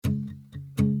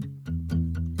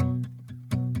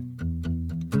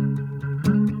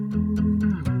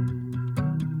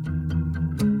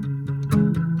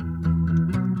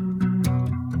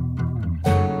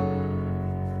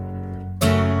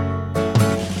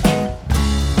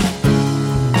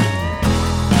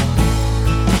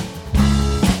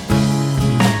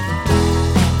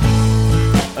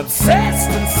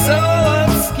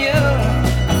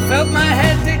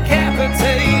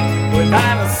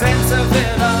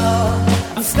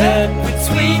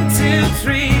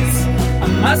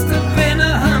Must have been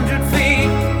 100 feet,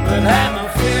 but had no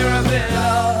fear of it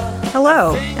all.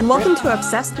 Hello, and welcome to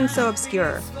Obsessed and So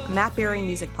Obscure, a Matt Berry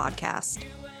music podcast.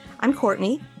 I'm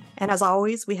Courtney, and as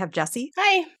always, we have Jesse.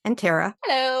 Hi. And Tara.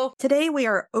 Hello. Today, we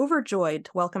are overjoyed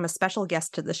to welcome a special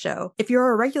guest to the show. If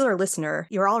you're a regular listener,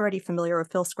 you're already familiar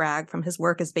with Phil Scragg from his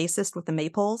work as bassist with the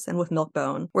Maypoles and with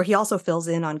Milkbone, where he also fills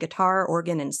in on guitar,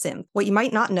 organ, and synth. What you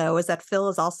might not know is that Phil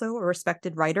is also a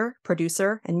respected writer,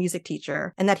 producer, and music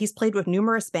teacher, and that he's played with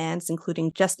numerous bands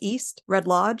including Just East, Red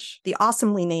Lodge, the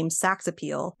awesomely named Sax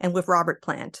Appeal, and with Robert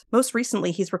Plant. Most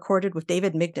recently, he's recorded with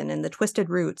David Migden and the Twisted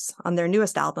Roots on their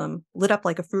newest album, Lit Up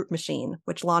Like a Fruit Machine,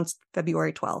 which launched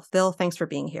February 12th. Phil, thanks for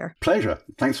being here. Pleasure.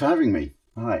 Thanks for having me.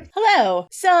 Hi. Hello.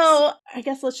 So I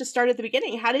guess let's just start at the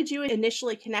beginning. How did you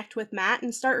initially connect with Matt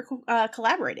and start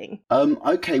collaborating?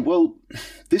 Okay, well,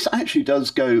 this actually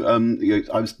does go,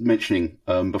 I was mentioning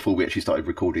before we actually started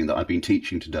recording that I've been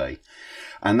teaching today.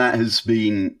 And that has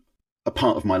been a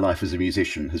part of my life as a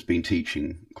musician, has been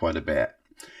teaching quite a bit.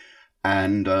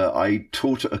 And I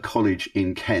taught at a college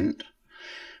in Kent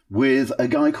with a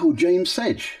guy called James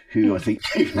Sedge, who I think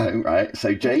you know, right?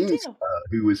 So James,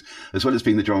 who was, as well as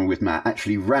being the drummer with Matt,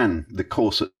 actually ran the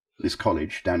course at this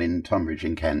college down in Tunbridge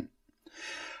in Kent.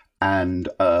 And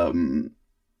there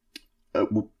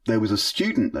was a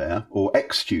student there, or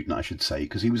ex-student, I should say,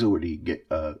 because he was already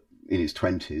in his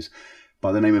 20s,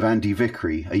 by the name of Andy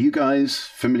Vickery. Are you guys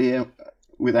familiar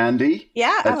with Andy?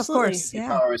 Yeah, absolutely. Of course.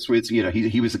 Guitarist with,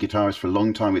 he was the guitarist for a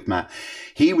long time with Matt.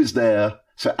 He was there.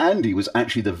 So Andy was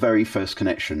actually the very first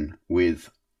connection with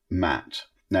Matt.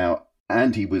 Now,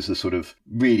 Andy was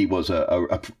really was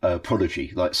a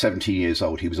prodigy, like 17 years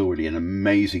old. He was already an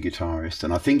amazing guitarist.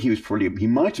 And I think he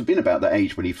might have been about that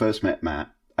age when he first met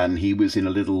Matt. And he was in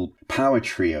a little power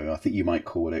trio, I think you might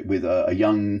call it, with a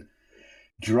young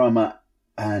drummer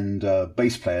and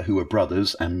bass player who were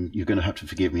brothers. And you're going to have to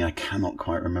forgive me, I cannot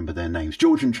quite remember their names.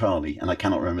 George and Charlie, and I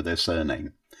cannot remember their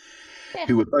surname. Yeah.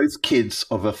 Who were both kids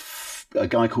of a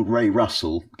guy called Ray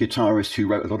Russell, guitarist who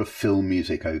wrote a lot of film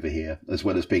music over here, as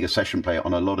well as being a session player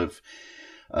on a lot of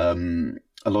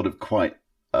quite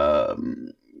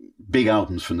big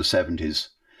albums from the 70s.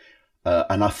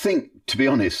 And I think, to be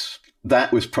honest,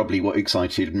 that was probably what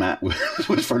excited Matt, was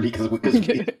probably because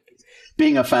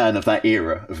being a fan of that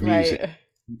era of music, right.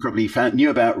 Probably knew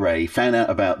about Ray, found out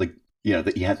about that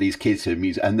he had these kids who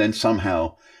music, and then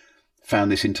somehow found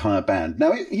this entire band.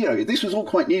 Now, this was all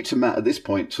quite new to Matt at this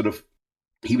point.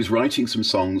 He was writing some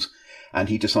songs and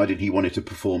he decided he wanted to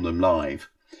perform them live.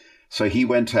 So he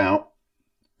went out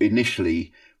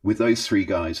initially with those three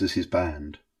guys as his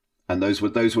band. And those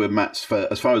were Matt's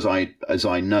first, as far as I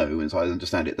know, as I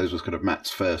understand it, those was kind of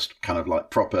Matt's first kind of like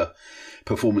proper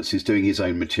performances doing his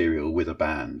own material with a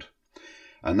band.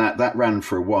 And that ran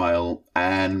for a while,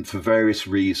 and for various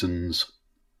reasons,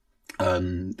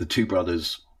 the two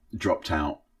brothers dropped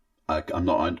out. I'm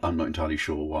not entirely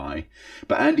sure why,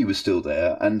 but Andy was still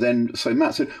there. And then, so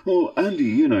Matt said, "Well,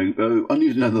 Andy, I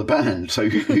need another band. So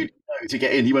who do you know to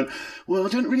get in?" He went, "Well, I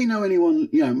don't really know anyone,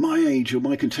 my age or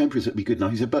my contemporaries that'd be good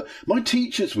enough." He said, "But my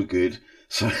teachers were good."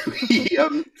 So he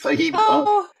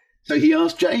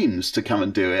asked James to come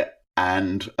and do it.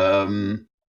 And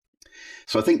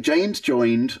so I think James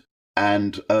joined,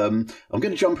 and I'm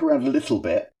going to jump around a little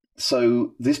bit.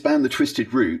 So this band, the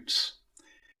Twisted Roots,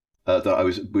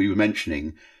 that we were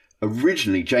mentioning,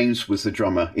 originally James was the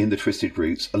drummer in the Twisted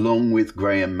Roots, along with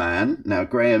Graham Mann. Now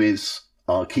Graham is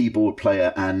our keyboard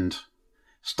player and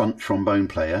stunt trombone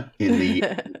player in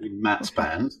Matt's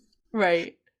band.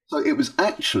 Right. So it was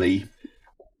actually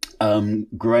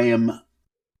Graham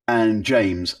and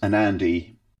James and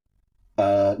Andy.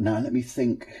 Now let me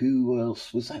think, who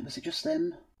else was that? Was it just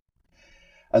them?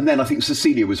 And then I think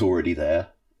Cecilia was already there,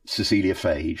 Cecilia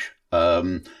Phage.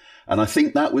 And I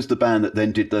think that was the band that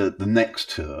then did the next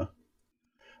tour.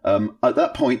 At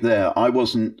that point there, I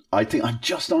think I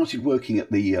just started working at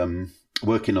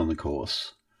working on the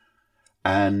course.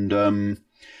 And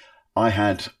I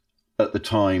had, at the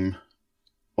time,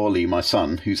 Ollie, my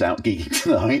son, who's out gigging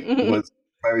tonight, was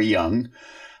very young.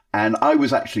 And I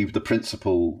was actually the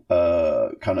principal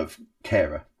kind of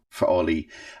carer for Ollie.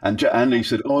 And Andy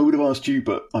said, "Oh, I would have asked you,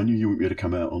 but I knew you wouldn't be able to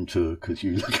come out on tour because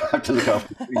you have to look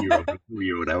after the 3-year-old or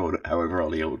 4-year-old, however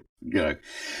Ollie old,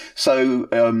 So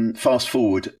fast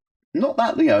forward, not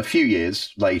that, a few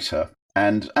years later,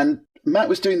 and Matt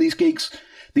was doing these gigs,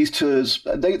 these tours.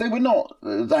 They were not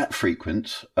that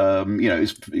frequent,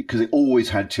 because it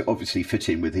always had to obviously fit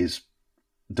in with his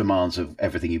demands of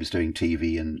everything he was doing,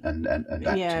 TV and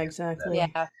acting. Yeah, exactly.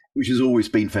 Yeah. Which has always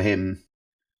been for him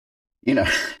you know,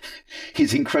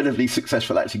 his incredibly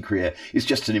successful acting career is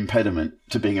just an impediment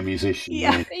to being a musician.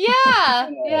 Yeah. You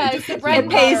Yeah. It's the bread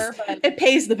and butter, but It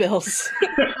pays the bills.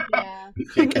 yeah.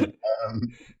 know.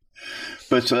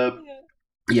 But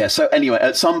yeah. So anyway,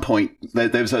 at some point there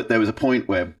was a point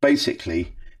where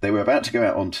basically they were about to go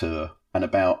out on tour, and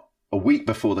about a week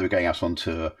before they were going out on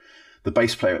tour, the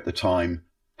bass player at the time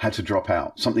had to drop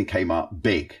out. Something came up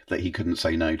big that he couldn't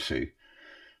say no to.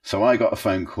 So I got a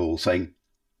phone call saying,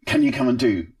 "Can you come and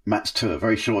do Matt's tour?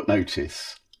 Very short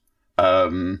notice."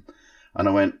 And I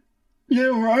went, "Yeah,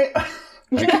 all right."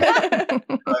 Okay.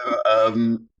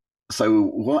 So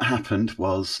what happened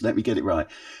was, let me get it right.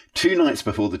 2 nights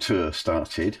before the tour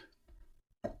started,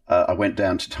 I went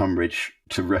down to Tunbridge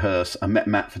to rehearse. I met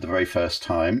Matt for the very first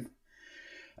time.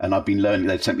 And I'd been learning,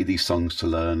 they'd sent me these songs to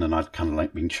learn, and I'd kind of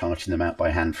like been charting them out by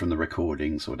hand from the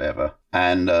recordings or whatever.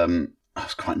 And I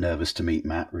was quite nervous to meet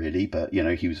Matt, really, but, you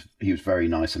know, he was very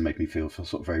nice and made me feel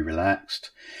sort of very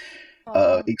relaxed.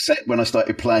 Except when I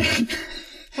started playing.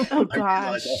 Oh,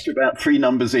 gosh. After about 3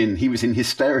 numbers in, he was in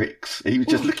hysterics. He was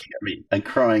just looking at me and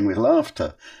crying with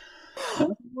laughter.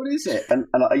 What is it? And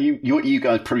you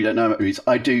guys probably don't know about me.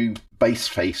 I do bass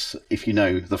face, if you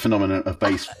know the phenomenon of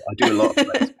bass. I do a lot of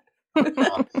bass.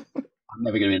 I'm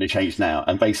never going to be able to change now.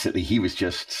 And basically, he was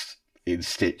just in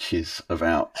stitches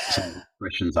about some of the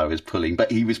expressions I was pulling. But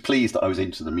he was pleased that I was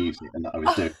into the music and that I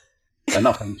was doing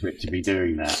enough into it to be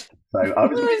doing that. So I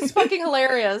was It's fucking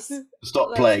hilarious.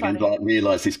 stopped That's playing funny. and like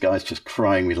realised this guy's just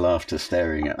crying with laughter,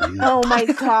 staring at me. Oh my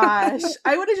gosh.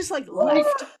 I would have just like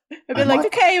left. I'd been like,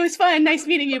 okay, it was fun. Nice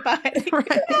meeting you. Bye.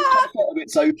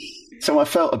 So I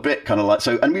felt a bit kind of like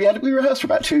and we rehearsed for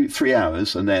about 2-3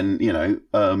 hours, and then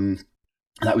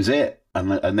that was it. And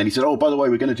then he said, "Oh, by the way,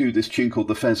 we're going to do this tune called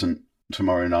The Pheasant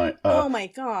tomorrow night." Oh my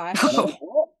gosh.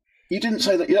 What? You didn't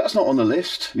say that. Yeah, that's not on the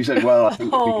list. He said, "Well, I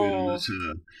think it'll be good on the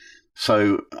tour."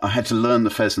 So I had to learn The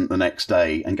Pheasant the next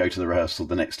day and go to the rehearsal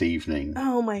the next evening.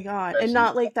 Oh my god. And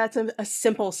not like that's a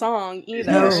simple song either.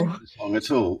 No. It's not a song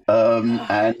at all.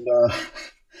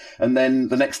 And then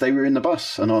the next day we were in the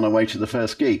bus and on our way to the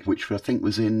first gig, which I think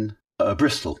was in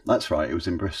Bristol. That's right, it was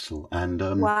in Bristol. And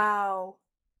Wow.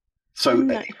 so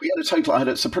we had a total.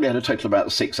 Probably had a total of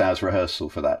about 6 hours rehearsal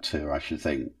for that tour, I should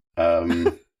think.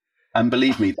 And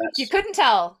believe me, You couldn't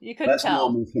tell. that's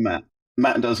normal for Matt.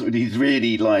 Matt doesn't. He's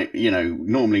really like,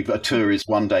 normally a tour is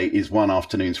one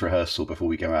afternoon's rehearsal before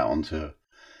we go out on tour.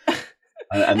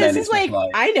 And This then is it's like, like,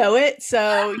 I know it,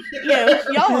 so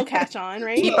y'all will catch on,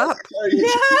 right? Keep up.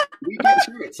 We get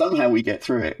through it. Somehow we get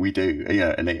through it. We do.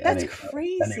 That's and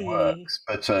crazy. it works.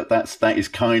 But that is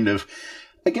kind of,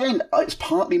 again, it's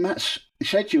partly Matt's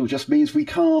schedule. Just means we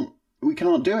can't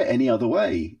do it any other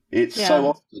way. It's so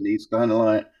often he's kind of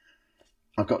like,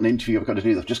 I've got an interview, I've got to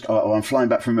do that. I'm flying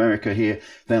back from America here.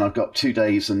 Then I've got 2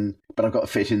 days, but I've got to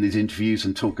fit in these interviews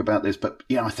and talk about this. But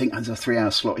I think there's a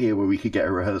 3-hour slot here where we could get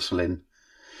a rehearsal in.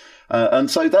 And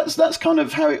so that's kind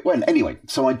of how it went. Anyway,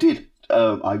 so I did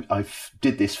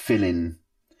did this fill-in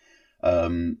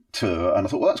tour, and I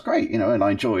thought, well, that's great, and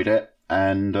I enjoyed it.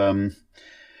 And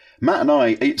Matt and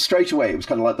I, straight away, it was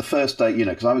kind of like the first day,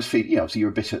 because I was feeling, so you're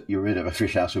a bit of a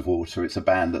fish out of water. It's a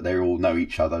band that they all know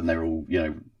each other and they're all,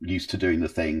 used to doing the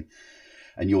thing,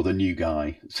 and you're the new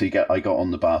guy. So I got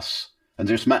on the bus, and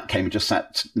just Matt came and just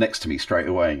sat next to me straight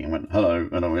away and went, "Hello,"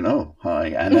 and I went, "Oh, hi,"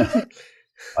 and.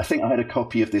 I think I had a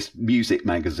copy of this music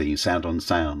magazine, Sound on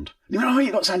Sound. And he went, "Oh,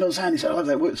 you got Sound on Sound?" He said,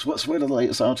 "Oh, what are the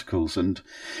latest articles?" And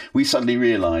we suddenly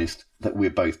realised that we're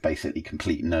both basically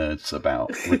complete nerds about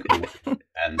recording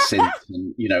and synth,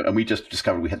 and we just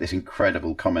discovered we had this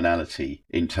incredible commonality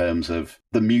in terms of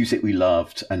the music we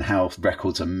loved and how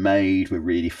records are made. We're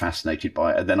really fascinated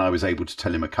by it. And then I was able to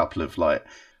tell him a couple of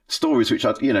stories which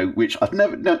I've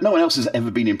never, no one else has ever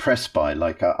been impressed by.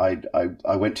 Like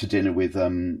I went to dinner with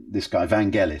this guy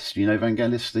Vangelis. Do you know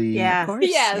Vangelis? Yeah, Of course.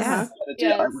 Yes.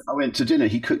 Yeah. I went to dinner.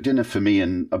 He cooked dinner for me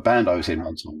and a band I was in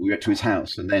one time. We went to his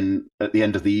house, and then at the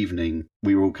end of the evening,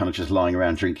 we were all kind of just lying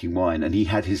around drinking wine. And he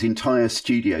had his entire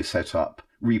studio set up,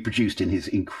 reproduced in his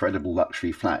incredible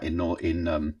luxury flat in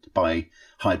by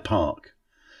Hyde Park.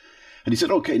 And he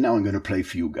said, "Okay, now I'm going to play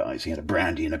for you guys." He had a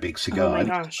brandy and a big cigar. Oh my and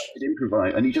gosh. he'd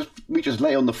improvise, and we just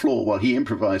lay on the floor while he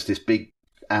improvised this big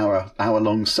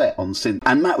hour-long set on synth.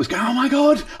 And Matt was going, oh my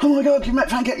god, you met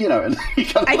Van Get," and he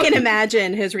kind of I can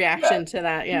imagine his reaction to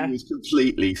that. Yeah. He was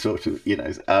completely sort of,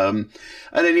 and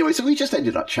anyway, so we just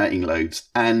ended up chatting loads,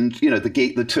 and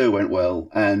the tour went well,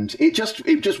 and it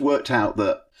just worked out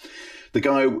that the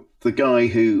guy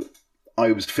who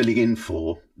I was filling in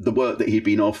for, the work that he'd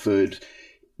been offered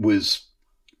was,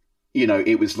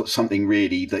 it was something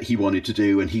really that he wanted to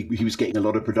do, and he was getting a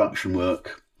lot of production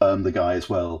work the guy as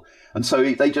well. And so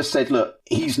they just said, look,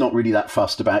 he's not really that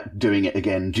fussed about doing it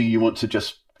again. Do you want to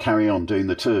just carry on doing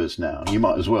the tours now? You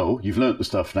might as well. You've learnt the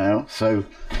stuff now. So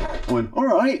I went, all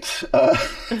right.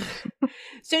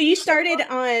 So you started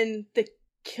on the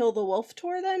Kill the Wolf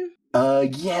tour then?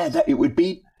 It would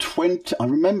be 20. I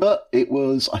remember it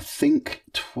was, I think,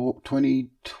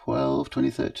 2012,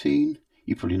 2013.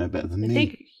 You probably know better than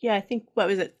me. I think, what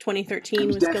was it, 2013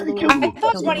 was Kill the definitely Wolf? Kill the I Wolf.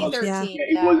 thought That's what it was. 2013.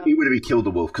 It would have been Kill the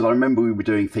Wolf, because I remember we were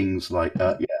doing things like,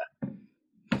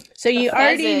 So you The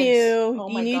already Pheasants. knew, Oh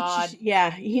you my knew, God.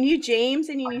 you knew James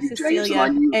and you knew James Cecilia and I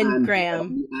knew and Andy.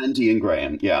 Graham. Andy and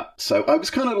Graham, yeah. So I was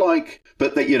kind of like,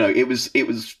 but that, it was,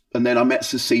 and then I met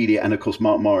Cecilia, and of course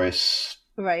Mark Morris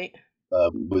Right.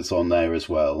 was on there as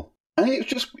well, and it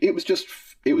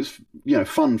was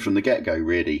fun from the get go.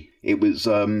 Really, it was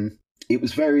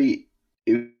very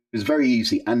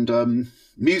easy, and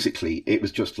musically, it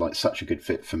was just like such a good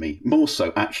fit for me. More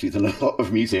so actually than a lot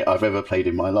of music I've ever played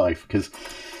in my life, because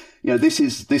this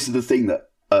is the thing that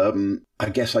I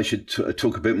guess I should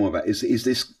talk a bit more about. Is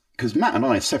this, because Matt and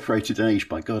I are separated in age.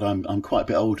 By God, I'm quite a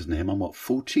bit older than him. I'm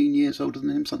 14 years older than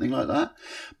him, something like that.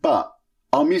 But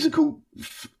our musical,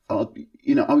 I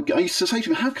used to say to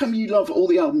him, "How come you love all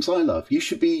the albums I love? You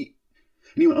should be."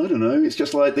 And he went, "I don't know. It's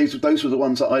just like those were the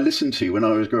ones that I listened to when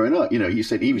I was growing up." He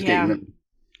said he was getting them.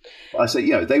 I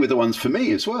said, they were the ones for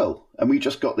me as well. And we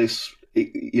just got this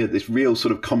real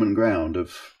sort of common ground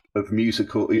of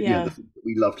musical, the things that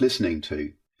we loved listening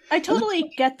to. I totally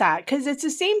get that, because it's the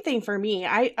same thing for me.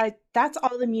 I that's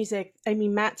all the music. I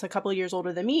mean, Matt's a couple of years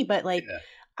older than me, but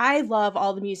I love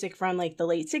all the music from like the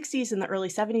late 60s and the early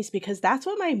 70s, because that's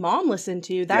what my mom listened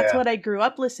to. That's what I grew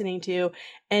up listening to.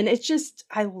 And it's just,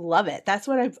 I love it. That's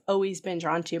what I've always been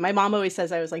drawn to. My mom always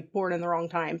says I was like born in the wrong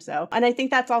time. So, and I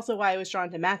think that's also why I was drawn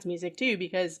to Matt's music too,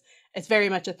 because it's very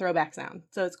much a throwback sound.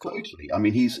 So it's cool. Totally. I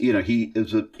mean, he's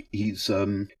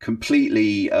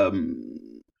completely,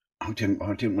 I didn't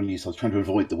want to use, I was trying to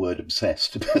avoid the word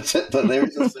obsessed, but there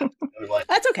is a certain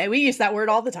That's okay. We use that word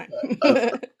all the time.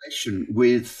 obsession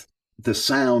with the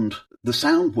sound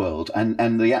world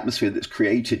and the atmosphere that's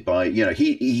created by,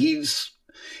 he's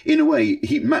in a way,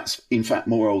 Matt's in fact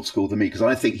more old school than me, because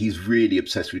I think he's really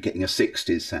obsessed with getting a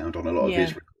 60s sound on a lot of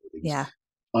his recordings. Yeah.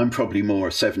 I'm probably more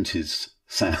a 70s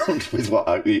sound with what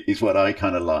I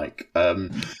kind of like.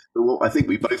 But what I think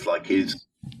we both like is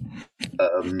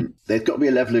there's got to be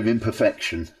a level of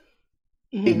imperfection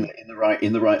in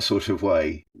the right sort of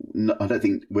way. I don't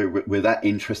think we're that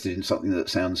interested in something that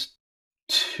sounds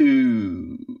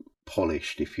too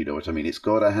polished, if you know what I mean. It's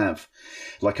got to have,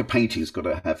 like a painting's got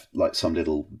to have like some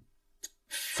little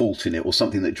fault in it, or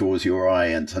something that draws your eye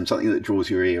and something that draws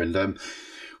your ear. And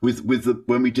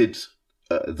when we did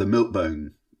the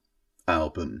Milkbone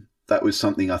album, that was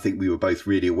something I think we were both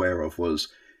really aware of. Was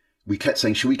we kept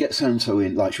saying, should we get so-and-so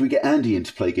in? Like, should we get Andy in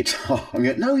to play guitar? I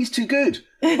go, no, he's too good.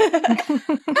 In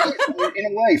a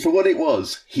way, for what it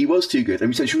was, he was too good. And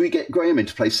we said, should we get Graham in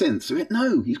to play synths? We went,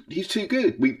 no, he's too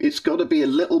good. It's got to be a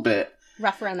little bit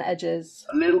rough around the edges.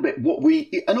 A little bit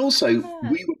and also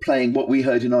we were playing what we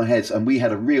heard in our heads, and we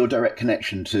had a real direct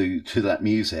connection to that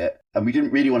music, and we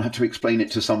didn't really want to have to explain it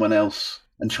to someone else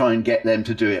and try and get them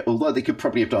to do it, although they could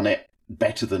probably have done it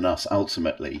better than us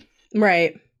ultimately.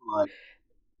 Right.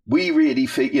 We really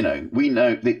feel, we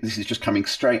know that this is just coming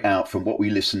straight out from what we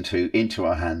listen to into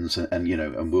our hands, and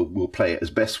we'll play it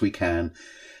as best we can.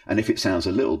 And if it sounds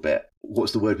a little bit,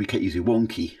 what's the word we keep using?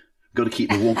 Wonky. Got to keep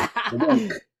the wonk. The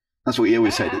wonk. That's what he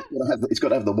always said. It's got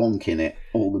to have the wonk in it,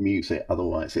 all the music.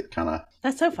 Otherwise, it kind of.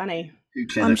 That's so funny.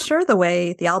 I'm sure the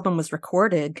way the album was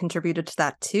recorded contributed to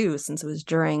that too, since it was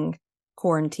during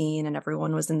quarantine and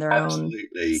everyone was in their own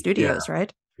studios,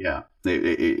 right? Yeah,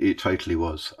 it totally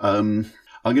was.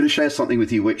 I'm going to share something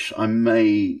with you which I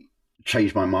may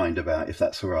change my mind about, if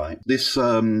that's all right. This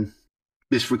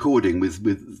recording was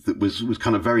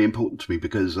kind of very important to me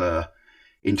because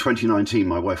in 2019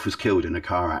 my wife was killed in a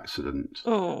car accident.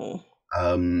 Oh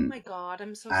my God,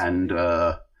 I'm so sorry. And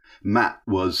Matt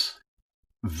was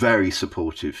very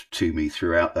supportive to me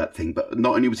throughout that thing. But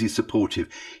not only was he supportive,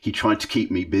 he tried to keep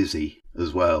me busy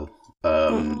as well.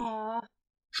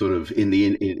 Sort of in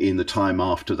the time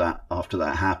after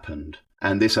that happened.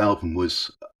 And this album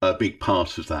was a big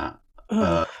part of that.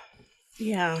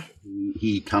 Yeah.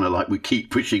 He kind of would keep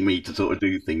pushing me to sort of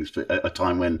do things at a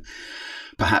time when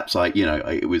perhaps I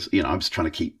was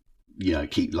trying to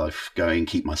keep life going,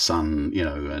 keep my son,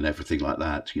 and everything like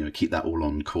that, keep that all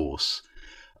on course.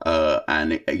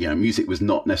 And music was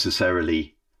not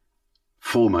necessarily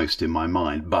foremost in my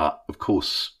mind, but of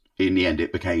course, in the end,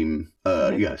 it became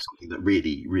something that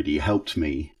really, really helped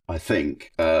me, I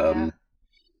think.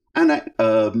 And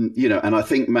and I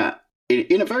think Matt,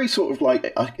 in a very sort of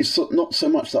like, it's not so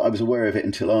much that I was aware of it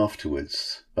until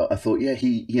afterwards, but I thought, yeah,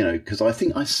 because I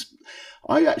think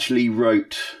I actually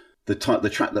wrote the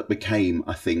track that became,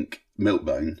 I think,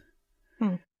 Milkbone.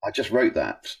 I just wrote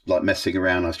that, like messing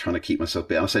around. I was trying to keep myself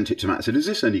busy. I sent it to Matt. I said, "Is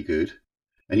this any good?"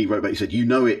 And he wrote back. He said, "You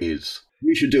know it is.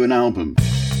 You should do an album."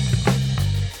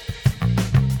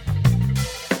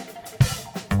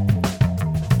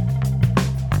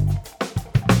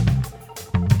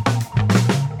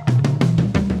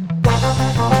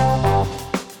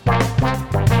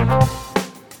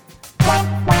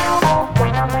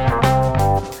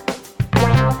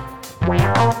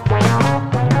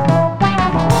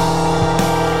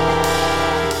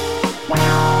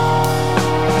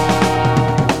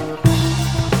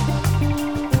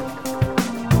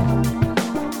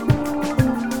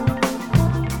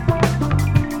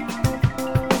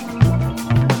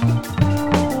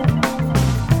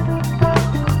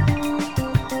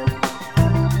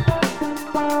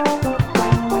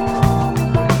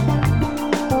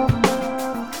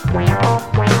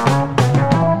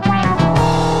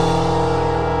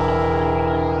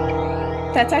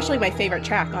 That's actually my favorite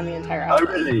track on the entire album.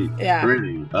 Oh, really? Yeah.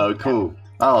 Really? Oh, cool. Yeah.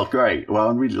 Oh, great. Well,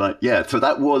 I'm really so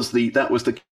that was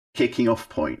the kicking off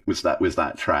point, was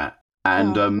that track.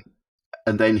 And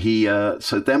and then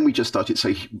then we just started,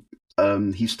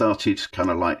 he started kind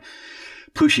of like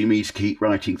pushing me to keep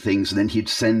writing things, and then he'd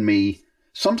send me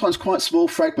sometimes quite small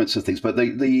fragments of things, but I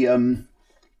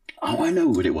know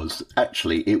what it was.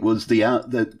 Actually, it was the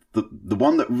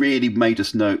one that really made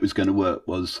us know it was going to work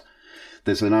was,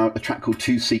 there's a track called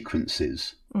Two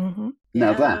Sequences. Mm-hmm.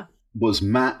 Now that was,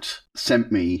 Matt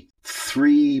sent me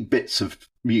 3 bits of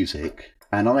music,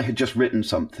 and I had just written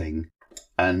something,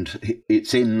 and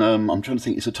it's in, I'm trying to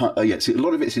think, it's a time, a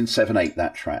lot of it's in 7/8,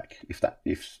 that track, if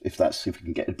we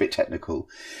can get a bit technical.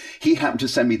 He happened to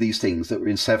send me these things that were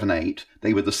in 7/8.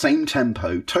 They were the same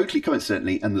tempo, totally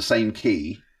coincidentally, and the same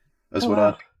key as what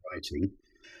I've been writing.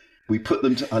 We put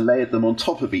them, I layered them on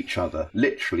top of each other.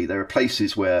 Literally, there are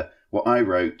places where what I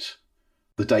wrote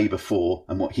the day before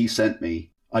and what he sent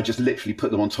me, I just literally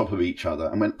put them on top of each other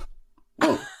and went,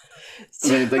 oh.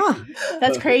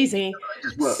 That's crazy.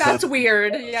 That's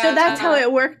weird. Yeah. So that's how it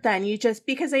worked then. You just,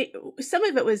 because some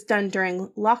of it was done during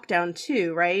lockdown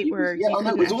too, right?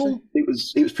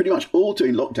 It was pretty much all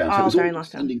during lockdown. So it was all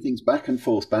sending things back and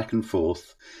forth.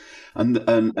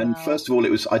 And first of all,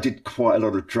 I did quite a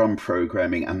lot of drum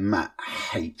programming, and Matt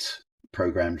hates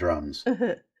programmed drums.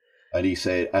 And he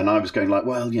said, and I was going like,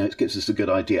 well, it gives us a good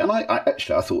idea. And I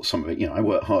thought some of it, I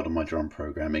work hard on my drum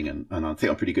programming, and I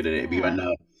think I'm pretty good at it. But he went,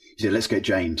 no. He said, let's get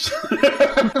James.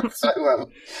 So, I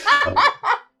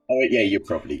went, yeah, you're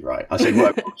probably right. I said,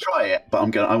 well, we'll try it,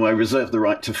 but I reserve the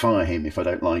right to fire him if I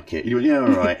don't like it. He went, yeah, all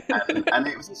right. And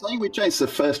it was the same with James. The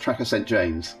first track I sent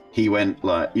James, he went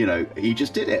like, he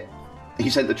just did it. He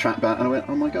sent the track back, and I went,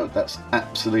 oh my God, that's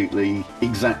absolutely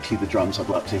exactly the drums I'd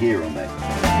like to hear on there.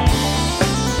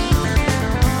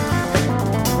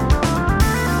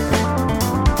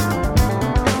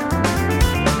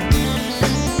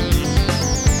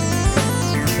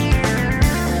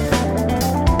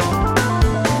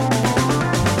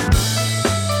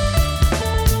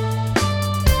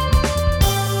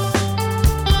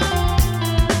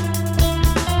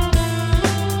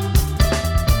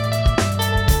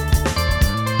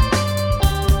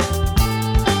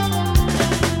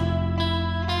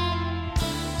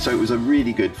 So it was a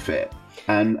really good fit.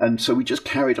 And so we just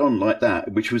carried on like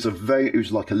that, which was it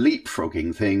was like a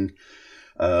leapfrogging thing.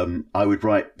 I would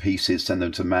write pieces, send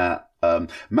them to Matt.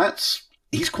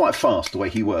 He's quite fast the way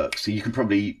he works. So you can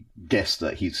probably guess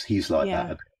that he's like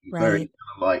that. He's very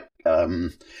like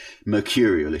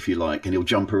mercurial, if you like, and he'll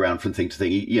jump around from thing to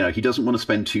thing. He doesn't want to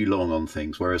spend too long on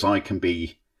things, whereas I can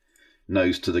be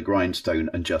nose to the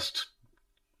grindstone and just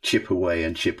chip away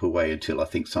until I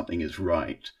think something is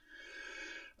right.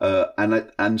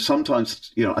 And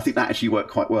sometimes, I think that actually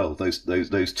worked quite well,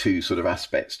 those two sort of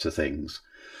aspects to things.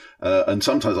 And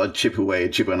sometimes I'd chip away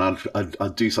and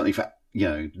I'd do something for,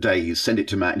 days, send it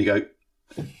to Matt, and you go,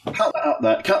 cut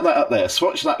that up there,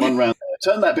 swatch that one round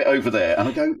there, turn that bit over there. And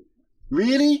I go,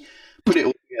 really? Put it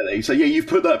all together. You say, yeah, you've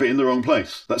put that bit in the wrong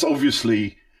place. That's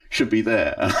obviously should be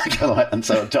there. And I go and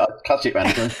so I cut it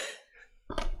round and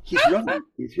go, he's right.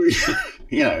 It's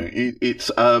really, it's,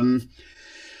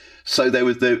 so there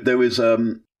was, I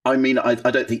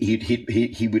don't think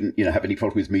he wouldn't, have any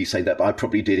problem with me saying that, but I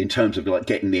probably did in terms of like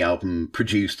getting the album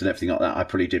produced and everything like that. I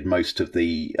probably did most of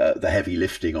the heavy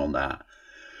lifting on that.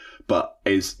 but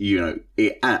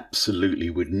it absolutely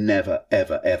would never,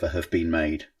 ever, ever have been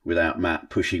made without Matt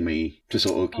pushing me to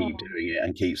sort of keep doing it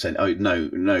and keep saying, "Oh,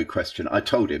 no question." I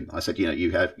told him, I said,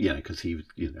 you have, because he,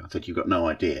 I said, "You've got no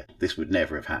idea. This would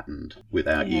never have happened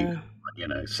without you."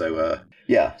 So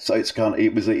so it's kind of,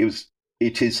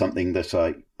 it is something that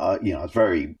I was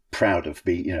very proud of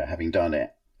being, having done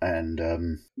it. And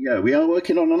we are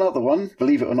working on another one,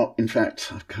 believe it or not. In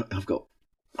fact, I've got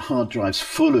hard drives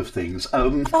full of things.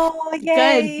 Yay!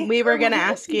 Good. We were going to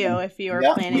ask you if you were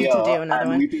planning to do another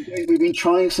one. We've been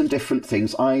trying some different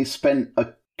things. I spent a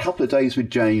couple of days with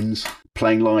James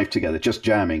playing live together, just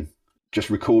jamming, just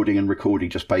recording,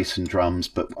 just bass and drums.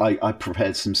 But I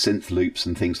prepared some synth loops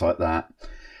and things like that.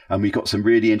 And we got some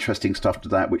really interesting stuff to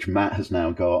that, which Matt has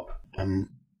now got.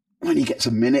 When he gets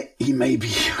a minute, he may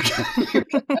be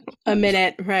a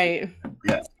minute, right?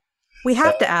 Yeah. We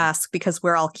have to ask, because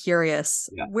we're all curious,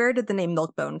 where did the name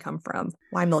Milkbone come from?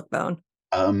 Why Milkbone?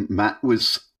 Matt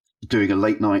was doing a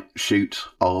late night shoot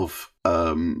of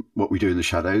What We Do in the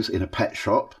Shadows in a pet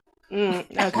shop. Okay.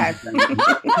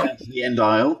 To the end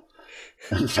aisle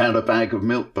and found a bag of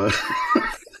Milkbone.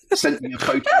 Sent me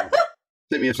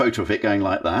a photo of it going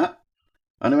like that.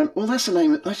 And I went, well, that's the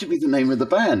name. That should be the name of the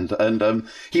band. And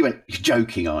he went, "You're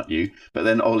joking, aren't you?" But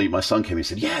then Ollie, my son, came and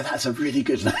said, "Yeah, that's a really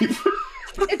good name."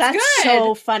 That's good.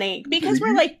 so funny, because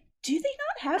we're like, do they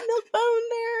not have Milkbone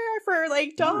there for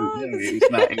like dogs?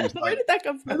 Where did that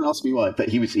come from? Don't ask me why. But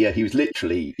he was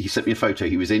literally, he sent me a photo.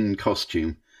 He was in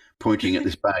costume, pointing at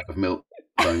this bag of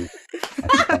Milkbone.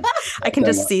 I can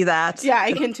just see that. Yeah,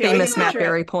 I can too. Famous Matt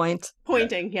Berry point.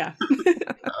 Pointing, yeah.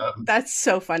 That's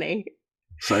so funny.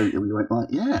 So we went like,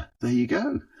 yeah, there you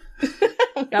go.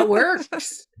 That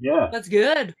works. Yeah. That's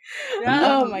good.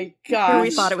 Yeah. Oh my gosh. We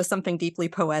thought it was something deeply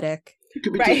poetic. It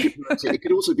could be deeply poetic. It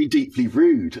could also be deeply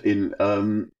rude in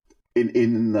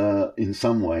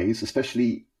some ways,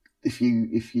 especially if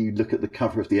you look at the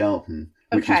cover of the album,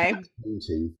 which is a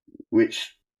painting,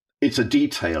 which it's a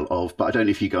detail of, but I don't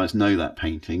know if you guys know that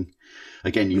painting.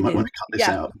 Again, you might want to cut this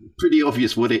out. Pretty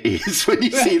obvious what it is when you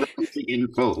see the painting in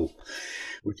full,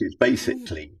 which is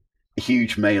basically a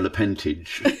huge male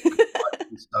appendage.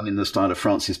 It's done in the style of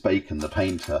Francis Bacon, the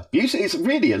painter. It's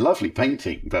really a lovely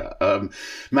painting. But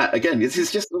Matt, again, this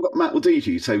is just what Matt will do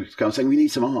to you. So I'm saying, we need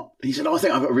some art. He said, "Oh, I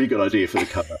think I've got a really good idea for the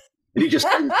cover." And he just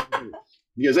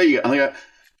he goes, "There you go." And I go,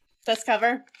 "That's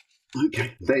cover."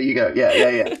 Okay, there you go.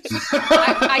 Yeah.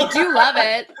 I do love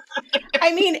it.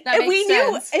 I mean, we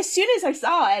knew sense. as soon as I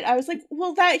saw it, I was like,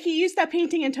 well, he used that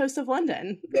painting in Toast of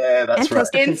London. Yeah, that's right.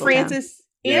 In Francis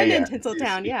and in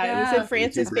Tinseltown. Yeah, it was in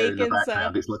Francis Bacon's.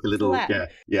 It's like a little,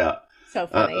 yeah. So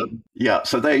funny.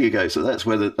 So there you go. So that's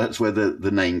where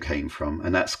the name came from,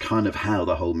 and that's kind of how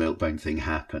the whole Milkbone thing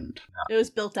happened. It was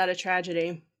built out of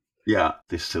tragedy. Yeah,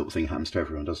 this sort of thing happens to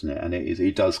everyone, doesn't it? And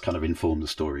it does kind of inform the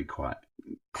story quite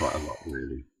a lot,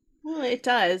 really. Well, it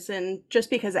does, and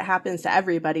just because it happens to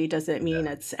everybody doesn't mean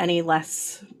it's any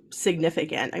less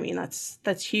significant. I mean,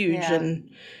 that's huge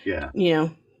and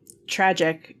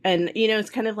tragic. And it's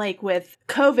kind of like with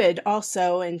COVID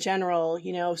also in general.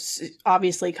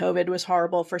 Obviously COVID was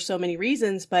horrible for so many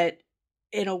reasons, but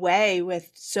in a way, with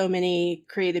so many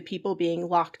creative people being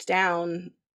locked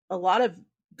down, a lot of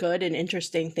good and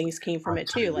interesting things came from it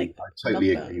too. I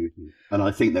totally agree with you, and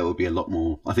I think there will be a lot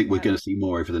more. I think we're going to see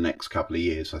more over the next couple of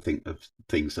years. I think of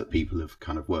things that people have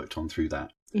kind of worked on through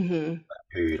that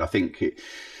period. I think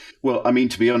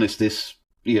to be honest, this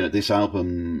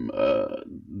album,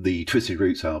 the Twisted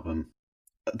Roots album,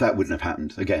 that wouldn't have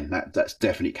happened. Again, that's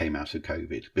definitely came out of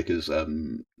COVID, because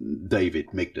David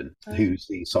Migden, who's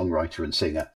the songwriter and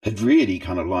singer, had really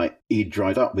kind of he'd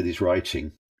dried up with his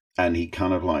writing. And he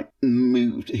kind of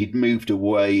moved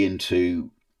away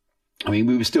into, we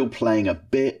were still playing a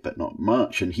bit, but not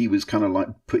much. And he was kind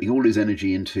of putting all his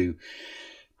energy into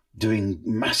doing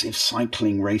massive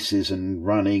cycling races and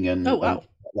running and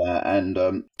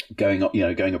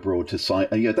going abroad to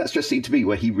site. That's just seemed to be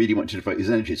where he really wanted to devote his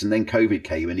energies. And then COVID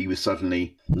came and he was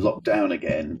suddenly locked down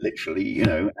again, literally,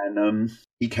 and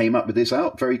he came up with this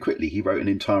out very quickly. He wrote an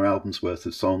entire album's worth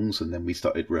of songs, and then we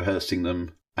started rehearsing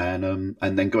them. And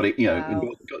then got it,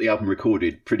 got the album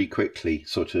recorded pretty quickly,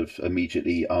 sort of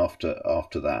immediately after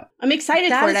that. I'm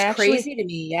excited for it. That's crazy to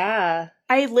me. Yeah,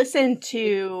 I listened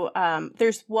to.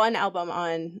 There's one album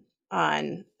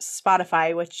on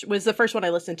Spotify, which was the first one I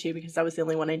listened to because that was the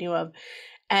only one I knew of,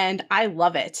 and I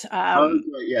love it.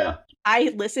 Yeah.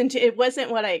 I listened to it.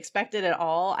 Wasn't what I expected at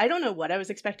all. I don't know what I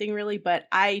was expecting really, but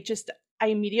I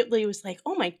immediately was like,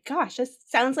 oh my gosh, this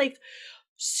sounds like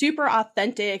super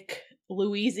authentic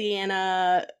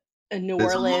Louisiana and New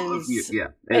Orleans.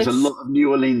 There's a lot of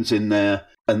New Orleans in there.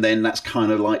 and then that's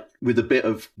kind of like with a bit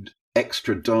of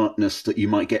extra darkness that you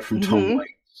might get from Tom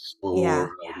Waits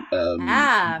or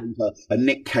a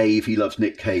Nick Cave. He loves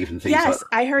Nick Cave and things like that. Yes,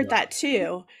 I heard that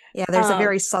too. Yeah, there's a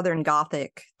very Southern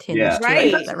Gothic tinge to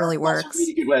right. it that really works. That's a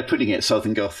really good way of putting it,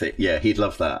 Southern Gothic. Yeah, he'd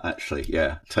love that, actually.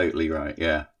 Yeah, totally right,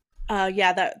 yeah.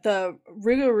 The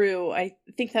Rougarou, I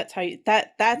think that's how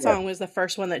that song was the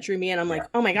first one that drew me in. I'm like,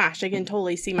 oh my gosh, I can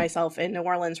totally see myself in New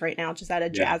Orleans right now, just at a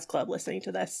jazz club listening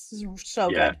to this. This is so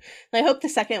good. And I hope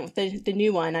the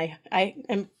new one, I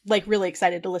am like really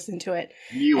excited to listen to it.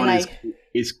 New one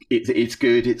is it's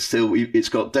good. It's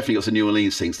definitely got some New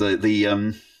Orleans things.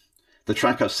 The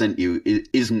track I've sent you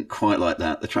isn't quite like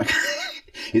that. The track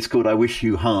it's called "I Wish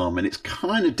You Harm," and it's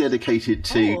kind of dedicated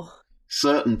to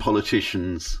certain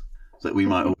politicians that we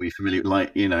might all be familiar with,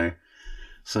 like,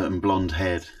 certain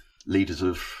blonde-haired leaders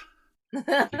of... Well,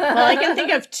 I can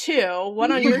think of two,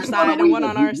 one on your side and one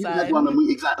on our side.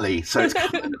 Exactly. So it's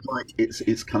kind of like,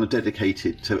 it's kind of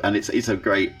dedicated to, and it's a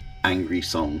great angry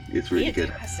song. It's really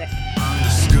good. I'm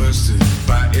disgusted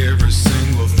by every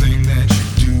single thing that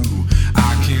you do.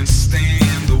 I can't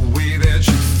stand the way that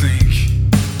you think.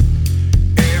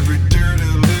 Every dirty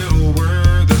little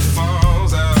word that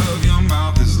falls out of your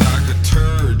mouth is like a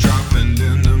turd dropping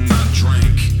into my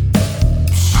drink.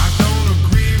 I don't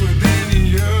agree with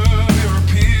any of your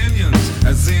opinions,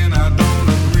 as in I don't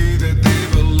agree that they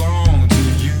belong to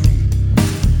you.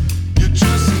 You're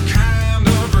just some kind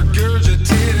of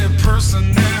regurgitated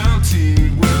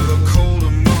personality with a cold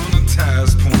and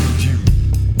monetized point of view.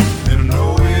 And I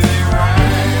know it ain't right.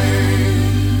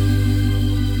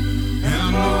 And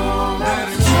I know that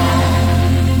it's wrong.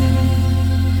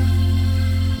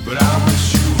 But I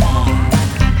wish you harm.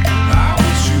 I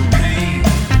wish you pain.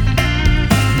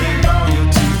 Make all your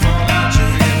teeth fall out your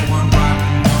head. One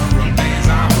rotten, one remains.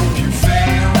 I hope you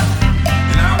fail.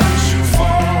 And I wish you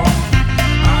fall.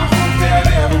 I hope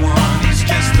that everyone each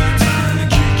gets their turn to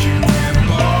kick you in the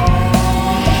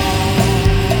balls.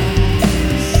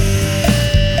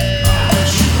 I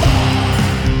wish you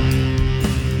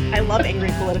harm. I love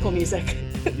angry political music.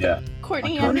 Yeah.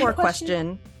 Courtney, One more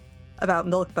question about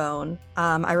Milkbone.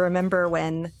 I remember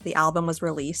when the album was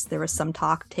released, there was some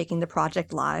talk of taking the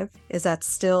project live. Is that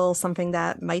still something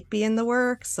that might be in the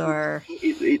works, or?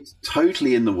 It's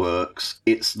totally in the works.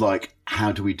 It's like,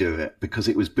 how do we do it? Because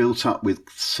it was built up with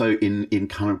in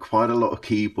kind of quite a lot of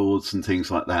keyboards and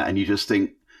things like that, and you just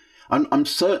think, I'm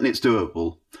certain it's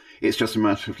doable. It's just a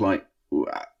matter of like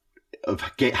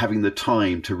having the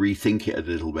time to rethink it a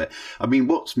little bit. I mean,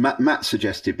 what's Matt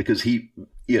suggested, because he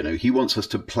wants us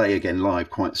to play again live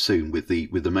quite soon with the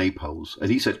Maypoles, and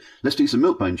he said, let's do some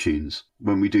Milkbone tunes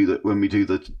when we do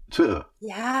the tour.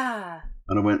 Yeah.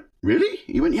 And I went, really?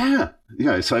 He went, yeah.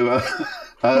 So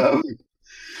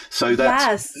so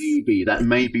that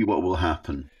may be what will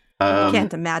happen. I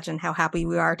can't imagine how happy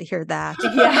we are to hear that.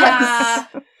 Yes.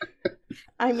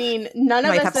 I mean, none of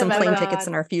Might us have some have plane ever tickets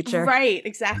in our future. Right,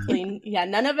 exactly. Yeah,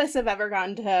 none of us have ever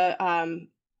gone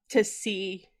to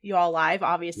see you all live,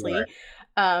 obviously.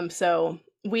 Right. So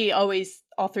we always,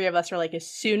 all three of us are like, as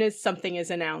soon as something is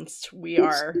announced, we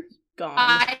are gone.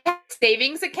 I have a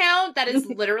savings account that is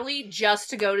literally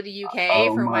just to go to the UK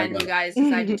for when you guys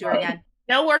decide to tour again.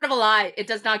 No word of a lie. It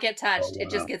does not get touched. It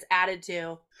just gets added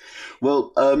to.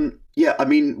 Well, yeah, I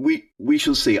mean, we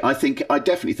shall see. I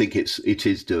definitely think it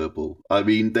is doable. I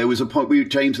mean, there was a point,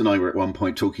 James and I were at one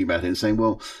point talking about it and saying,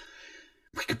 well,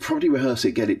 we could probably rehearse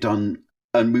it, get it done.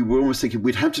 And we were almost thinking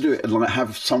we'd have to do it and like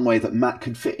have some way that Matt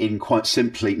could fit in quite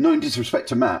simply. No disrespect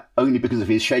to Matt, only because of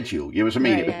his schedule. You know what I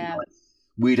mean? Right, yeah. Like,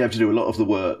 we'd have to do a lot of the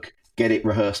work, get it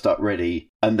rehearsed up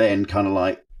ready, and then kind of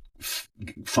like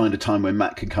find a time when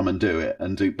Matt could come and do it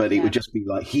but it would just be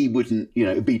like, he wouldn't,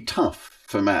 it'd be tough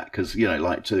for Matt because,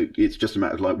 it's just a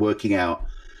matter of like working out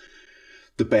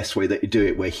the best way that you do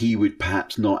it, where he would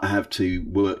perhaps not have to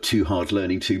work too hard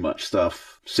learning too much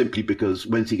stuff, simply because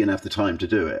when's he going to have the time to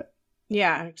do it?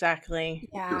 Yeah, exactly.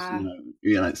 Yeah.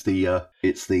 It's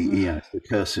the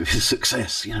curse of his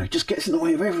success. It just gets in the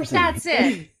way of everything. That's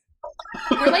it.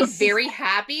 We're like very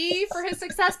happy for his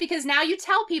success because now you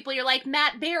tell people you're like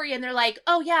Matt Berry and they're like,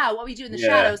 oh yeah, what we do in the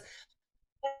shadows.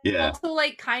 Yeah. Also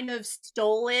like kind of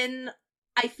stolen,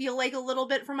 I feel like, a little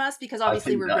bit from us because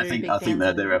obviously we're really big fans. I think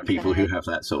that there are people who have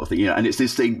that sort of thing. And it's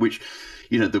this thing which,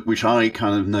 which I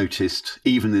kind of noticed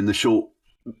even in the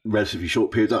relatively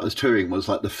short period that I was touring, was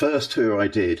like the first tour I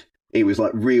did, it was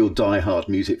like real diehard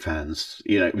music fans.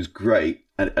 It was great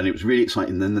and it was really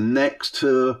exciting. Then the next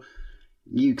tour,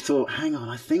 you thought, hang on,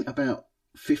 I think about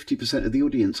 50% of the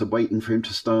audience are waiting for him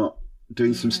to start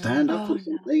doing some stand-up or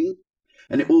something. No.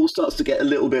 And it all starts to get a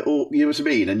little bit, you know what I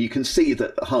mean? And you can see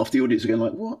that half the audience are going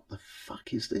like, what the fuck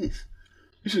fuck is this?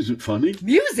 This isn't funny.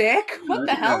 Music? What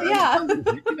the hell? Yeah.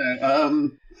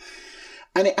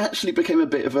 And it actually became a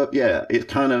bit of a, it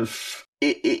kind of,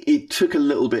 it took a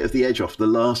little bit of the edge off the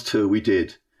last tour we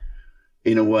did,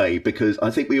 in a way, because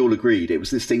I think we all agreed it was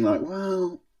this thing like,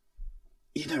 well,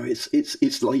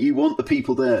 it's like you want the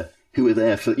people there who are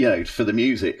there for, for the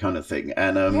music kind of thing.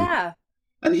 And,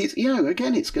 and he's,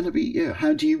 again, it's going to be,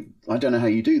 I don't know how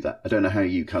you do that. I don't know how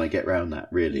you kind of get around that,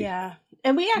 really. Yeah.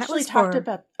 And we actually talked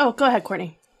about, go ahead,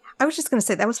 Courtney. I was just going to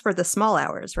say that was for the Small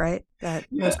Hours, right? That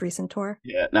most recent tour.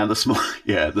 Yeah. Now the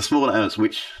Small Hours,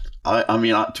 which I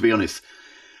mean, to be honest,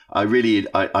 I really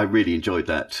enjoyed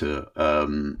that tour.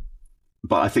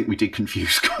 But I think we did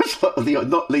confuse quite a lot of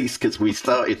not least because we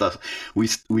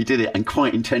we did it, and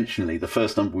quite intentionally, the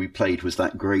first number we played was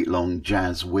that great long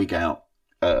jazz wig out,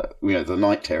 the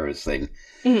Night Terrors thing,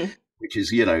 which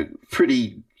is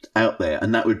pretty out there,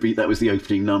 and that was the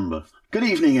opening number. Good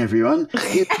evening, everyone.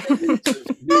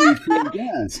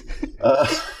 Jazz.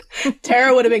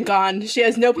 Tara would have been gone. She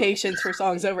has no patience for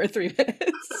songs over 3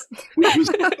 minutes.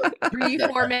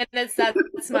 3-4 minutes.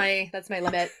 That's my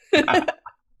limit.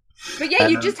 But yeah,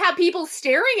 you just have people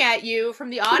staring at you from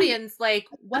the audience, like,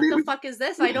 "What the fuck is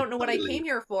this? I don't know what I came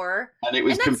here for." And it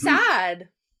was that's sad.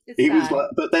 It was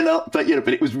like,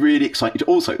 but it was really exciting.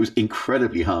 Also, it was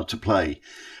incredibly hard to play,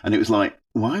 and it was like,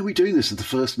 why are we doing this as the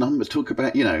first number? Talk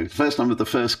about the first number of the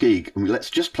first gig, and let's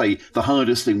just play the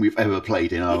hardest thing we've ever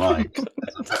played in our life.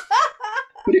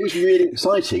 But it was really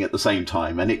exciting at the same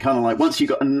time, and it kind of like once you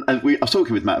got, I was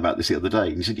talking with Matt about this the other day,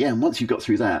 and he said, and once you got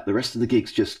through that, the rest of the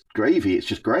gig's just gravy. It's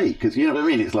just great because you know what I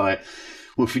mean. It's like,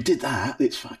 well, if we did that,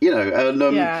 it's fun, and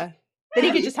then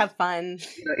you could just have fun.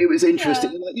 It was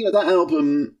interesting, that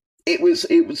album. It was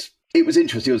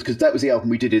interesting because that was the album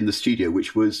we did in the studio,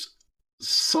 which was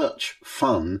such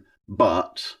fun.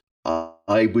 But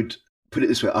I would put it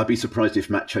this way: I'd be surprised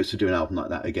if Matt chose to do an album like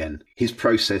that again. His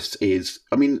process is,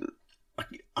 I mean,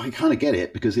 I kind of get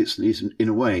it because it's in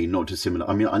a way not dissimilar.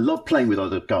 I mean, I love playing with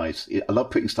other guys. I love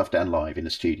putting stuff down live in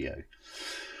a studio,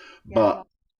 but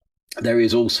there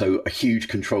is also a huge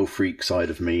control freak side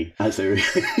of me, as there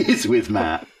is with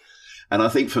Matt. And I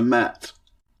think for Matt,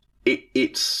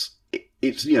 it's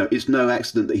no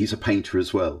accident that he's a painter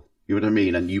as well. You know what I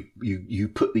mean? And you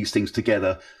put these things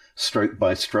together stroke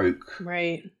by stroke.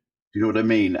 Right. You know what I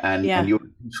mean? And you're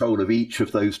in control of each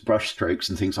of those brush strokes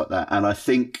and things like that. And I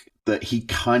think that he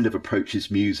kind of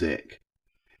approaches music,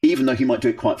 even though he might do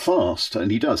it quite fast, and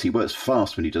he does. He works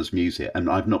fast when he does music, and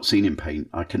I've not seen him paint.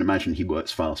 I can imagine he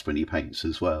works fast when he paints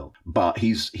as well. But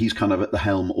he's kind of at the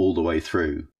helm all the way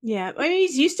through. Yeah, I mean,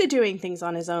 he's used to doing things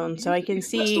on his own, so I can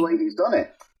see that's the way he's done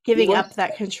it. Giving up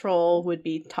that control would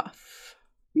be tough.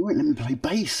 He won't let me play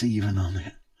bass even on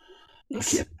it.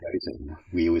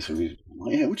 We always like, what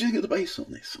do you think of the bass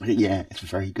on this? It's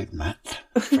very good, Matt.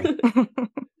 Very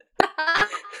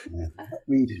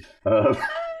good.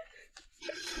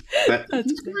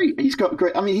 That's great. He's got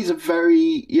great. I mean, he's a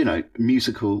very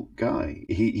musical guy.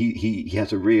 He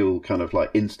has a real kind of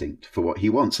like instinct for what he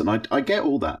wants, and I get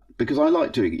all that because I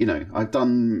like doing. I've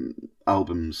done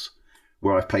albums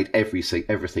where I've played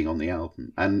everything on the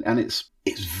album, and it's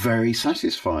very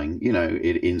satisfying.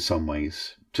 In some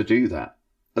ways to do that,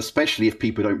 especially if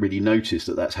people don't really notice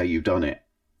that that's how you've done it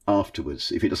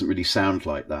afterwards. If it doesn't really sound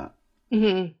like that.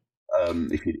 Mm-hmm.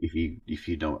 If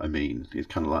you know what I mean, it's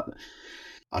kind of like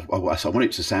I want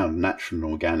it to sound natural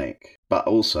and organic, but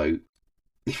also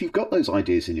if you've got those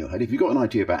ideas in your head, if you've got an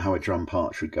idea about how a drum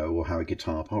part should go or how a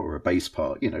guitar part or a bass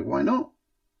part, why not?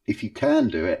 If you can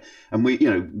do it, and we,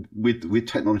 with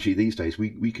technology these days,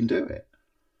 we can do it.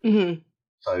 Mm-hmm.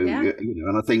 So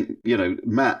and I think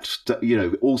Matt,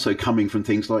 also coming from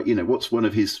things like what's one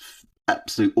of his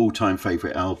absolute all-time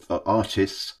favorite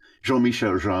artists,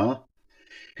 Jean-Michel Jarre,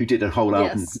 who did a whole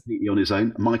album completely on his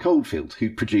own. Mike Oldfield, who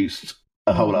produced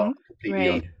a whole album completely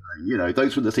on his own.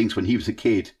 Those were the things when he was a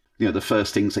kid, the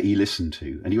first things that he listened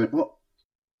to. And he went, what?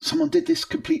 Someone did this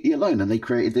completely alone and they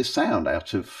created this sound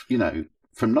out of,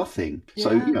 from nothing. Yeah.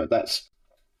 So,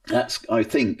 that's I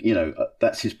think,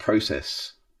 that's his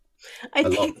process. I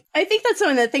think that's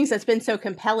one of the things that's been so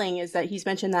compelling is that he's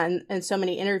mentioned that in so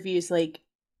many interviews. Like,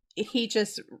 he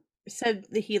just said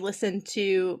that he listened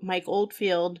to Mike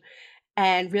Oldfield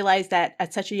and realized that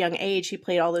at such a young age he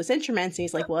played all those instruments, and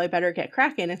he's like, well, I better get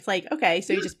cracking. It's like, okay,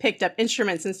 so he just picked up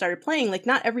instruments and started playing. Like,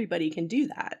 not everybody can do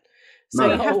that,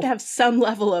 so you have to have some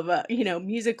level of a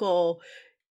musical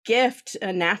gift,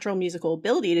 a natural musical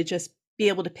ability to just be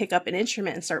able to pick up an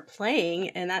instrument and start playing.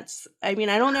 And that's, I mean,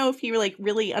 I don't know if he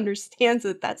really understands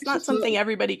that that's not something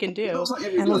everybody can do,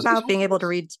 and without being able to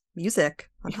read music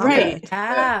on top of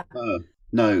it.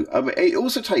 No, I mean, it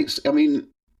also takes. I mean,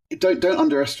 don't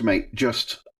underestimate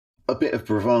just a bit of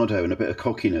bravado and a bit of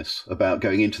cockiness about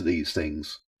going into these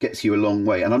things. Gets you a long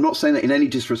way. And I'm not saying that in any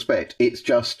disrespect. It's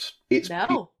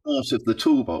No. part of the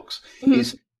toolbox. Mhm.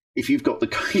 Is if you've got the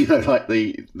like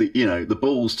the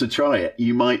balls to try it,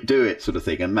 you might do it, sort of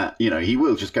thing. And Matt, he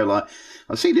will just go like,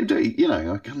 I've seen him do it.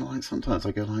 I kind of like sometimes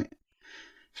I go like,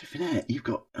 flipping out, you've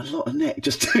got a lot of neck.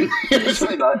 Just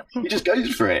something like he just goes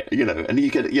for it, And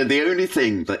you get the only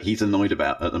thing that he's annoyed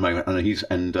about at the moment,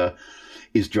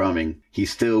 is drumming. He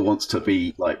still wants to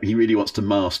be like, he really wants to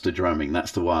master drumming.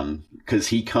 That's the one, because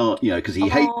he can't, because he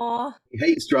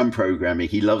hates drum programming.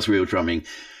 He loves real drumming,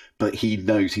 but he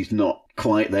knows he's not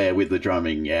quite there with the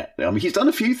drumming yet. I mean, he's done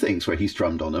a few things where he's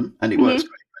drummed on them, and it works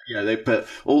great. But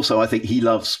also I think he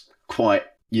loves quite.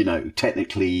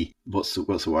 Technically, what's the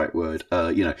right word?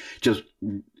 Just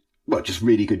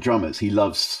really good drummers. He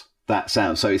loves that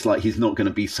sound. So it's like he's not going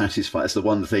to be satisfied. It's the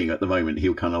one thing at the moment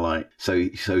he'll kind of like. So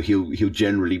he'll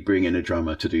generally bring in a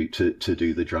drummer to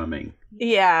do the drumming.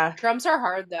 Yeah, Drums are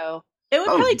hard though. it would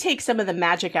probably take some of the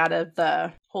magic out of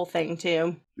the whole thing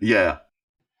too. Yeah.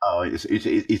 Oh, it's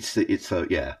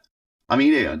yeah. I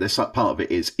mean, there's part of it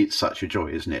is it's such a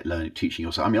joy, isn't it? Teaching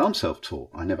yourself. I mean, I'm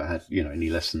self-taught. I never had any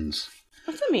lessons.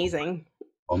 That's amazing.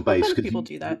 On bass, Other people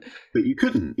do that, but you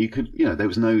couldn't. You could, there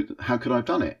was no. How could I have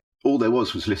done it? All there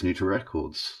was listening to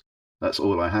records. That's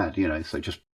all I had, So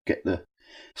just get the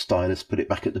stylus, put it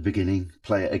back at the beginning,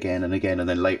 play it again and again, and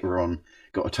then later on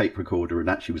got a tape recorder and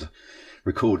actually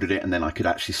recorded it, and then I could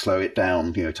actually slow it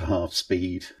down, to half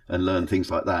speed and learn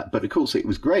things like that. But of course, it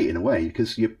was great in a way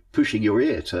because you're pushing your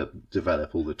ear to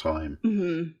develop all the time.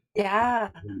 Mm-hmm. Yeah.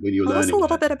 When you're Tell us learning a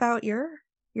little bit about your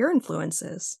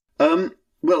influences.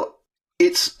 Well,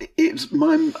 it's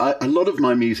a lot of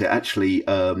my music actually.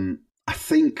 I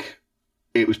think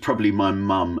it was probably my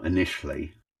mum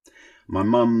initially. My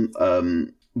mum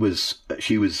was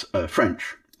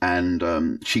French,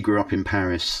 and she grew up in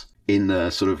Paris in the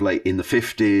sort of late in the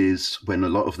 50s when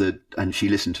and she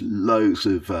listened to loads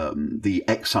of the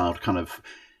exiled kind of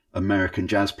American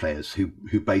jazz players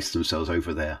who based themselves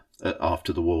over there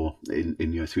after the war in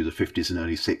through the 50s and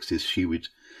early 60s. She would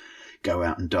go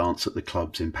out and dance at the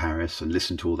clubs in Paris and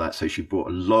listen to all that. So she brought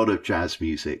a lot of jazz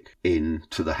music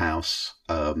into the house.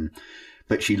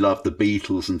 But she loved the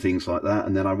Beatles and things like that.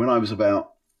 And then I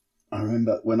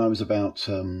remember when I was about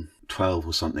 12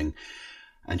 or something,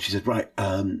 and she said, right,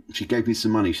 she gave me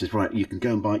some money. She said, right, you can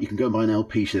go and buy an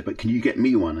LP. She said, but can you get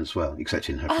me one as well?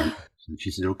 Except in her French. And she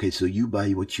said, okay, so you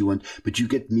buy what you want, but you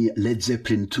get me Led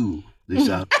Zeppelin 2.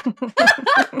 So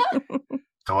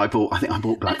I think I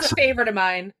bought Black That's a Sabbath. favorite of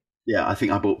mine. Yeah, I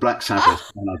think I bought Black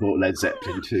Sabbath and I bought Led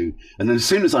Zeppelin 2. And then as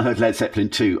soon as I heard Led Zeppelin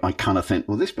 2, I kind of think,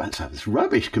 well, this Black Sabbath is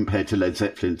rubbish compared to Led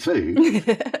Zeppelin 2.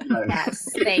 Yes,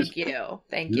 thank you.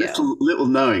 Little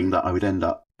knowing that I would end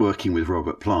up working with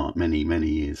Robert Plant many, many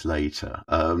years later.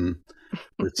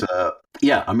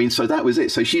 Yeah, I mean, so that was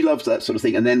it. So she loves that sort of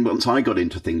thing. And then once I got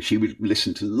into things, she would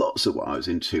listen to lots of what I was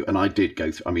into. And I did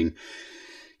go through, I mean,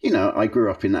 I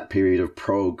grew up in that period of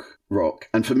prog rock.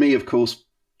 And for me, of course,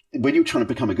 when you're trying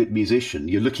to become a good musician,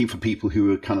 you're looking for people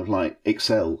who are kind of like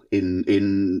excel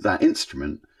in that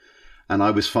instrument. And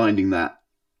I was finding that,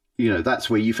 that's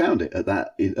where you found it at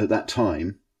that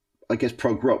time. I guess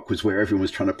prog rock was where everyone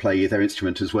was trying to play their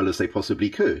instrument as well as they possibly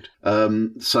could.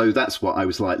 So that's what I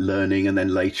was like learning. And then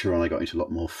later on, I got into a lot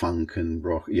more funk and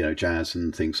rock, jazz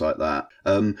and things like that.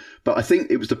 But I think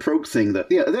it was the prog thing that,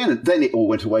 then it all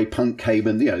went away. Punk came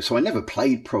and, so I never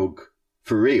played prog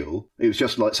for real. It was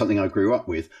just like something I grew up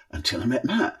with until I met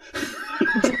Matt.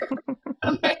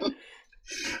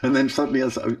 and then suddenly I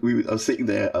was sitting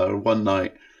there one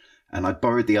night and I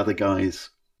borrowed the other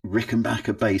guy's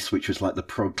Rickenbacker bass, which was like the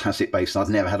prog classic bass. I'd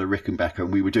never had a Rickenbacker,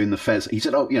 and we were doing the Pheasant. He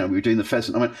said, we were doing the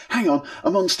Pheasant. I went, hang on,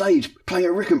 I'm on stage playing a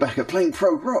Rickenbacker, playing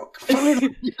prog rock.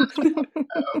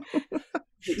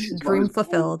 Dream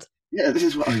fulfilled. Yeah, this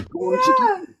is what I was born to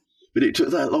do. But it took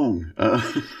that long.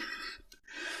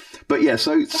 But yeah,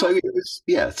 so it was,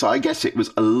 so I guess it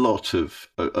was a lot of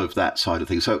that side of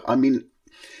things. So, I mean,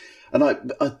 and I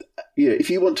if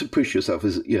you want to push yourself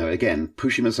as, again,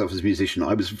 pushing myself as a musician,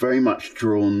 I was very much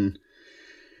drawn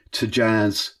to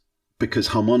jazz because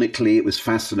harmonically it was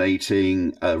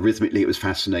fascinating, rhythmically it was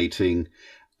fascinating,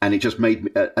 and it just made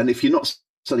me, and if you're not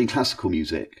studying classical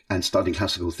music and studying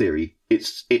classical theory,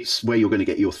 it's where you're going to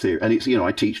get your theory. And it's,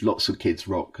 I teach lots of kids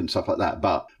rock and stuff like that,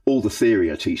 but all the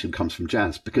theory I teach them comes from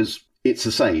jazz because it's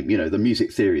the same, the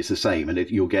music theory is the same, and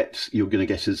you're going to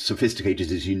get as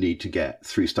sophisticated as you need to get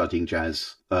through studying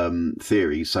jazz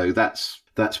theory. So that's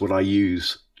what I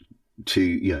use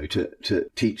to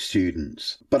teach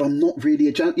students, but I'm not really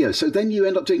a jazz. So then you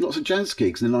end up doing lots of jazz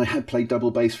gigs, and then I had played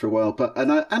double bass for a while,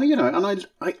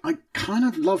 I kind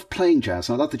of love playing jazz.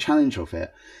 I love the challenge of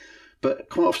it, but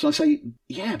quite often I say,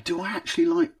 do I actually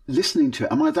like listening to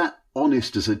it? Am I that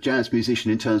honest as a jazz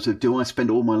musician in terms of, do I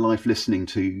spend all my life listening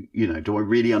to, do I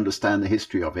really understand the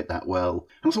history of it that well?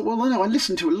 And I thought, well, no, I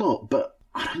listen to a lot, but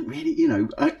I don't really,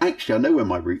 I know where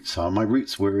my roots are. My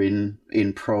roots were in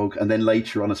prog, and then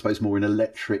later on, I suppose, more in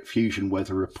electric fusion,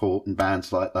 Weather Report and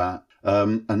bands like that.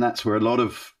 And that's where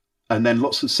and then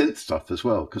lots of synth stuff as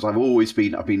well, because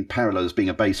I've been parallel as being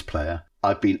a bass player.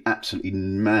 I've been absolutely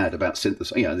mad about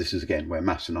synthesizers. This is again where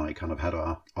Matt and I kind of had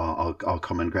our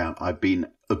common ground. I've been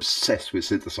obsessed with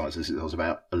synthesizers since I was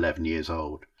about 11 years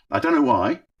old. I don't know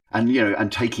why.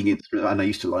 And taking it, and I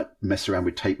used to like mess around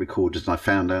with tape recorders, and I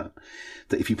found out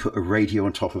that if you put a radio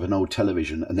on top of an old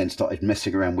television and then started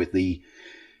messing around with do you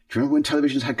remember when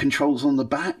televisions had controls on the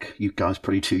back? You guys are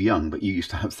probably too young, but you used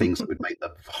to have things that would make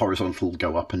the horizontal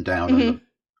go up and down on the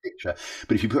picture.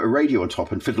 But if you put a radio on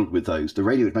top and fiddled with those, the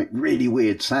radio would make really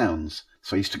weird sounds.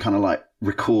 So I used to kind of like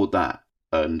record that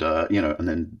and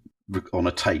then on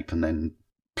a tape and then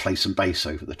play some bass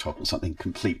over the top or something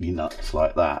completely nuts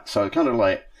like that. So kind of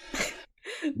like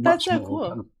that's so cool.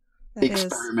 Kind of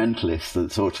experimentalist and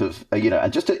sort of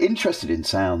and just interested in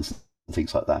sounds and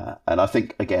things like that. And I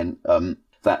think again,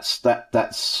 that's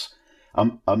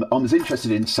I'm as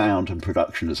interested in sound and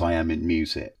production as I am in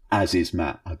music, as is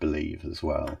Matt, I believe, as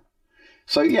well.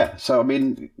 So I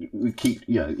mean, we keep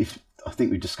I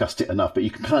think we discussed it enough, but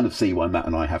you can kind of see why Matt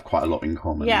and I have quite a lot in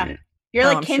common. Yeah, you're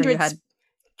like kindred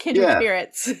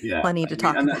spirits. Yeah, plenty to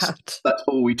talk about. That's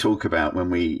all we talk about when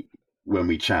we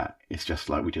chat. It's just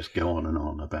like we just go on and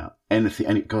on about anything,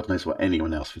 and God knows what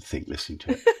anyone else would think listening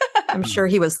to it. I'm sure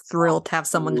he was thrilled to have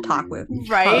someone to talk with,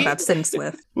 right? About synths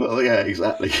with. Well, yeah,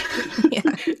 exactly.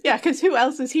 Yeah, because who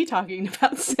else is he talking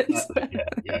about synths with?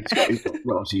 Yeah.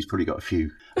 He's probably got a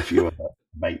few other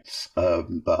mates,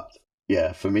 but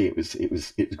yeah, for me it was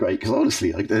great because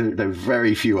honestly, like there are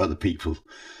very few other people.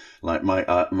 Like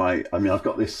I've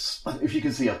got this, if you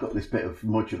can see, I've got this bit of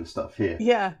modular stuff here.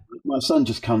 Yeah. My son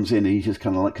just comes in and he's just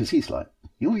kind of like, because he's like,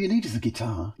 all you need is a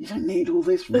guitar. You don't need all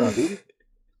this rubbish.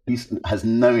 He has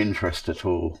no interest at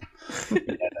all in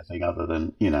anything other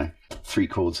than, 3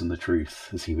 chords and the truth,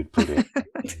 as he would put it.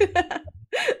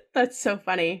 That's so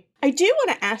funny. I do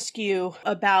want to ask you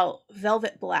about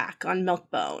Velvet Black on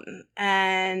Milkbone.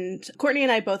 And Courtney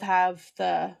and I both have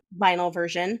the vinyl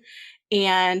version.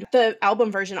 And the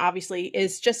album version, obviously,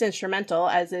 is just instrumental,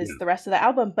 as is the rest of the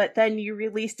album. But then you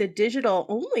released a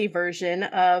digital-only version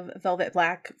of Velvet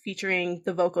Black featuring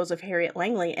the vocals of Harriet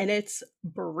Langley. And it's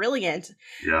brilliant.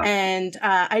 Yeah. And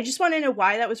I just want to know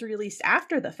why that was released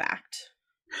after the fact.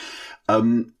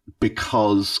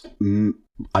 Because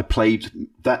I played...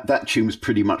 That tune was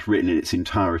pretty much written in its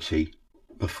entirety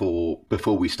before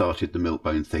we started the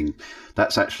Milkbone thing.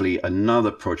 That's actually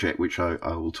another project which I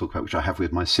will talk about, which I have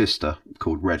with my sister,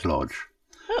 called Red Lodge.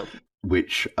 Oh.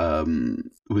 Which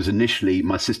was initially,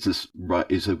 my sister's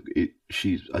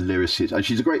she's a lyricist and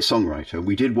she's a great songwriter.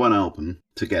 We did one album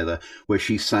together where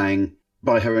she sang,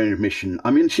 by her own admission.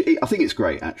 I mean, I think it's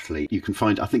great, actually. You can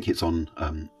find, I think it's on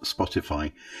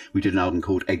Spotify. We did an album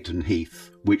called Egdon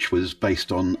Heath, which was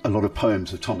based on a lot of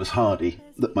poems of Thomas Hardy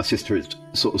that my sister had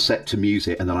sort of set to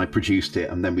music, and then I produced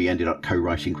it, and then we ended up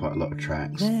co-writing quite a lot of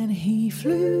tracks. Then he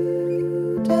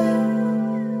flew down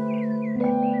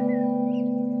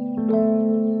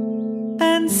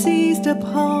and seized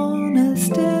upon a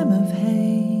stem of hay.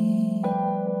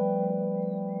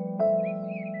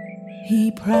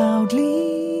 He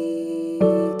proudly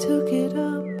took it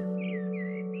up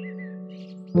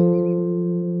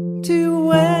to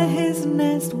where his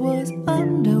nest was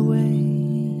underway.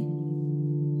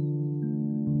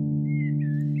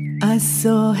 I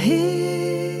saw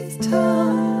his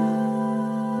tongue,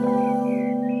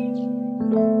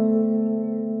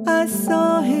 I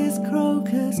saw his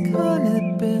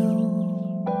crocus-colored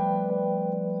bill,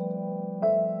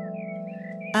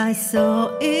 I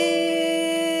saw it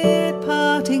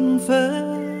parting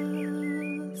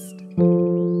first,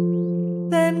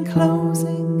 then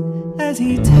closing as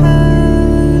he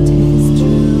turned his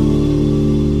drill.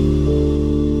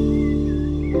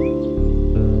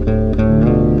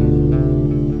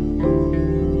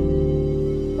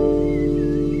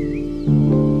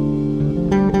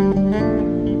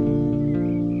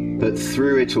 But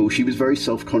through it all, she was very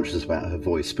self-conscious about her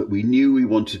voice, but we knew we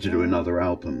wanted to do another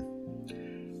album.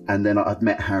 And then I'd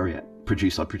met Harriet.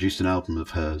 I produced an album of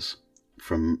hers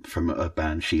from a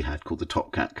band she had called the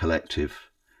Top Cat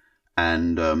Collective,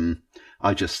 And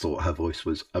I just thought her voice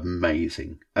was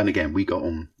amazing. And again, we got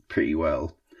on pretty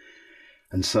well.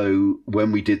 And so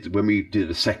when we did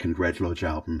a second Red Lodge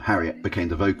album, Harriet became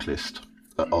the vocalist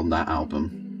on that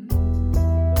album.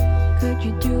 Could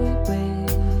you do it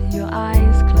with your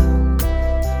eyes closed?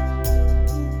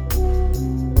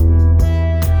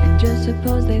 And just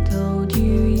suppose they told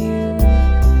you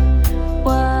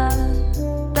were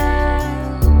there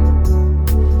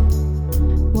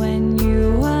when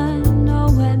you were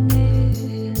nowhere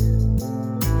near.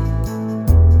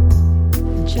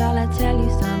 And shall I tell you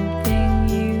something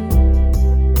you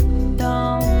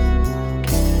don't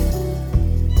care?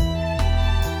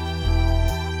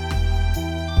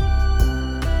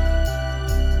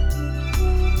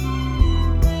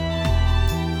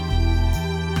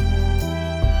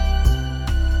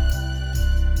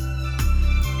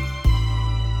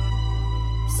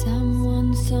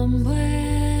 Someone somewhere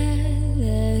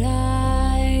that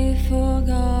I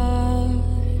forgot.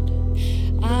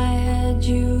 I had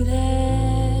you there.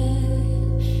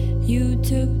 You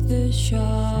took the shot.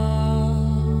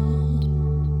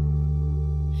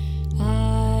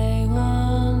 I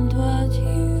want what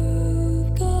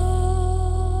you've got.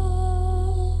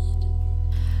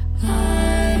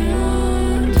 I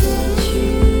want what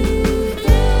you've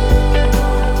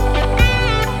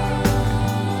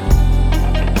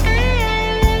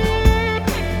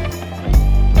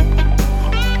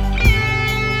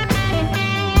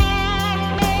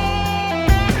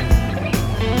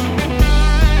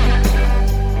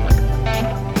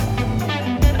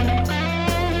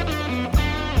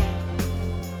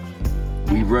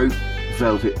We wrote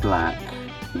Velvet Black.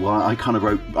 Well, I kind of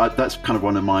wrote, that's kind of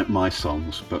one of my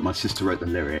songs, but my sister wrote the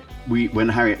lyric. When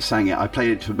Harriet sang it, I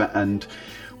played it to her, and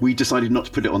we decided not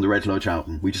to put it on the Red Lodge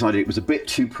album. We decided it was a bit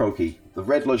too proggy. The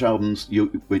Red Lodge albums,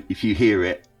 if you hear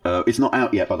it, it's not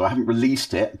out yet, by the way. I haven't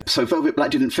released it. So Velvet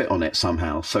Black didn't fit on it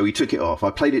somehow, so we took it off.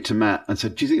 I played it to Matt and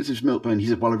said, do you think this is Milkbone? He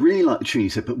said, well, I really like the tune. He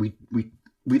said, but we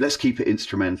let's keep it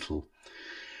instrumental.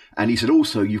 And he said,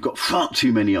 also, you've got far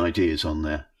too many ideas on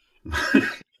there.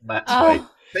 Matt's way.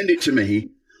 Send it to me.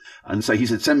 And so he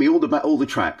said, send me all the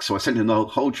tracks. So I sent him the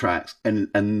whole tracks.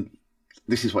 And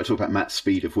this is why I talk about Matt's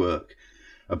speed of work.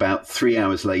 About 3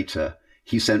 hours later,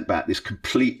 he sent back this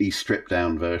completely stripped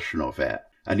down version of it.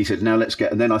 And he said, now let's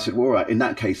get, and then I said, well, all right, in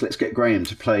that case, let's get Graham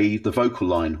to play the vocal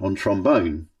line on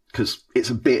trombone. Because it's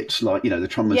a bit like, the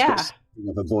trombone's got something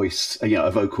of a voice,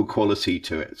 a vocal quality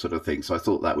to it, sort of thing. So I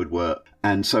thought that would work.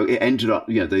 And so it ended up,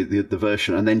 the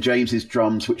version. And then James's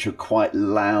drums, which are quite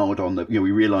loud on the,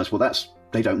 we realised, well,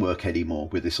 they don't work anymore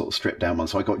with this sort of stripped down one.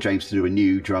 So I got James to do a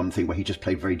new drum thing where he just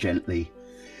played very gently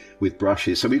with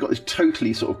brushes. So we've got this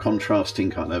totally sort of contrasting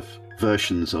kind of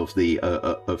versions of the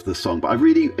song. But I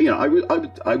really, I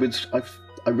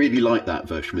really like that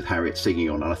version with Harriet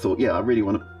singing on. And I thought, I really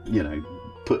want to,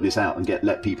 put this out and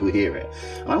let people hear it.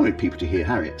 And I wanted people to hear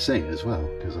Harriet sing as well,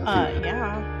 because I think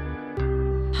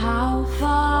How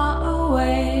far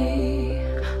away?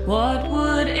 What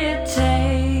would it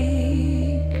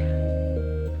take?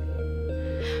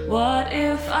 What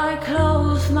if I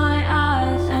closed my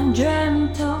eyes and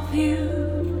dreamt of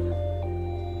you?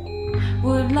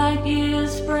 Would light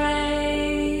years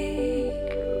break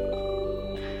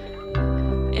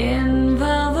in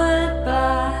velvet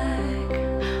black?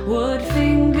 Would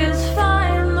fingers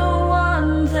find the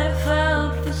ones they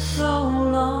felt for so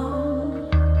long?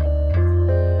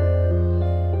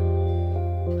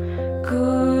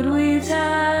 Could we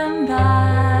turn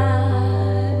back?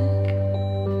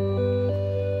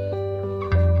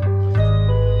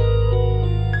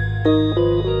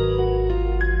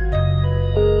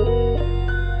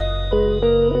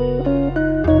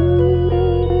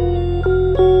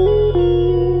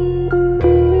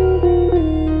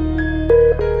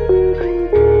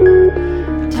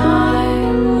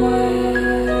 Time will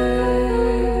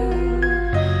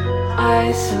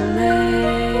isolate,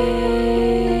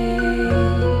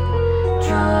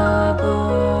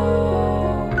 trouble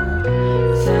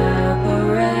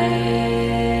separate.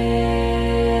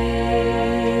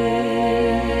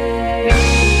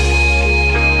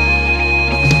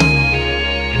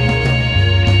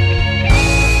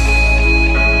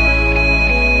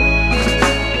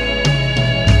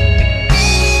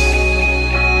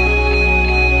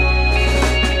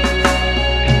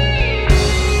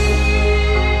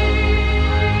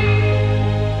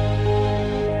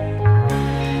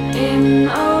 In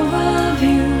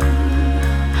overview,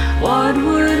 what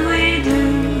would we do?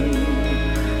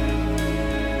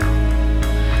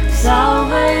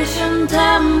 Salvation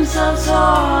tempts us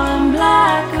all in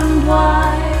black and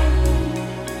white.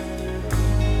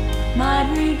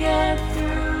 Might we get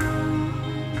through?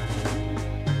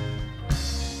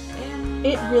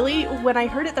 It really, when I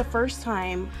heard it the first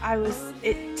time,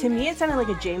 to me it sounded like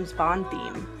a James Bond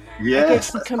theme.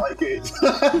 Yes, that's quite good.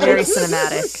 Very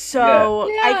cinematic. So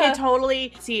Yeah. I could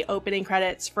totally see opening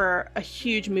credits for a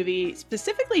huge movie,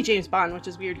 specifically James Bond, which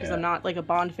is weird because I'm not like a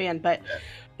Bond fan, but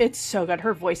it's so good.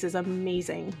 Her voice is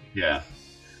amazing. Yeah.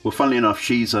 Well, funnily enough,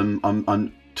 she's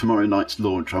I'm tomorrow night's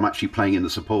launch. I'm actually playing in the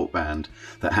support band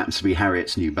that happens to be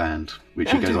Harriet's new band, which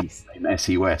she goes on to name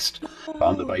Essie West. But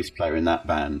I'm the bass player in that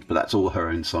band, but that's all her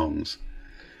own songs.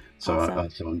 So,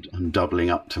 Awesome. I'm doubling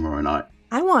up tomorrow night.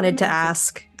 I wanted to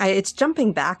ask, it's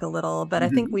jumping back a little, but I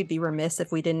think we'd be remiss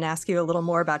if we didn't ask you a little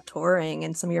more about touring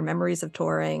and some of your memories of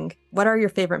touring. What are your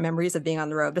favorite memories of being on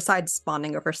the road, besides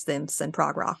bonding over synths and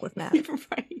prog rock with Matt?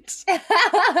 Right.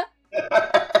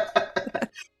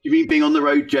 You mean being on the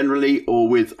road generally, or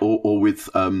with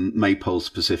Maypole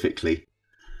specifically?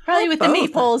 Probably with the Both.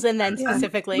 Maples, and then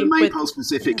specifically The with Maypole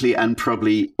specifically, and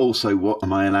probably also what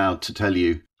am I allowed to tell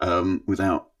you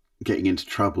without getting into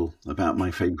trouble about my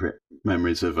favourite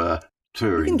memories of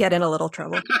touring. You can get in a little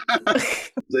trouble.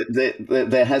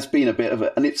 There has been a bit of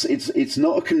and it's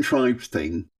not a contrived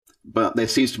thing, but there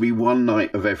seems to be one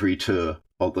night of every tour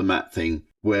of the Matt thing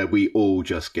where we all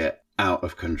just get out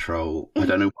of control. I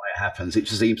don't know why it happens. It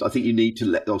just seems, I think you need to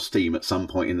let off steam at some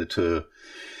point in the tour.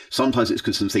 Sometimes it's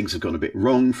because some things have gone a bit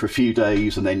wrong for a few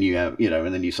days, and then you have,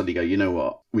 and then you suddenly go, you know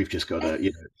what, we've just got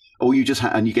to, or you just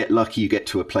and you get lucky, you get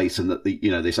to a place and that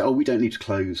they say, oh, we don't need to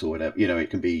close or whatever. It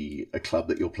can be a club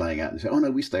that you're playing at, and they say, oh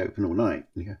no, we stay open all night.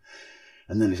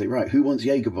 And then they say, right, who wants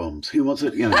Jaeger bombs? Who wants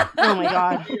it? Oh my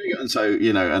god! And so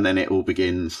and then it all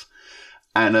begins,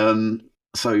 and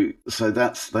so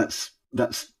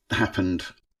that's happened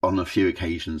on a few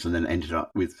occasions, and then ended up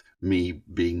with me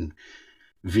being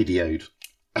videoed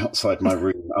outside my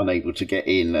room, unable to get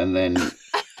in, and then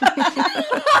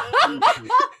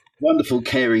wonderful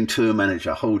caring tour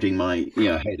manager holding my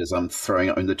head as I'm throwing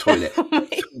up in the toilet,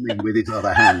 filming with his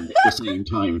other hand at the same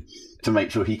time to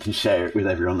make sure he can share it with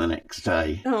everyone the next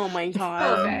day. Oh my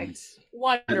god! Perfect.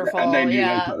 Wonderful. And then you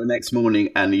wake up the next morning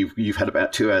and you've had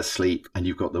about 2 hours sleep and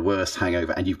you've got the worst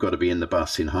hangover and you've got to be in the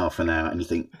bus in half an hour, and you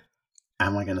think,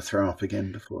 am I going to throw up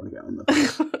again before I get on the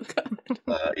bus?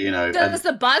 Does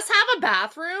the bus have a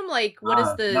bathroom? Like, what is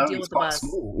the deal with the bus?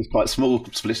 Small. It's quite a small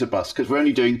splitter bus, because we're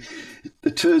only doing,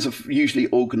 the tours are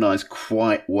usually organised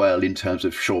quite well in terms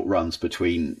of short runs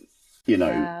between,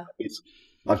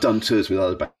 I've done tours with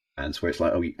other bands where it's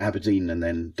like, Aberdeen and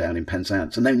then down in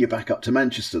Penzance, and then you're back up to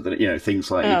Manchester. That things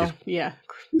like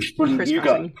which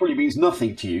probably means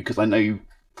nothing to you, because I know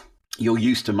you're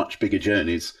used to much bigger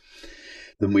journeys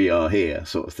than we are here,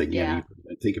 sort of thing. You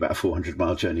think about a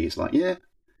 400-mile journey. It's like, go.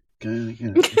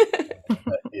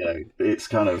 But, it's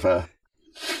kind of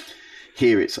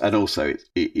here. It's and also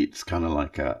it's kind of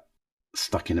like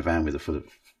stuck in a van with a full of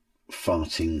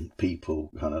farting people.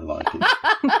 Kind of like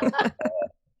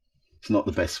it's not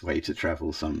the best way to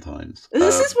travel sometimes.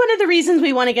 This is one of the reasons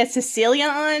we want to get Cecilia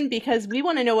on, because we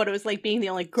want to know what it was like being the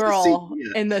only girl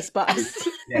in this bus.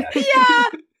 Yeah.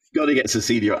 Got to get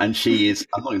Cecilia, and she is.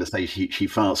 I'm not going to say she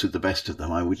farts with the best of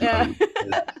them. I wouldn't.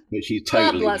 But she's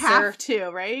totally. You have to,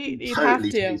 right? You have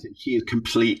to. She is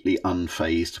completely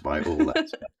unfazed by all that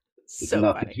stuff. So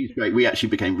funny. She's great. We actually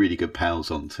became really good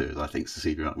pals on tours. I think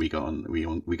Cecilia, we got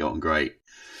on great.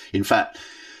 In fact,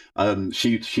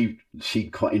 she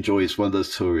quite enjoys one of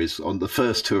those tours. On the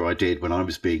first tour I did, when I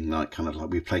was being we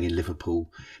were playing in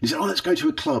Liverpool, he said, "Oh, let's go to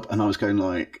a club," and I was going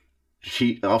like.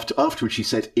 Afterwards she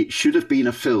said it should have been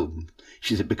a film.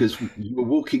 She said, because we were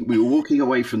walking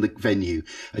away from the venue,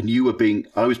 and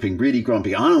I was being really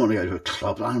grumpy. I don't want to go to a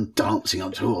club. I'm dancing.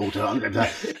 I'm too old. And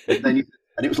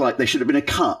it was like there should have been a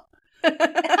cut. It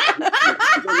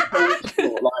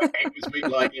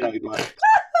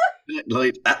was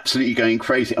like absolutely going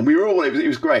crazy, and we were all. It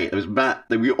was great. It was Matt.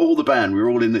 We were all the band. We were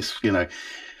all in this,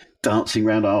 dancing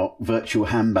around our virtual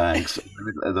handbags,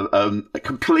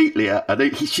 completely.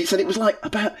 She said it was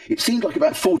it seemed like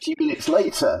about 40 minutes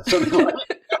later. Something like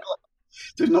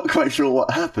so not quite sure what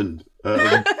happened.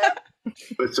 But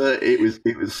it was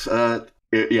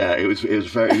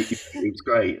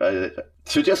great.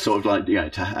 So just sort of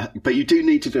but you do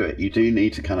need to do it. You do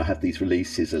need to kind of have these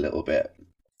releases a little bit.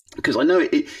 Because I know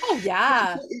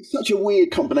it's such a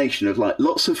weird combination of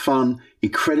lots of fun,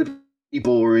 incredibly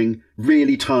boring,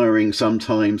 really tiring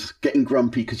sometimes, getting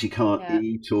grumpy because you can't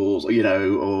eat or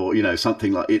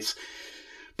something like it's.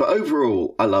 But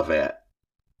overall, I love it.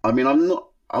 I mean,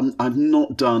 I've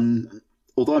not done,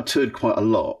 although I've toured quite a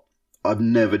lot, I've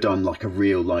never done a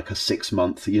real a 6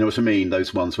 month. You know what I mean?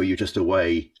 Those ones where you're just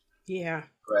away. Yeah.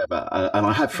 Forever. And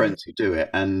I have friends who do it,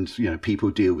 and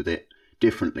people deal with it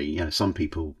differently. Some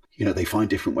people they find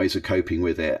different ways of coping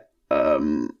with it.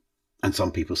 And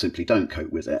some people simply don't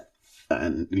cope with it.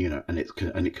 And, and it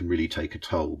can really take a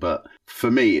toll. But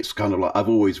for me, it's kind of like, I've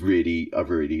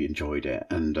really enjoyed it.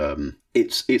 And,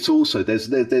 it's also,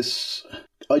 there's,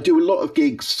 I do a lot of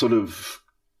gigs sort of,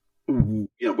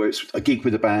 where it's a gig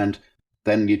with a band,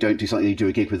 then you don't do something, you do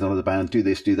a gig with another band, do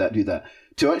this, do that, do that.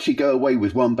 To actually go away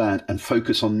with one band and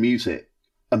focus on music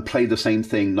and play the same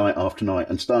thing night after night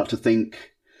and start to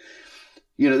think,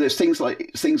 there's things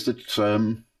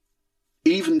that,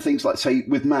 even things like, say,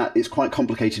 with Matt, it's quite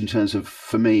complicated in terms of,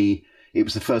 for me, it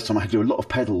was the first time I had to do a lot of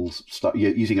pedals, start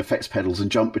using effects pedals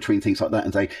and jump between things like that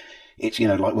and say, it's,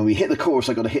 like when we hit the chorus,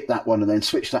 I got to hit that one and then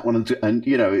switch that one. And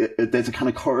there's a kind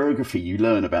of choreography you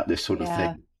learn about this sort of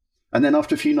thing. And then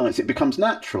after a few nights, it becomes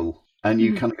natural and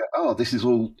you kind of go, oh, this is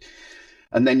all.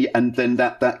 And then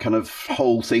that kind of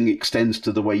whole thing extends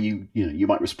to the way you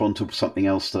might respond to something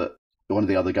else that one of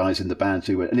the other guys in the band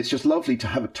do. And it's just lovely to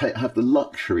have the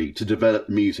luxury to develop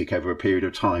music over a period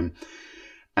of time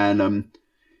and,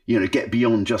 get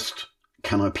beyond just,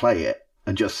 can I play it?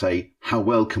 And just say, how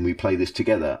well can we play this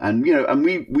together? And,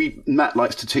 and Matt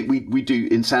likes to we do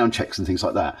in sound checks and things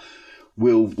like that.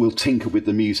 We'll tinker with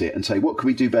the music and say, what can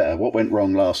we do better? What went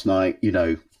wrong last night?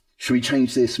 Should we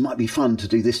change this? Might be fun to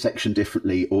do this section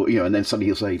differently. Or, and then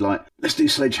somebody will say, like, let's do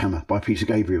Sledgehammer by Peter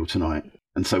Gabriel tonight.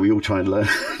 And so we all try and learn.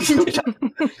 What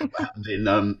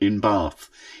happened in Bath.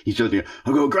 He's just,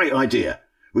 I've got a great idea.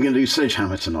 We're going to do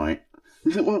Sledgehammer tonight.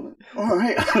 We think, well, all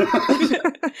right.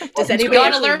 Does anybody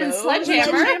want to learn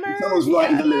Sledgehammer? Someone's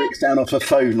writing the lyrics down off a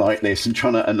phone like this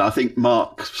and I think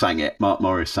Mark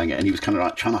Morris sang it, and he was kind of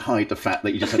like trying to hide the fact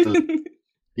that you just had to,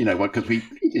 because we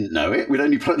didn't know it. We'd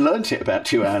only learnt it about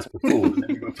 2 hours before. And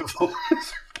then we were performing.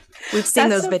 We've seen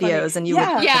those videos, and you would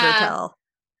never tell.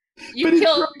 You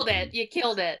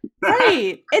killed it.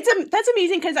 Right. That's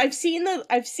amazing because I've seen the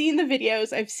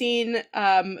videos. I've seen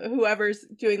whoever's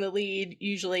doing the lead,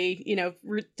 usually,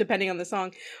 depending on the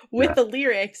song, with the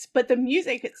lyrics, but the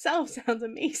music itself sounds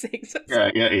amazing. So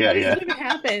yeah. It even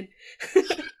happen.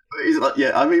 He's like,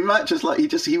 I mean, Matt just like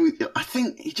I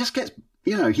think he just gets,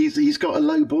 he's got a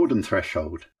low boredom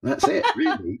threshold. That's it,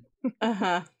 really.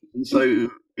 Uh-huh. And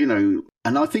so,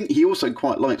 and I think he also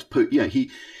quite likes he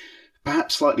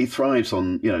perhaps slightly thrives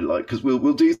on, because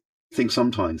we'll do things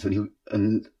sometimes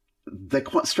and they're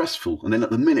quite stressful. And then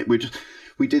at the minute we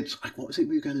did, what was it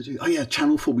we were going to do? Oh yeah,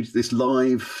 Channel 4, we did this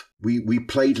live, we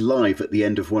played live at the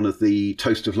end of one of the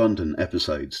Toast of London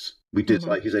episodes. We did,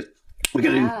 like he said, we're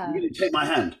going to take my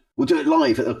hand. We'll do it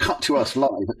live. It'll cut to us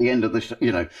live at the end of the show,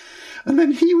 And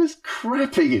then he was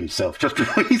crapping himself just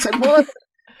before he said, what?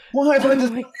 Why have I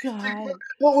just... my God.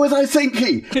 What was I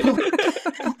thinking? Kind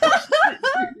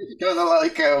of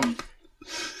like,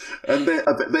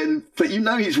 but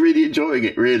he's really enjoying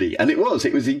it, really. And it was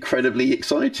incredibly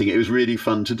exciting. It was really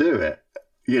fun to do it,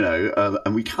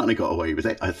 and we kind of got away with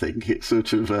it, I think. It's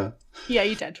sort of... Yeah,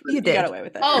 you did. You did. Got away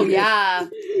with it. Oh, yeah.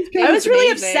 I was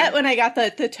really upset when I got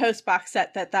the Toast box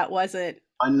set that wasn't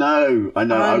I know.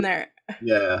 on there.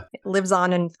 Yeah. It lives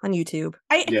on YouTube.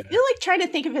 I feel like trying to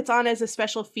think if it's on as a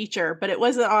special feature, but it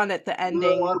wasn't on at the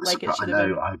ending like it should have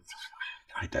been.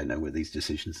 I don't know where these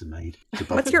decisions are made.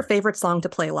 What's your favorite song to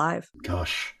play live?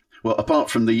 Gosh. Well, apart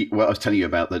from what I was telling you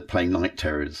about, the playing Night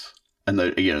Terrors and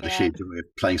the sheer joy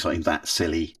of playing something that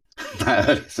silly, that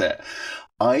early set.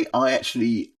 I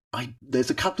actually,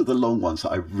 there's a couple of the long ones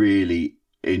that I really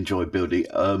enjoy building.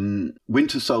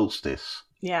 Winter Solstice.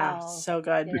 Yeah, so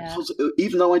good. Because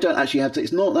even though I don't actually have to,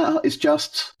 it's not that hard. It's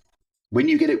just when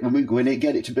you get it, when it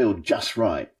get it to build just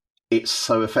right, it's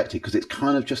so effective because it's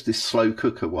kind of just this slow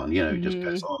cooker one, it just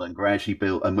goes on and gradually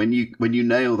build. And when you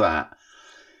nail that,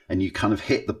 and you kind of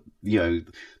hit the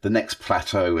the next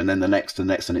plateau and then the next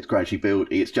and it's gradually built,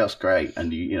 it's just great.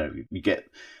 And you get,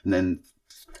 and then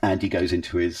Andy goes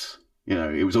into his.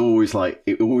 It was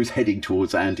always heading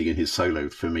towards Andy and his solo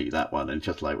for me, that one. And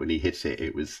just like when he hit it,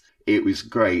 it was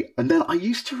great. And then I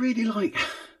used to really like,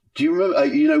 do you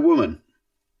remember, Woman?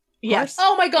 Yes.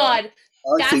 Oh my God.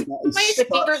 I think that is my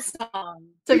favorite song.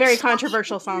 It's a very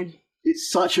controversial song.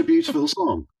 It's such a beautiful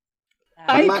song.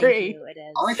 I agree.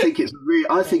 I think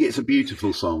it's a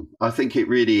beautiful song. I think it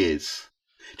really is.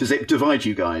 Does it divide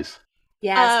you guys?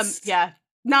 Yes. Yeah.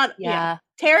 Yeah.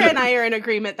 Tara and I are in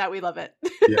agreement that we love it.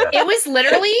 Yeah. It was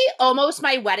literally almost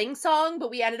my wedding song, but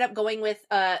we ended up going with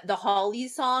the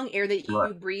Hollies song, Air That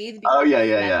You Breathe. Oh,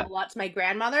 yeah. A lot to my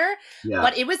grandmother. Yeah.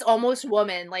 But it was almost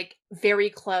Woman, like very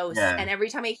close. Yeah. And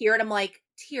every time I hear it, I'm like,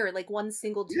 tear, like one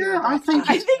single tear. Yeah, I think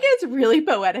it's really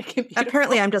poetic and beautiful.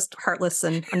 Apparently I'm just heartless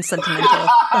and unsentimental.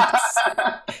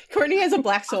 Courtney has a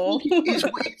black soul.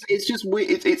 It's just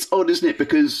weird. It's odd, isn't it?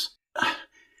 Because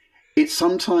it's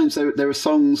sometimes there are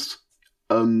songs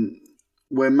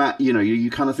where Matt,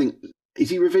 you kind of think, is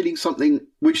he revealing something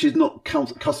which is not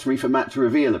customary for Matt to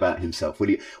reveal about himself?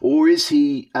 Or is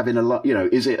he having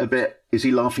is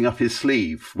he laughing up his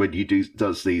sleeve when he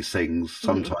does these things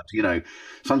sometimes? Sometimes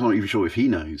I'm not even sure if he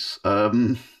knows.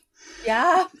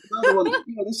 Yeah. Another one,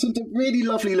 there's some really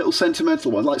lovely little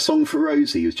sentimental one, like Song for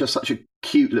Rosie. It was just such a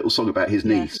cute little song about his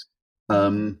niece.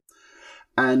 And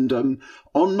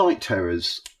on Night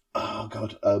Terrors, oh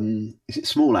God, is it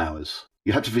Small Hours?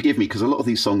 You have to forgive me because a lot of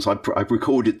these songs I've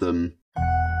recorded them.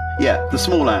 Yeah, the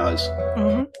Small Hours.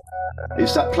 Mm-hmm.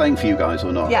 Is that playing for you guys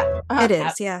or not? Yeah, it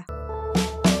is. Yeah.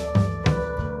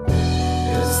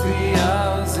 It's the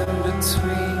hours in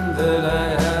between that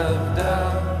I have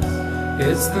doubts.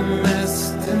 It's the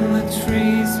mist in the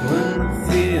trees when the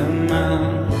fear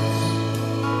mounts.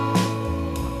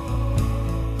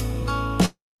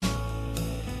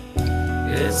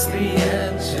 It's the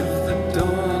edge of the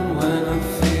dawn when I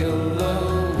feel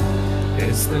low.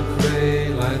 It's the grey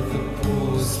light that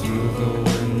pours through the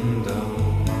window.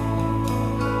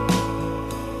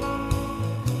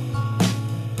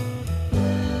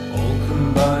 All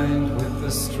combined with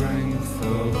the strength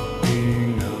of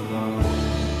being alone.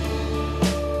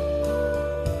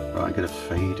 Right, I'm going to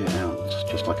fade it out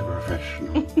just like a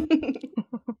professional.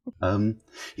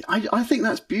 I think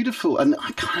that's beautiful, and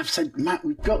I kind of said, Matt,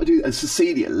 we've got to do. And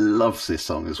Cecilia loves this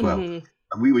song as well, and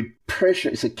we would pressure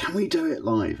it. Said, "Can we do it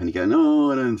live?" And you go,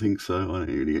 "No, I don't think so." But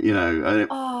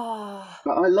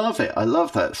I love it. I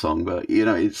love that song, but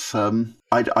it's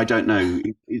I don't know.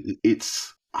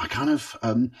 It's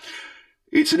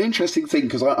an interesting thing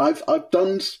because I've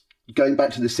done going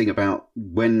back to this thing about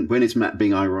when is Matt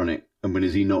being ironic and when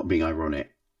is he not being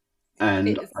ironic, and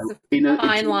It's a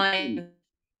fine line.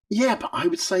 Yeah, but I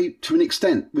would say to an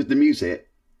extent with the music,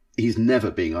 he's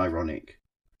never being ironic.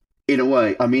 In a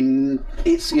way, I mean,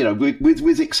 it's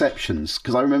with exceptions,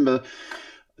 because I remember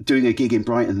doing a gig in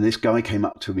Brighton, and this guy came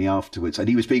up to me afterwards, and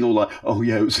he was being all like, "Oh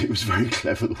yeah, it was very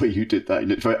clever the way you did that,"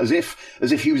 and it's very, as if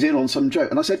he was in on some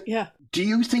joke. And I said, "Yeah, do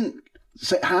you think?"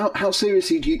 So how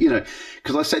seriously do you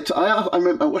because I said I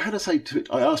remember what did I say to it?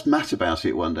 I asked Matt about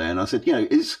it one day, and I said,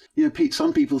 Pete,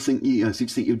 some people think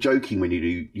think you're joking when you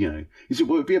do he said,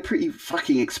 well, it'd be a pretty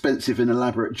fucking expensive and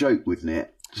elaborate joke, wouldn't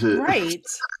it? Right.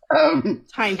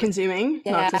 Time consuming,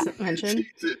 not to mention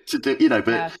to do,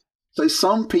 but so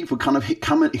some people kind of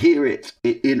come and hear it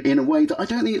in a way that I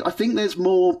think there's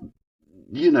more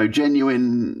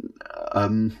genuine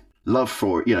love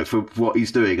for it, for what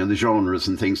he's doing and the genres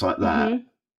and things like that,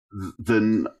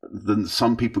 than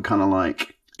some people kind of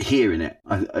like hearing it.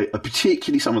 I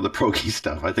particularly some of the proggy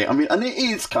stuff, I think. I mean, and it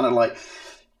is kind of like,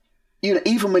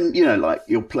 even when, like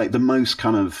you'll play the most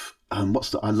kind of, I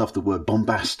love the word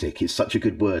bombastic. It's such a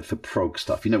good word for prog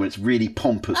stuff, when it's really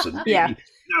pompous and really,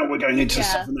 now we're going into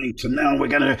 7/8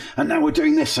 and now we're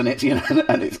doing this, and it's,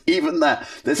 and it's even that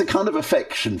there's a kind of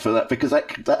affection for that, because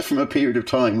that's from a period of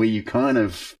time where you kind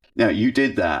of, you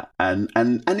did that and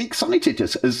excited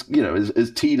just as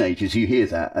as teenagers, you hear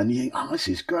that and you think, oh, this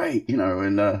is great,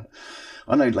 and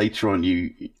I know later on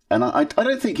I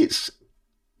don't think it's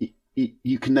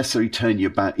you can necessarily turn your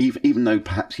back, even though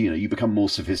perhaps you become more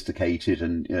sophisticated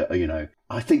and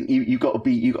I think you've got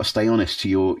to stay honest to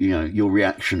your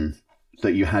reaction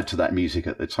that you had to that music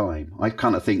at the time. I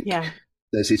kind of think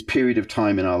there's this period of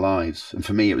time in our lives, and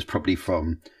for me it was probably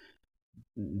from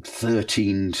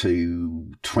 13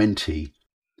 to 20,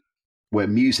 where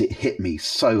music hit me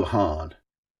so hard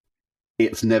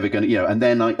it's never going to, and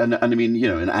then I mean,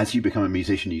 and as you become a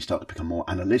musician, you start to become more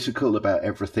analytical about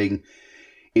everything.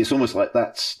 It's almost like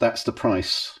that's the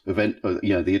price of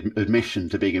the admission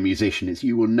to being a musician is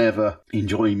you will never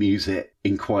enjoy music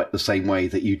in quite the same way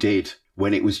that you did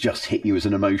when it was just hit you as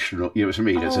an emotional, for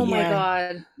me. Oh my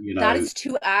God. That is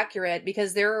too accurate,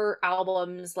 because there are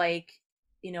albums like,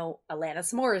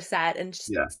 Alanis Morissette and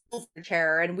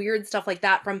Silverchair and weird stuff like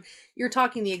that from, you're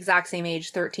talking the exact same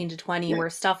age, 13 to 20, where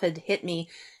stuff had hit me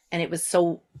and it was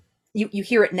so, you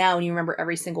hear it now and you remember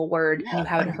every single word and you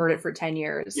haven't heard it for 10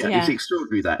 years. Yeah, it's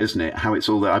extraordinary that, isn't it? How it's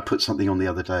all there. I put something on the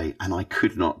other day and I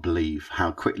could not believe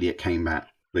how quickly it came back.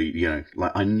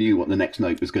 Like I knew what the next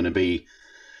note was going to be.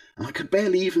 And I could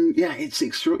barely even, it's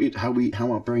extraordinary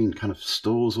how our brain kind of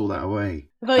stores all that away.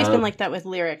 I've always been like that with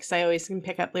lyrics. I always can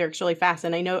pick up lyrics really fast,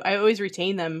 and I always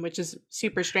retain them, which is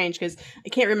super strange because I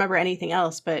can't remember anything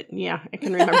else, but I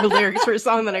can remember lyrics for a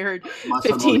song that I heard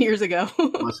 15 years ago.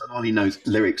 My son Ollie knows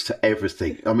lyrics to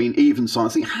everything. I mean, even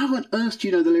songs. I think, how on earth do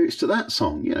you know the lyrics to that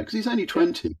song? Because he's only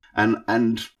 20.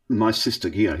 And my sister,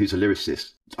 who's a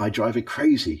lyricist, I drive her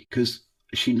crazy because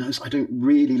she knows I don't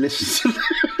really listen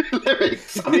to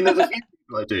lyrics. I mean, there's a few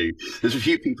I do. There's a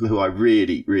few people who I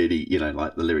really, really,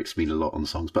 like the lyrics mean a lot on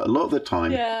songs, but a lot of the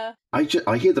time, I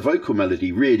hear the vocal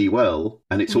melody really well,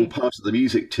 and it's all part of the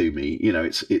music to me. And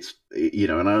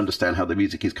I understand how the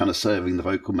music is kind of serving the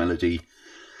vocal melody.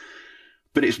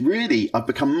 But it's really, I've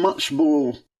become much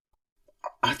more.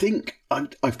 I think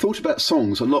I've thought about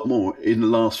songs a lot more in the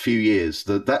last few years.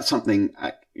 That's something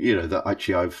that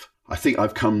actually I think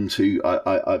I've come to.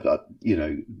 I've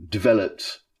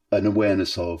developed an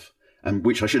awareness of, and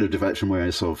which I should have developed an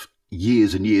awareness of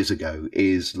years and years ago,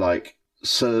 is like,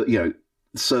 serve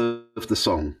the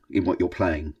song in what you're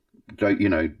playing. I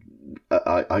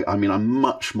mean, I'm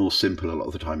much more simple a lot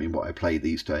of the time in what I play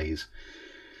these days,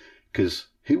 because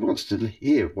who wants to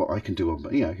hear what I can do on,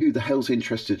 who the hell's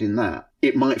interested in that?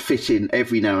 It might fit in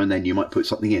every now and then, you might put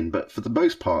something in, but for the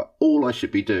most part, all I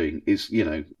should be doing is,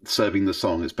 serving the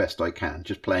song as best I can,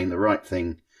 just playing the right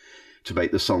thing to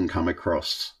make the song come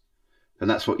across. And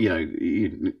that's what,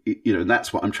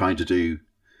 that's what I'm trying to do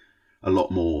a lot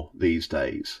more these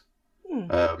days.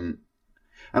 And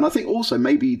I think also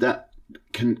maybe that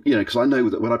can, because I know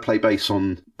that when I play bass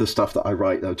on the stuff that I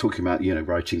write, I'm talking about,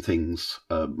 writing things,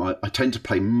 I tend to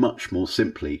play much more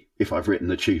simply if I've written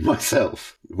the tune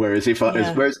myself. Whereas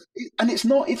and it's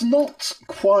not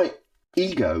quite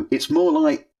ego. It's more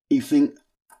like you think,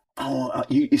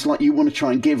 it's like you want to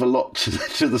try and give a lot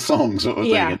to the song sort of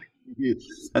thing.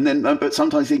 And then, but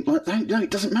sometimes you think, no,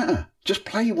 it doesn't matter. Just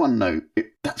play one note.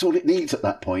 That's all it needs at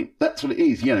that point. That's what it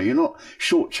is. You're not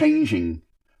shortchanging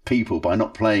people by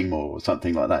not playing more or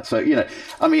something like that. So,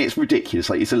 I mean, it's ridiculous.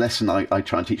 Like, it's a lesson I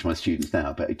try and teach my students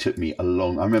now, but it took me I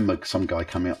remember some guy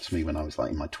coming up to me when I was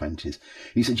like in my 20s.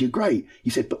 He said, "You're great." He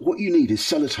said, "But what you need is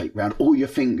sellotape around all your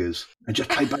fingers and just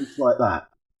play bass like that."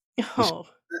 Oh.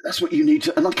 That's what you need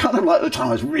to. And I kind of like, at the time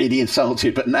I was really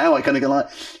insulted, but now I kind of go like,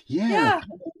 yeah.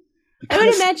 I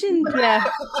would imagine,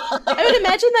 I would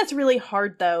imagine that's really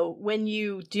hard though. When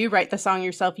you do write the song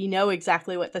yourself, you know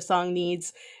exactly what the song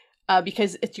needs,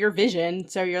 because it's your vision.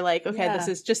 So you're like, okay, this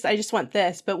is I just want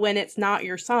this. But when it's not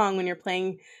your song, when you're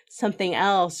playing something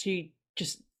else, you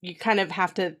kind of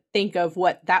have to think of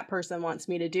what that person wants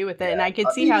me to do with it. And I could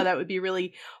see how that would be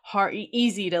really hard,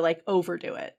 easy to like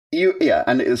overdo it.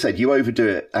 And as I said, you overdo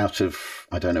it out of,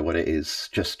 I don't know what it is,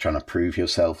 just trying to prove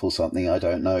yourself or something. I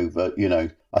don't know, but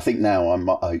I think now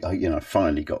I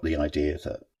finally got the idea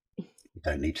that you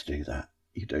don't need to do that.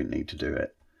 You don't need to do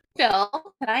it. Phil,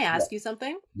 can I ask you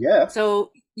something? Yeah.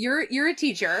 So you're a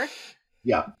teacher.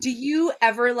 Yeah. Do you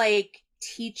ever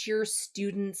teach your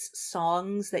students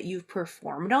songs that you've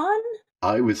performed on?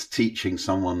 I was teaching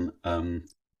someone, and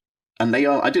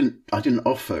I didn't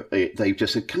offer it. They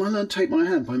just said, "Can I learn "Take My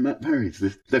Hand" by Matt Berry?"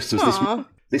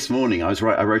 This morning I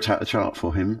wrote out a chart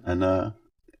for him, and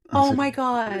oh my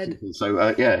God!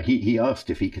 So he asked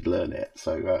if he could learn it.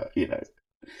 So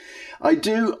I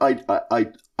do.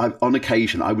 I on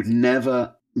occasion I would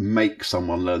never make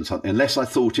someone learn something unless I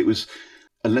thought it was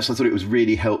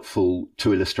really helpful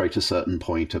to illustrate a certain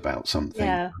point about something.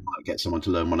 I might get someone to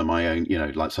learn one of my own,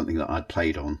 like something that I'd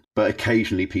played on. But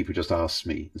occasionally people just ask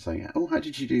me and say, "Oh, how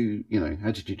did you do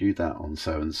that on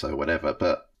so and so, whatever?"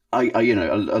 But I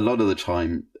a lot of the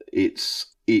time it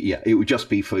would just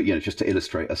be for, just to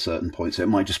illustrate a certain point. So it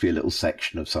might just be a little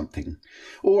section of something,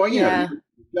 or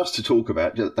just to talk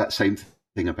about that same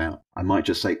thing about. I might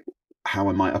just say how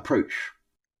I might approach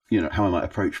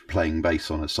playing bass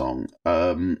on a song.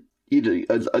 The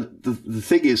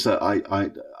thing is that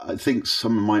I think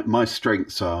some of my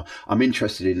strengths are, I'm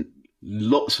interested in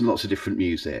lots and lots of different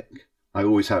music. I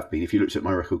always have been. If you looked at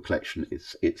my record collection,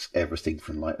 it's everything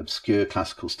from obscure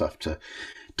classical stuff to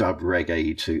dub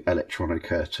reggae to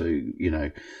electronica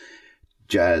to,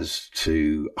 jazz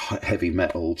to heavy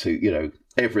metal to,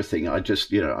 everything. I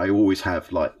just, I always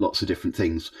have lots of different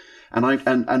things. And I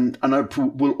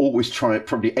will always try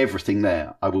probably everything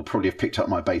there. I will probably have picked up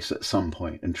my bass at some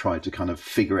point and tried to kind of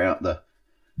figure out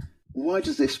why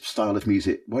does this style of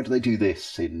music, why do they do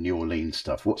this in New Orleans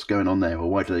stuff? What's going on there? Or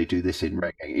why do they do this in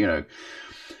reggae,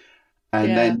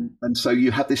 And so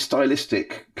you have this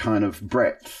stylistic kind of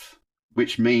breadth,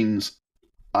 which means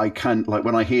I can,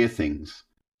 when I hear things,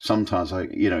 sometimes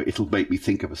it'll make me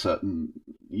think of a certain,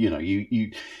 you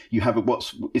have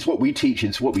it's what we teach,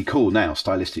 it's what we call now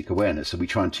stylistic awareness. And we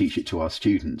try and teach it to our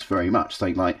students very much.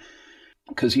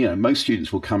 Because, most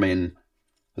students will come in,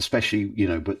 especially,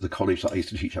 but the college that I used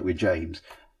to teach at with James,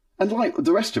 and like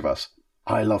the rest of us,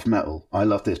 I love metal, I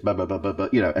love this, blah, blah, blah, blah, blah,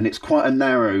 and it's quite a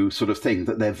narrow sort of thing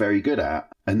that they're very good at.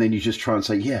 And then you just try and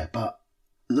say, yeah, but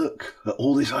look at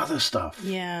all this other stuff.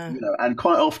 Yeah. And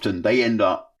quite often they end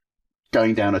up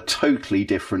going down a totally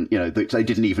different, they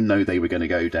didn't even know they were going to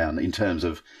go down in terms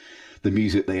of the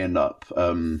music they end up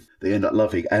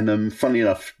loving. And funnily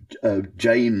enough,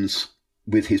 James,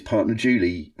 with his partner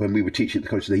Julie, when we were teaching at the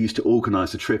college, they used to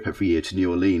organise a trip every year to New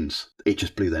Orleans. It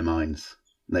just blew their minds.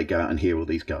 They'd go out and hear all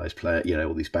these guys play,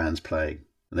 all these bands playing,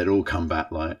 and they'd all come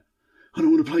back like, I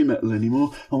don't want to play metal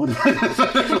anymore. I want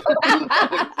to.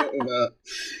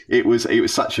 It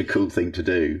was such a cool thing to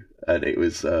do, and it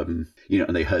was and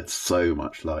they heard so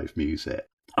much live music.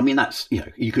 I mean, that's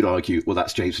you could argue, well,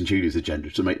 that's James and Julie's agenda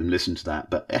to make them listen to that,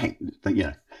 but hey,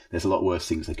 there's a lot worse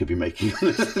things they could be making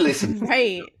listen.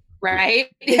 Right.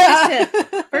 Yeah.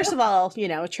 First of all,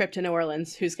 a trip to New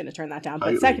Orleans, who's going to turn that down?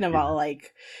 But second of all,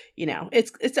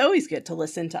 it's always good to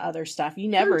listen to other stuff. You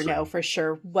never know for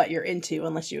sure what you're into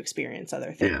unless you experience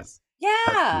other things.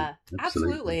 Yeah,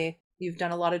 absolutely. You've done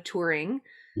a lot of touring.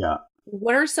 Yeah.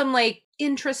 What are some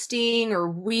interesting or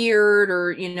weird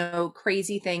or,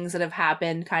 crazy things that have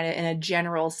happened kind of in a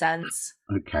general sense?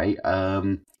 Okay.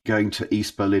 Going to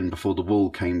East Berlin before the wall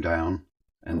came down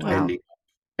and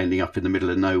ending up in the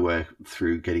middle of nowhere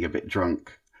through getting a bit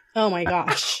drunk. Oh my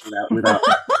gosh!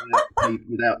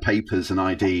 without papers and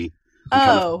ID.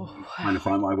 Trying to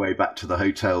find my way back to the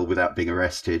hotel without being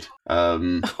arrested.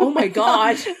 Oh my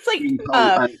god! It's like,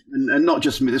 and not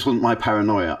just me. This wasn't my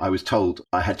paranoia. I was told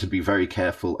I had to be very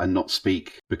careful and not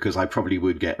speak because I probably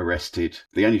would get arrested.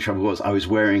 The only trouble was I was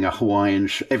wearing a Hawaiian.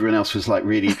 Everyone else was like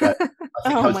really.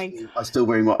 I was still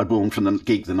wearing what I'd worn from the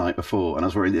gig the night before, and I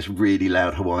was wearing this really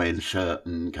loud Hawaiian shirt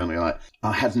and kind of like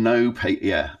I had no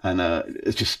and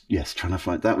it's just trying to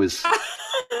find that was.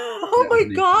 Oh my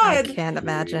god! I can't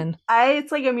imagine.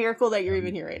 It's like a miracle that you're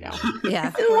even here right now.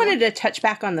 Yeah. I wanted to touch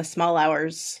back on the small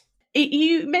hours.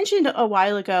 You mentioned a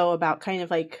while ago about kind of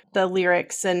like the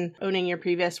lyrics and owning your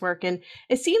previous work, and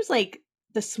it seems like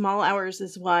the small hours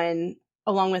is one,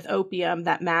 along with Opium,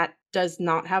 that Matt does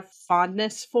not have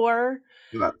fondness for.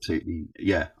 Absolutely,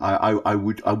 yeah. I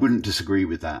wouldn't disagree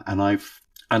with that, and I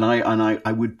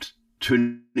would to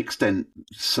an extent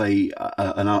say,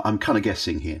 and I'm kind of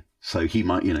guessing here. So he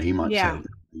might say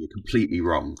you're completely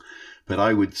wrong, but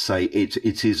I would say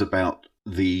it is about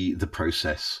the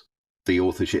process, the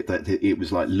authorship, that it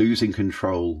was like losing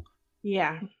control.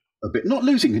 Yeah. A bit, not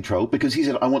losing control, because he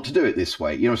said, I want to do it this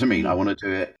way. You know what I mean? I want to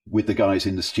do it with the guys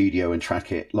in the studio and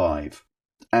track it live.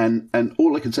 And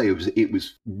all I can say was it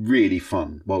was really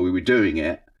fun. While we were doing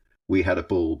it, we had a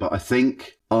ball. But I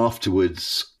think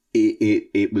afterwards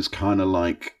it was kind of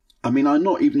like,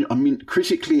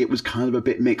 critically, it was kind of a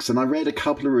bit mixed. And I read a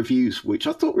couple of reviews, which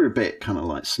I thought were a bit kind of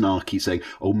like snarky, saying,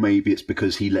 oh, maybe it's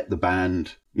because he let the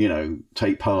band,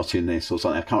 take part in this or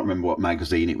something. I can't remember what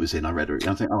magazine it was in. I read it.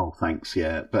 I think, oh, thanks.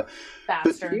 Yeah. But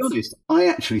to be honest, I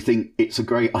actually think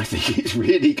I think it's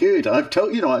really good. I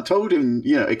told him,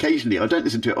 occasionally, I don't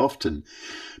listen to it often,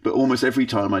 but almost every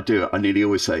time I do it, I nearly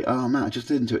always say, oh, man, I just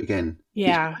listened to it again.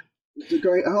 Yeah. It's a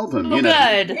great album.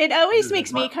 Good. It always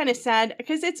makes me kind of sad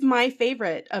because it's my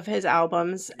favorite of his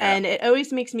albums, and it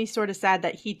always makes me sort of sad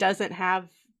that he doesn't have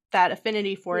that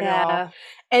affinity for it at all.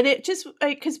 And it just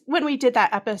because when we did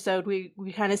that episode, we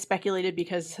kind of speculated,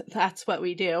 because that's what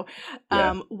we do,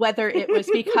 whether it was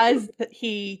because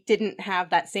he didn't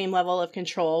have that same level of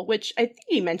control, which I think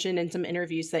he mentioned in some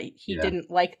interviews that he didn't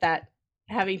like that,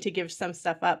 having to give some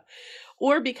stuff up,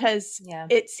 or because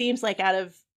it seems like out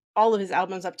of all of his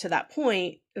albums up to that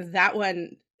point, that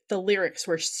one, the lyrics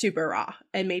were super raw,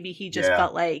 and maybe he just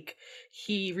felt like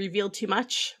he revealed too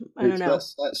much. I don't know.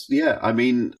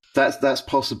 That's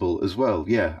possible as well.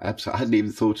 Yeah, absolutely. I hadn't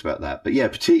even thought about that, but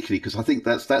particularly because I think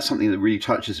that's something that really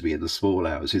touches me in the small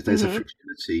hours. Is there's a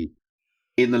fragility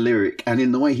in the lyric and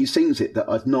in the way he sings it that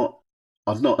I've not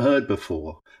heard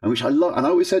before, and which I love. And I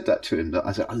always said that to him, that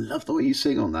I said, I love the way you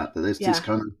sing on that. That there's this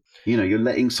kind of, you're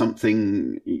letting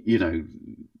something,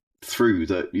 through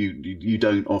that you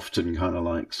don't often kind of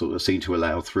like sort of seem to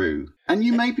allow through. And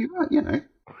you may be right,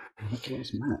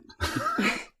 Where's Matt?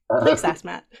 Please ask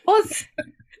Matt. Well,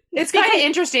 it's kind of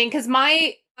interesting because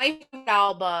my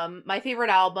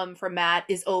favorite album from Matt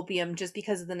is Opium, just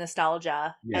because of the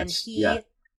nostalgia. Yes, and he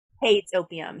hates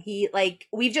Opium. I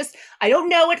don't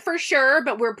know it for sure,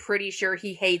 but we're pretty sure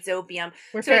he hates Opium.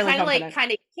 So it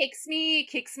kind of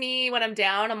kicks me when I'm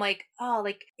down. I'm like, oh,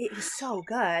 like it was so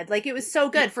good. Like it was so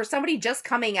good for somebody just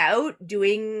coming out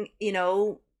doing,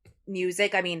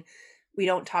 music. I mean, we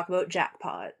don't talk about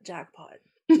Jackpot. That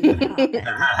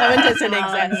one doesn't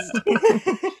exist.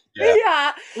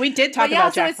 Yeah. We did talk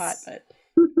about Jackpot, but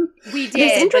we did.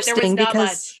 It's interesting but there was not because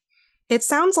much. It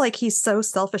sounds like he's so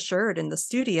self-assured in the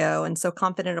studio and so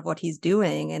confident of what he's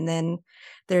doing. And then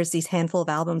there's these handful of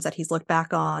albums that he's looked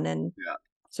back on and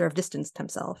sort of distanced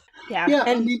himself. Yeah. Yeah,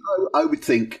 and I would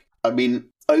think,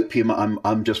 Opium,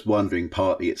 I'm just wondering,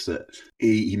 partly it's that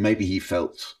he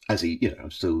felt, as he,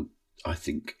 I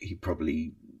think he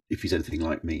probably, if he's anything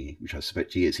like me, which I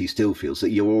suspect he is, he still feels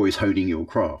that you're always honing your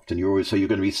craft, and you're going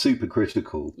to be super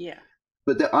critical. Yeah.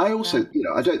 But I also,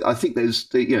 I think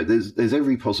there's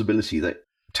every possibility that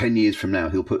 10 years from now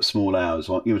he'll put Small Hours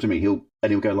on, you know what I mean?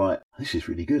 He'll go like, this is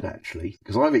really good actually,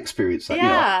 because I've experienced that.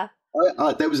 Yeah.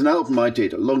 There was an album I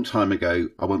did a long time ago.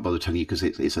 I won't bother telling you because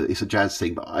it's a jazz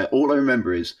thing. But all I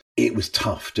remember is it was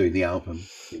tough doing the album.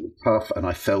 It was tough, and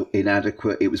I felt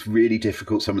inadequate. It was really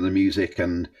difficult. Some of the music,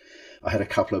 and I had a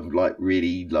couple of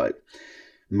really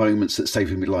moments that stayed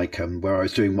with me, where I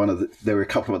was doing there were a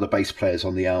couple of other bass players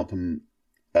on the album,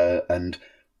 and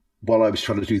while I was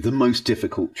trying to do the most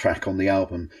difficult track on the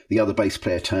album, the other bass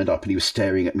player turned up and he was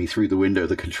staring at me through the window of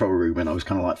the control room, and I was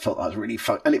kind of felt I was really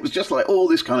fucked. And it was just all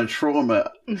this kind of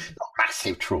trauma, not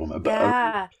massive trauma,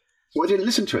 but so I didn't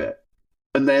listen to it.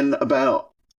 And then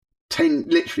about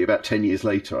 10 years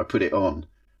later, I put it on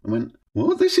and went,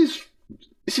 well, this is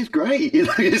great.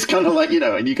 It's kind of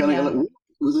and you kind of go, what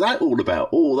was that all about?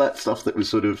 All that stuff that was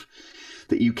sort of,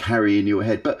 that you carry in your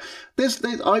head. But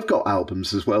I've got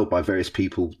albums as well by various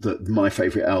people that my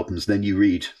favourite albums. Then you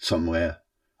read somewhere,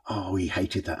 oh, we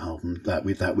hated that album. That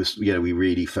was we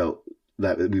really felt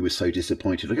that we were so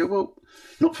disappointed. I go, well,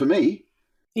 not for me.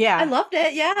 Yeah, I loved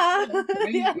it. Yeah,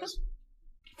 It was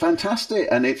fantastic,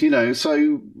 and it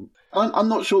so I'm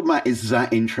not sure Matt is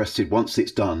that interested. Once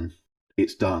it's done,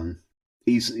 it's done.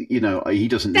 He's he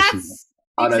doesn't listen.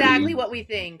 That's exactly what we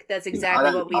think. That's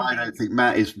exactly what we think. I don't think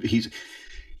Matt is.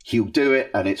 He'll do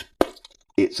it, and it's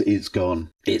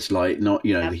gone. It's not.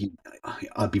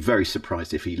 I'd be very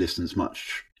surprised if he listens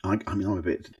much. I'm a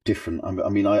bit different.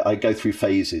 I go through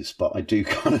phases, but I do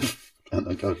kind of. And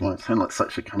I might sound like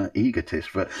such a kind of egotist,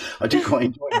 but I do quite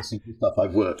enjoy listening to stuff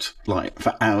I've worked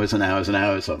for hours and hours and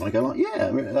hours on. I go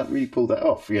that really pulled that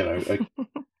off.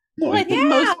 I think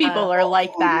most people are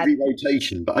like that.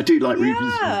 Rotation, but I do like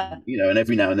revisiting, and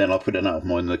every now and then I'll put an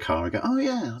album on in the car and go, oh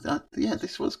yeah,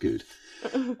 this was good.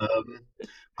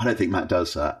 I don't think Matt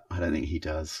does that. I don't think he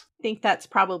does. I think that's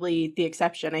probably the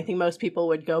exception. I think most people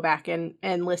would go back and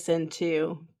listen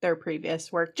to their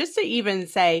previous work just to even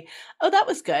say, oh, that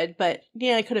was good, but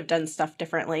I could have done stuff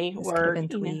differently.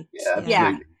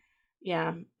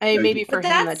 Yeah. Maybe for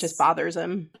him that just bothers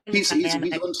him. He's on to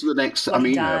the next.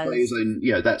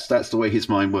 That's the way his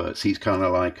mind works. He's kind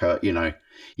of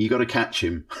you got to catch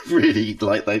him really,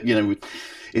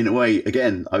 in a way.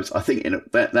 Again, I think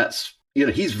that's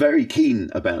he's very keen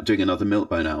about doing another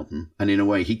Milkbone album, and in a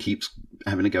way he keeps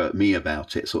having to go at me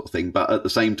about it, sort of thing. But at the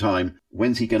same time,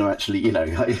 when's he going to actually?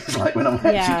 It's like when I'm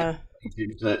actually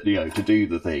to do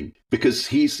the thing, because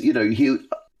he's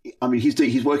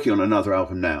he's working on another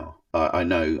album now. I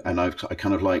know, and I was looking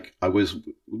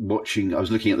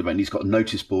at the band. He's got a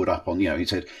notice board up on, he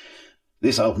said,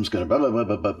 this album's going to blah, blah, blah,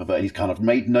 blah, blah, blah. And he's kind of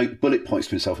made bullet points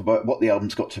to himself about what the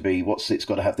album's got to be, it's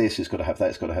got to have this, it's got to have that,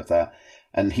 it's got to have that.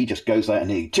 And he just goes there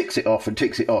and he ticks it off and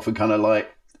kind of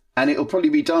and it'll probably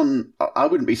be done. I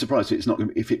wouldn't be surprised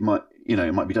if it might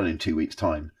be done in 2 weeks'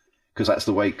 time. Because that's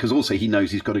the way, because also he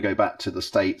knows he's got to go back to the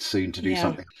States soon to do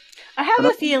something. I have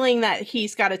a feeling that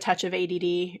he's got a touch of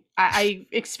ADD. I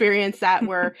experienced that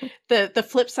where the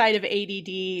flip side of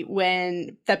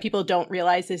ADD that people don't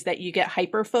realize is that you get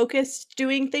hyper-focused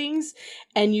doing things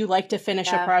and you like to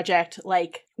finish a project.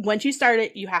 Once you start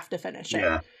it, you have to finish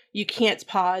it. You can't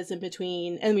pause in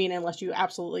between. Unless you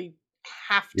absolutely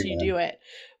have to do it.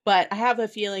 But I have a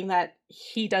feeling that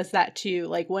he does that too.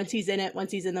 Once he's in it,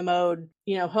 once he's in the mode,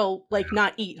 he'll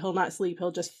not eat, he'll not sleep,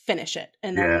 he'll just finish it.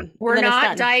 And then we're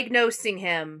not diagnosing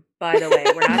him, by the way.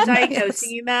 We're not diagnosing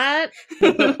you, Matt.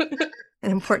 An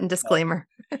important disclaimer.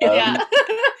 I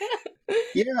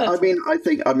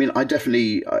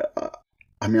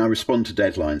respond to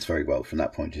deadlines very well from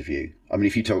that point of view.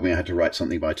 If you told me I had to write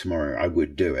something by tomorrow, I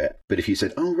would do it. But if you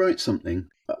said, "Oh, write something,"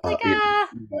 we'll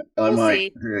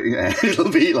see.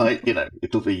 It'll be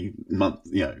it'll be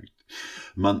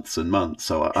months and months.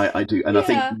 So I do, and I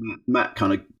think Matt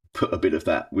kind of put a bit of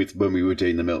that with when we were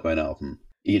doing the Milkbone album.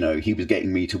 He was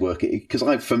getting me to work it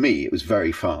because for me it was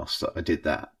very fast that I did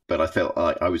that. But I felt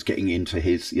I was getting into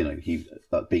his, he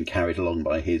being carried along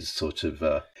by his sort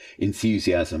of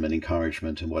enthusiasm and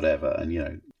encouragement and whatever,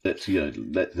 and let's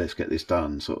get this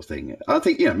done, sort of thing. I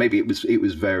think maybe it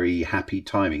was very happy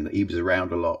timing that he was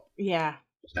around a lot. Yeah,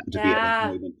 happened to be at that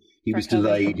moment. He was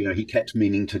delayed. He kept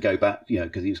meaning to go back.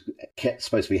 Because he was kept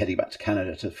supposed to be heading back to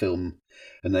Canada to film,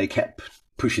 and they kept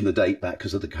pushing the date back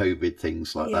because of the COVID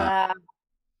things like that.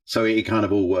 So it kind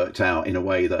of all worked out in a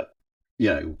way that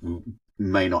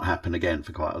may not happen again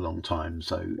for quite a long time.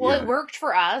 So well, it worked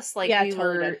for us. Like we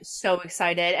totally were did. so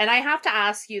excited. And I have to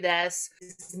ask you this: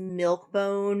 is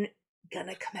Milkbone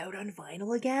gonna come out on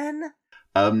vinyl again?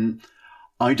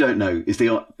 I don't know. Is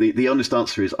the honest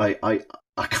answer is I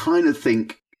kind of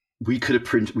think we could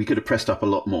have pressed up a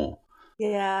lot more.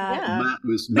 Yeah. Matt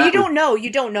but you don't know. You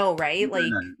don't know, right?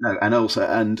 No. And also,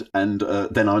 and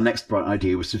then our next bright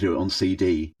idea was to do it on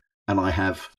CD, and I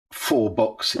have 4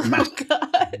 massive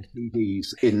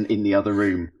CDs in the other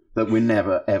room that we're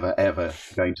never ever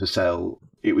going to sell.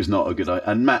 It was not a good idea.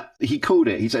 And Matt, he called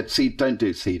it. He said, "See, don't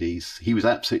do CDs." He was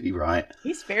absolutely right.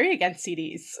 He's very against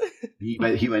CDs. He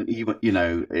went. You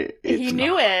know, he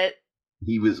knew it.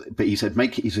 He was, but he said,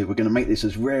 "Make it." He said, "We're going to make this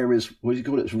as rare as what do you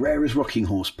call it? As rare as rocking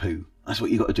horse poo. That's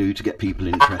what you got to do to get people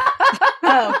interested."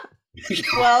 Oh,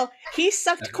 well, he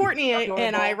sucked Courtney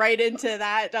and I right into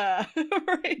that. I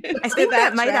think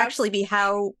that might actually be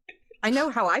how. I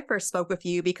know how I first spoke with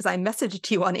you because I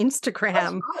messaged you on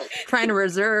Instagram trying to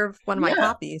reserve one of my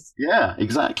copies. Yeah,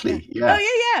 exactly. Yeah.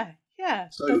 Oh yeah.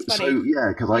 So yeah,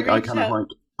 because I kind of like.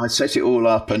 I set it all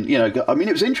up, and I mean,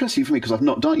 it was interesting for me because I've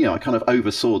not done. I kind of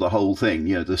oversaw the whole thing.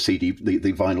 The CD,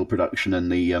 the vinyl production,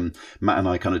 and the Matt and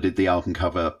I kind of did the album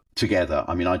cover together.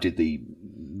 I mean, I did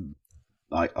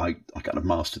I kind of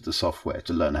mastered the software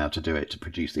to learn how to do it to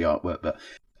produce the artwork, but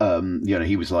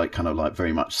he was like kind of like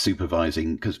very much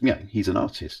supervising because he's an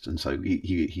artist, and so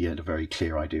he had a very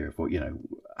clear idea of what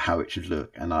how it should look,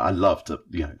 and I loved it.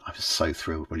 I was so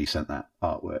thrilled when he sent that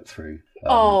artwork through.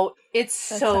 It's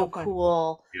so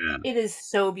cool. Yeah. It is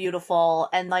so beautiful.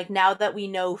 And like now that we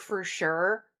know for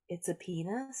sure it's a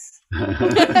penis.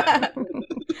 I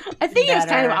think it was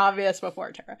kind of obvious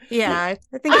before, Tara. Yeah,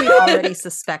 I think we already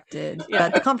suspected,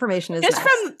 but the confirmation is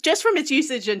just from its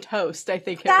usage in Toast. I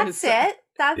think that's it.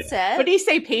 That's it. What did he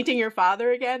say? Painting your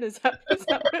father again? Is that what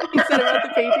he said about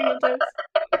the painting in Toast?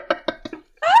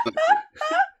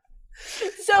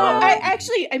 So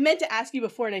I meant to ask you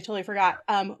before and I totally forgot.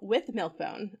 With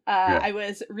Milkbone, I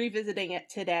was revisiting it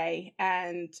today,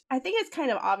 and I think it's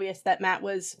kind of obvious that Matt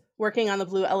was working on the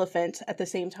Blue Elephant at the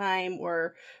same time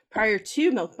or prior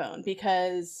to Milkbone,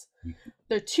 because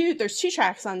there's two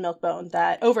tracks on Milkbone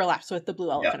that overlaps with the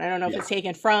Blue Elephant. I don't know if it's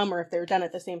taken from or if they were done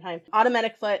at the same time.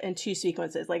 Automatic Foot and 2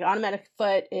 sequences. Like Automatic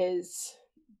Foot is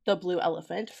the Blue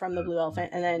Elephant from the Blue Elephant,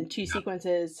 and then 2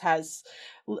 sequences has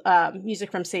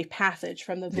music from Safe Passage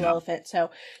from the Blue Elephant.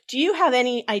 So do you have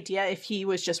any idea if he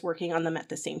was just working on them at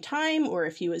the same time or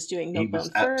if he was doing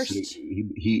Milkbone first?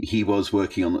 He was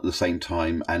working on it at the same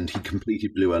time, and he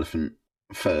completed Blue Elephant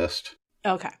first.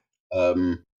 Okay.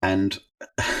 And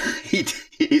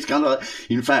he's kind of like,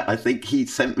 in fact, I think he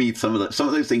sent me some of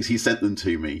those things. He sent them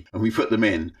to me, and we put them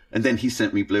in, and then he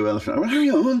sent me Blue Elephant. I went,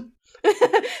 hang on.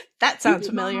 That sounds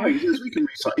familiar. He says, we can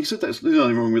recite. He said, there's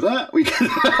nothing wrong with that. We can.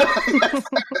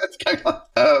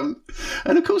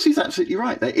 And of course, he's absolutely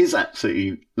right. There is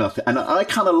absolutely nothing. And I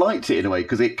kind of liked it in a way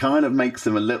because it kind of makes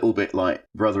them a little bit like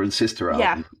brother and sister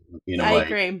album. In a way. I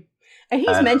agree. And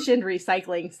he's mentioned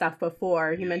recycling stuff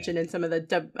before. He mentioned in some of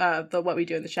the What We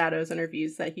Do in the Shadows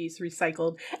interviews that he's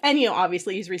recycled. And,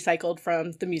 obviously he's recycled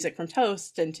from the music from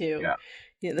Toast into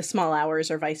the Small Hours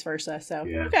or vice versa. So,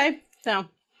 okay. So.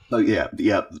 Oh yeah,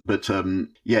 but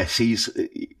yes, he's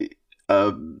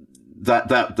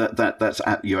that's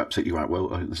you're absolutely right.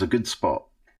 Well, it's a good spot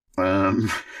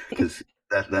because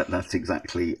that's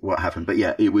exactly what happened. But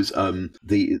yeah, it was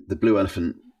the Blue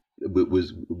Elephant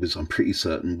was I'm pretty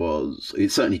certain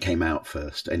it certainly came out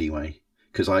first anyway,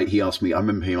 because he asked me. I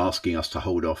remember him asking us to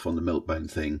hold off on the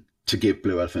Milkbone thing to give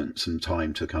Blue Elephant some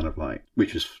time to kind of like,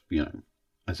 which was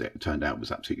as it turned out was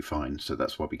absolutely fine. So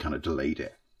that's why we kind of delayed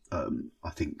it.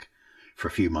 I think for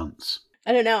a few months.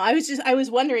 I don't know. I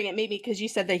was wondering it maybe because you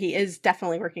said that he is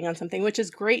definitely working on something, which is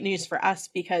great news for us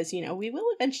because, we will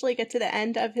eventually get to the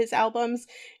end of his albums.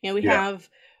 We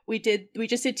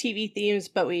just did TV themes,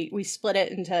 but we split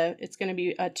it into, it's going to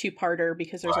be a 2-parter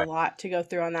because there's a lot to go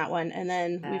through on that one. And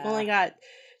then we've only got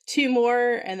 2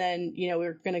 more, and then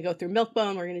we're going to go through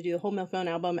Milkbone. We're going to do the whole Milkbone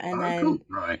album, and then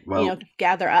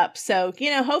gather up. So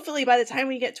hopefully by the time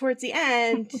we get towards the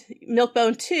end,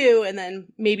 Milkbone 2, and then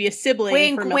maybe a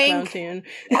sibling for Milkbone soon.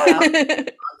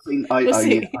 I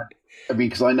mean,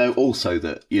 because I know also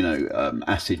that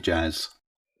Acid Jazz,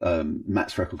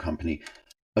 Matt's record company,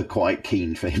 are quite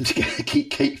keen for him to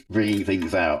keep bringing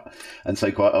things out, and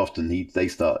so quite often they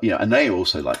start and they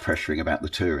also like pressuring about the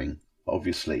touring.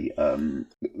 Obviously, I mean,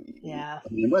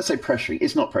 when I say pressuring,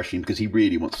 it's not pressuring because he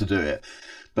really wants to do it.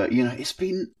 But, it's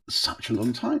been such a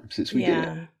long time since we did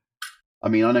it. I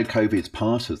mean, I know COVID's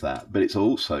part of that, but it's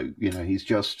also, he's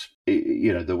just,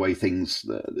 the way things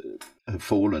have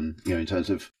fallen, in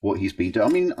terms of what he's been doing. I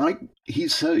mean,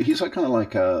 he's like kind of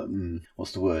like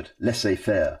what's the word?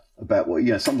 Laissez-faire about what,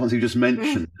 sometimes he just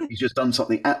mentioned he's just done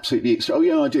something absolutely extra. Oh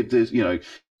yeah, I did this,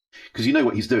 because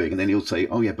what he's doing, and then he'll say,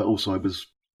 oh yeah, but also I was,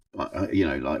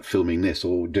 like filming this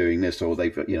or doing this, or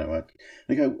they've,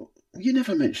 I go, you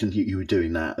never mentioned you were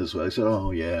doing that as well. So,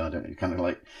 oh yeah, I don't know, kind of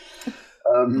like.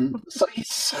 So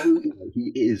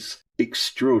he is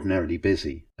extraordinarily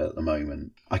busy at the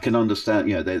moment. I can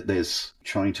understand, there's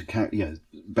trying to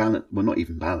balance, well, not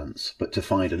even balance, but to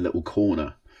find a little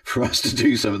corner for us to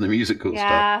do some of the musical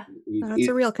stuff. That's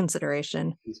a real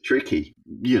consideration. It's tricky.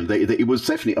 It was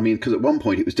definitely, I mean, because at one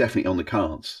point it was definitely on the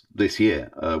cards this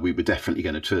year. We were definitely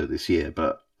going to tour this year,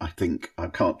 but I think I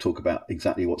can't talk about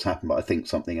exactly what's happened, but I think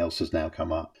something else has now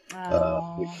come up,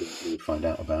 which we'll find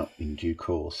out about in due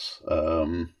course.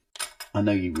 I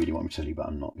know you really want me to tell you, but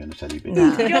I'm not going to tell you.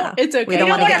 No, it's okay. We don't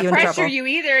want to pressure you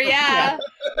either. Yeah.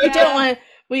 We don't want.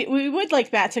 We would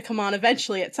like Matt to come on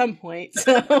eventually at some point.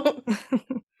 So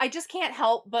I just can't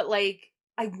help but like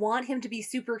I want him to be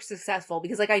super successful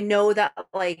because like I know that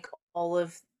like all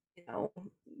of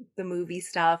the movie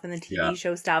stuff and the TV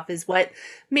show stuff is what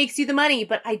makes you the money.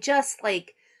 But I just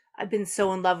like, I've been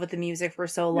so in love with the music for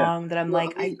so long that I'm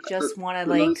I just want to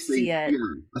like see it.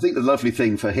 I think the lovely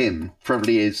thing for him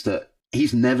probably is that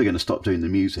he's never going to stop doing the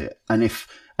music. And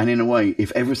in a way,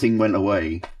 if everything went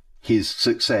away, his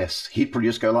success, he'd probably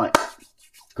just go like,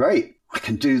 great, I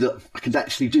can do that. I can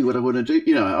actually do what I want to do.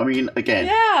 I mean,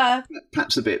 again,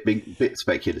 perhaps a bit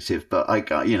speculative, but I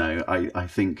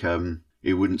think,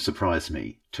 it wouldn't surprise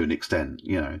me to an extent.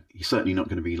 He's certainly not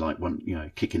going to be like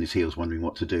kicking his heels, wondering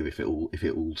what to do if it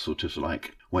all sort of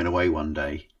like went away one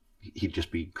day. He'd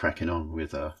just be cracking on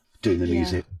with doing the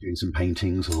music, doing some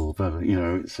paintings or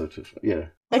sort of Well,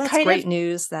 that's great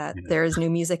news that there is new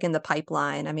music in the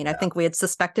pipeline. I mean, I think we had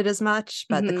suspected as much,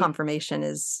 but the confirmation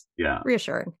is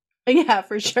reassuring. Yeah,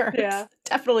 for sure. Yeah, it's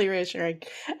definitely reassuring.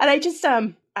 And I just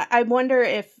I wonder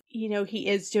if he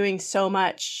is doing so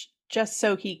much just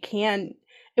so he can.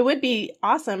 It would be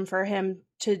awesome for him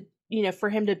to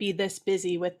be this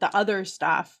busy with the other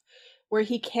stuff where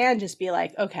he can just be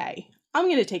like, okay, I'm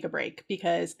going to take a break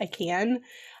because I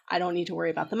don't need to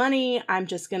worry about the money. I'm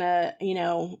just going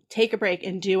to, take a break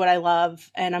and do what I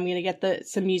love. And I'm going to get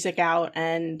some music out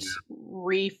and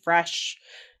refresh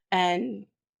and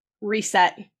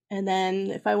reset. And then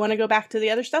if I want to go back to the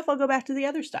other stuff, I'll go back to the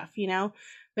other stuff,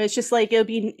 But it's just like, it'll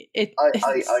be...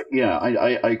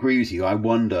 I agree with you. I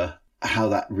wonder how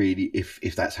that really,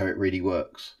 if that's how it really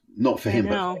works. Not for him,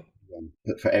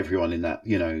 but for everyone in that,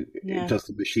 does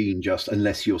the machine just,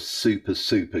 unless you're super,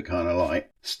 super kind of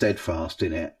like steadfast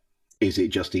in it, is it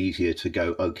just easier to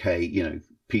go, okay,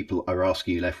 people are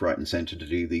asking you left, right and centre to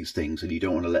do these things and you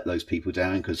don't want to let those people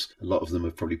down because a lot of them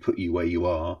have probably put you where you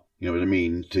are. You know what I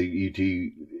mean?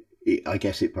 I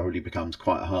guess it probably becomes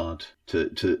quite hard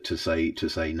to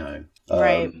say no.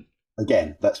 Right.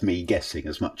 Again, that's me guessing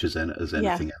as much as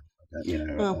anything else.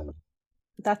 Well,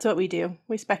 that's what we do.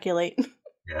 We speculate.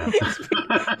 Yeah.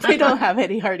 We don't have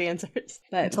any hard answers.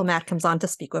 But... Until Matt comes on to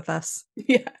speak with us.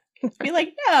 Yeah. Be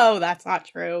like, no, that's not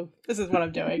true. This is what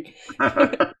I'm doing.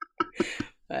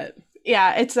 But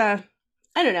yeah, it's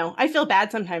I don't know. I feel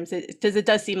bad sometimes because it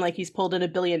does seem like he's pulled in a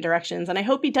billion directions. And I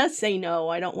hope he does say, no,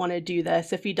 I don't want to do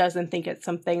this if he doesn't think it's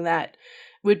something that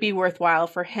would be worthwhile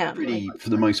for him. Really, for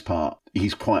the most part,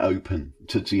 he's quite open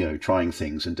to trying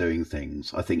things and doing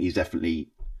things. I think he's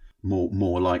definitely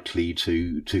more likely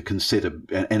to consider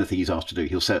anything he's asked to do.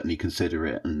 He'll certainly consider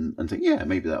it and think, yeah,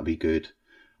 maybe that'll be good.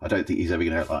 I don't think he's ever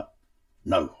going to like,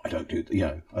 no, I don't do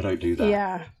that.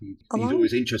 Yeah. He's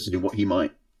always interested in what he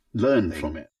might learn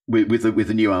from it. With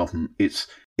the new album, it's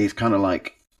kind of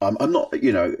like I'm not,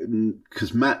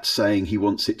 because Matt's saying he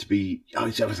wants it to be. I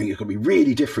think it's going to be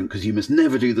really different because you must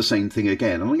never do the same thing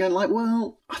again. And I'm going like,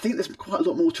 well, I think there's quite a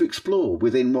lot more to explore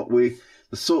within the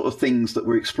sort of things that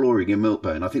we're exploring in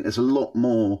Milkbone. I think there's a lot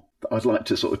more that I'd like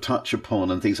to sort of touch upon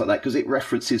and things like that because it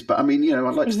references. But I mean,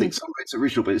 I'd like to think some of it's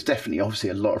original, but it's definitely obviously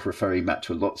a lot of referring back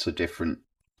to lots of different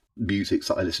music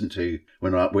that I listened to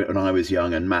when I was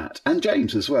young, and Matt and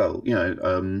James as well,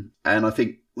 and I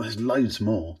think there's loads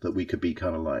more that we could be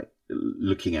kind of like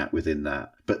looking at within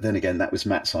that. But then again, that was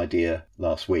Matt's idea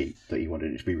last week that he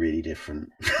wanted it to be really different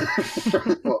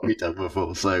from what we'd done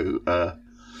before. So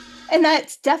and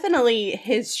that's definitely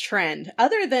his trend.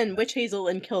 Other than Witch Hazel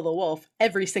and Kill the Wolf,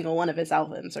 every single one of his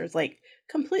albums are like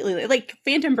completely like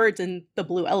Phantom Birds and the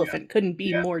Blue Elephant couldn't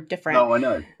be more different. Oh, I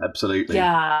know, absolutely.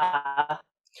 Yeah.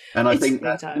 And I think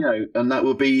that, and that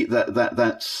will be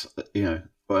that's,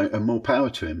 and more power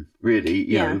to him, really,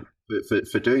 you know,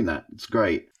 for doing that. It's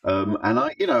great. And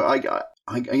I get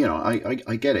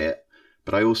it,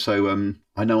 but I also,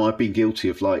 I know I've been guilty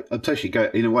of, like, especially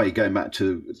going back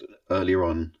to earlier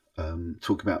on,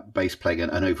 talking about bass playing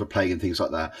and overplaying and things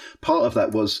like that. Part of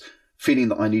that was feeling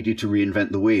that I needed to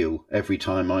reinvent the wheel every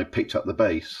time I picked up the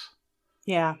bass.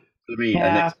 Yeah. I mean,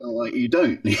 and it's kind of like, you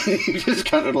don't. You just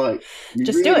kind of like, you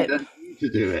just really do it. don't need to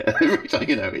do it.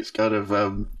 You know, it's kind of,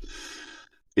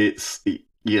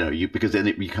 because then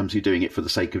it becomes you doing it for the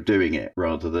sake of doing it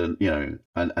rather than, you know,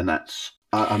 and that's,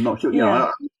 I'm not sure, you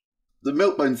know, the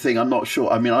Milkbone thing, I'm not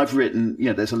sure. I mean, I've written, you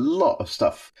know, there's a lot of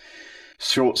stuff,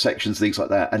 short sections, things like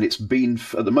that. And it's been,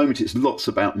 at the moment, it's lots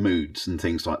about moods and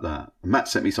things like that. Matt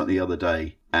sent me something the other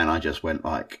day and I just went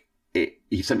like,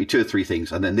 he sent me 2 or 3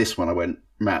 things. And then this one I went,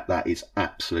 Matt, that is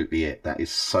absolutely it. That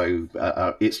is so,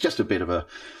 it's just a bit of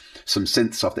some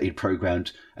synth stuff that he'd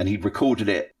programmed and he'd recorded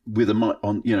it with a mic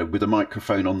on, you know, with a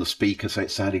microphone on the speaker. So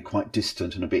it sounded quite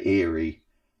distant and a bit eerie.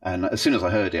 And as soon as I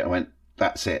heard it, I went,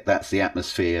 that's it. That's the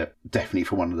atmosphere. Definitely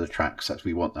for one of the tracks.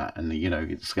 We want that. And, you know,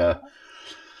 it's,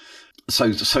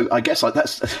 so I guess like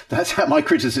that's how my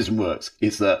criticism works,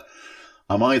 is that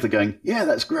I'm either going, yeah,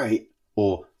 that's great,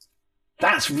 or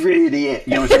that's really it.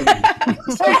 You know what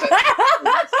I'm saying?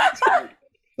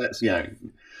 That's, you know,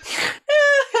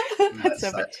 that's,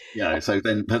 you know, so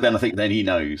then, but then I think then he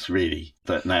knows really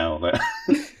that now that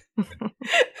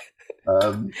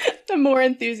the more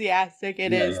enthusiastic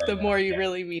it is, the more you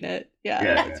really mean it. Yeah,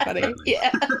 that's funny. Definitely.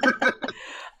 Yeah.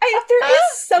 There is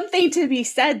something to be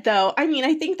said, though. I mean,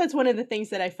 I think that's one of the things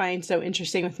that I find so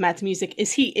interesting with Matt's music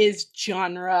is he is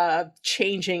genre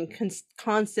changing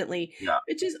constantly,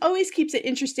 which just always keeps it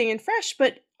interesting and fresh,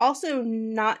 but also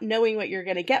not knowing what you're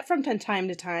going to get from time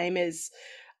to time is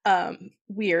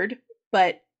weird,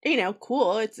 but, you know,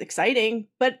 cool. It's exciting.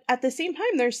 But at the same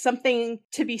time, there's something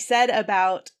to be said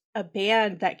about a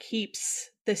band that keeps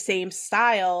the same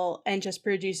style and just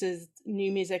produces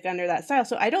new music under that style.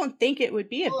 So I don't think it would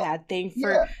be a bad thing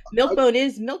for Milkbone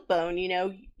is Milkbone, you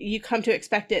know, you come to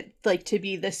expect it like to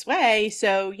be this way.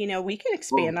 So, you know, we can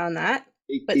expand on that,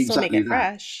 but still make it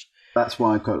fresh. That's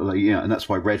why I've got, and that's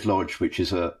why Red Lodge, which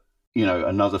is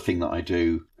another thing that I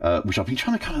do, which I've been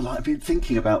trying to kind of like, I've been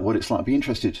thinking about what it's like. I'd be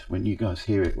interested when you guys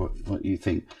hear it, what you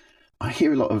think. I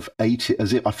hear a lot of 80s,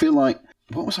 as if I feel like,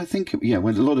 what was I thinking? Yeah,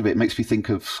 when a lot of it makes me think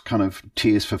of kind of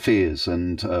Tears for Fears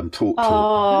and Talk.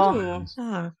 Oh,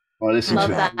 I listened love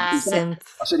to that. I said,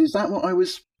 is that what I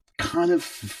was kind of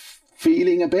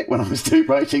feeling a bit when I was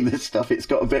writing this stuff? It's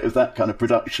got a bit of that kind of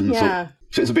production. Yeah.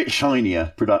 So it's a bit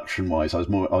shinier production-wise. I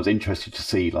was interested to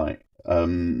see, like,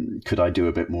 could I do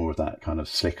a bit more of that kind of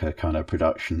slicker kind of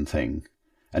production thing?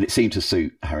 And it seemed to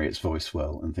suit Harriet's voice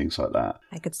well and things like that.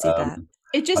 I could see that.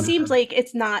 It just seems like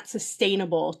it's not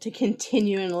sustainable to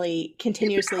continuously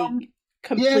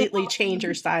completely change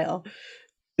your style.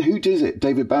 Who did it?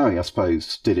 David Bowie, I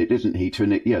suppose, did it, didn't he?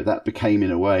 That became,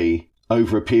 in a way,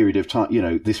 over a period of time, you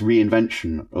know, this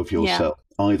reinvention of yourself,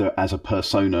 either as a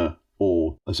persona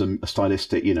or as a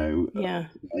stylistic, you know. Yeah.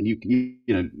 And you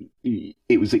know,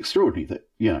 it was extraordinary that,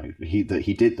 you know, he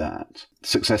did that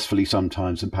successfully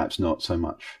sometimes and perhaps not so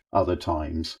much other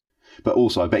times. But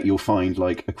also, I bet you'll find,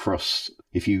 like, across,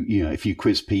 if you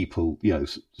quiz people, you know,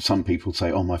 some people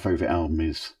say, "Oh, my favourite album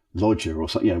is Lodger," or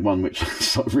something, you know, one which is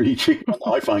sort of really tricky,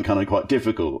 I find kind of quite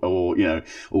difficult, or, you know,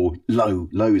 or Low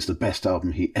is the best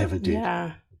album he ever did.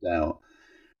 Yeah. Without.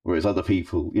 Whereas other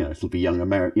people, you know, it'll be Young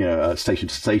American, you know, Station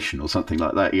to Station or something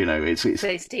like that. You know, it's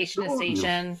Station to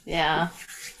Station, yeah.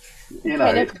 You know,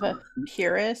 kind of a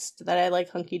purist that I like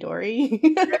Hunky Dory.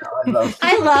 I love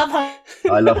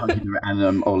Hunky Dory,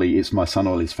 and Ollie is my son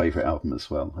Ollie's favourite album as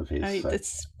well of his.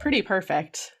 It's pretty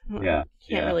perfect. Yeah,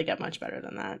 can't really get much better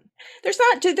than that. There's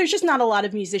just not a lot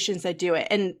of musicians that do it,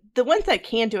 and the ones that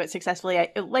can do it successfully,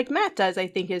 like Matt does, I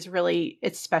think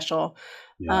it's special.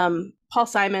 Yeah. Paul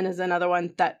Simon is another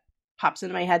one that pops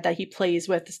into my head that he plays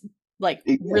with. Like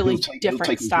really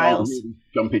different styles. Really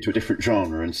jump into a different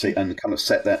genre and see and kind of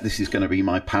set that this is going to be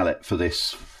my palette for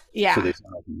this. For this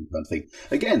album kind of thing.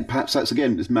 Again, perhaps that's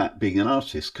with Matt being an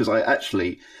artist, because I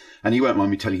actually, and he won't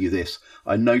mind me telling you this,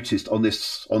 I noticed on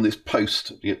this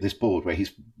post, this board where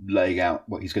he's laying out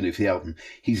what he's going to do for the album,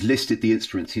 he's listed the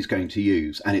instruments he's going to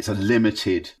use, and it's a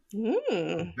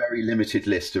very limited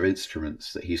list of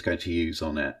instruments that he's going to use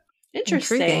on it.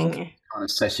 Interesting. Kind of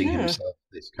setting himself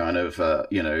this kind of,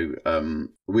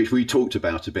 which we talked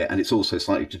about a bit, and it's also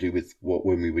slightly to do with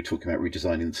when we were talking about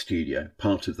redesigning the studio.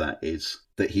 Part of that is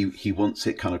that he wants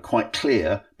it kind of quite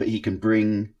clear, but he can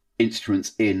bring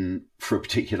instruments in for a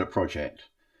particular project.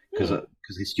 Because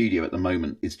because his studio at the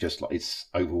moment is just like, it's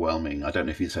overwhelming. I don't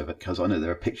know if he's ever, because I know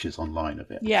there are pictures online of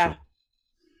it. Yeah. Sure.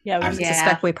 Yeah. I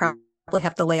suspect we probably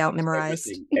have the layout memorized.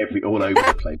 All over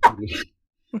the place.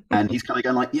 And he's kind of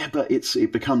going like, yeah, but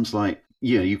it becomes like,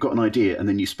 you've got an idea and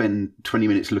then you spend 20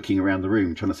 minutes looking around the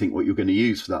room trying to think what you're going to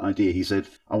use for that idea. He said,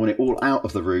 I want it all out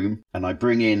of the room and I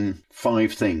bring in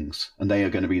 5 things and they are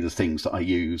going to be the things that I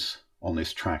use on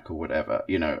this track or whatever,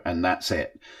 and that's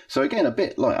it. So again, a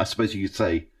bit like, I suppose you could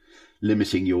say,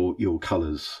 limiting your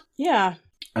colours. Yeah.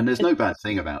 And there's no bad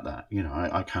thing about that.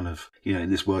 I kind of, in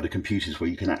this world of computers where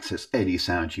you can access any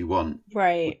sound you want.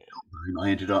 Right. I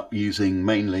ended up using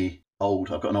mainly I've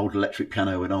got an old electric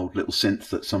piano, an old little synth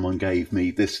that someone gave me,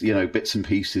 this, bits and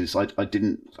pieces. I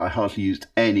hardly used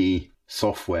any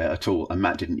software at all. And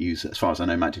Matt didn't use, as far as I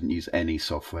know, Matt didn't use any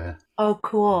software. Oh,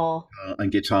 cool.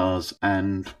 And guitars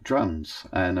and drums.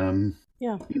 And,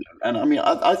 yeah. And I mean,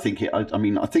 I think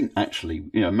I think actually,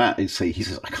 Matt he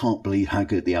says, I can't believe how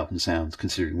good the album sounds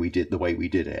considering we did the way we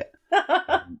did it.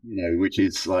 Which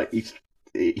is like,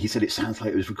 he said it sounds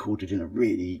like it was recorded in a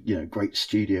really, great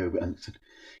studio. And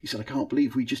he said, I can't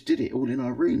believe we just did it all in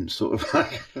our rooms, sort of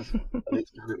like,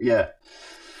 yeah.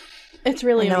 It's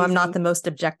really I know amazing. I'm not the most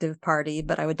objective party,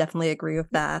 but I would definitely agree with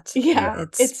that. Yeah.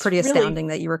 It's pretty astounding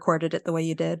that you recorded it the way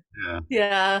you did.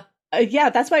 Yeah. Yeah,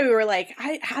 that's why we were like,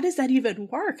 how does that even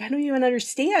work? I don't even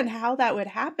understand how that would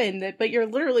happen. But you're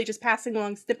literally just passing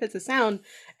along snippets of sound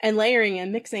and layering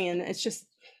and mixing, and it's just,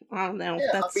 I don't know.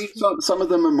 Yeah, I mean, some of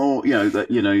them are more, that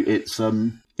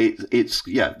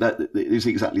is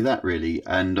exactly that really,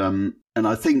 and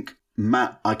I think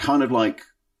Matt, I kind of like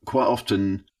quite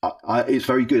often. It's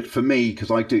very good for me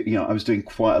because I do, I was doing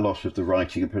quite a lot of the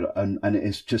writing and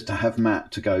it's just to have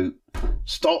Matt to go,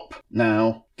 stop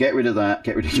now, get rid of that,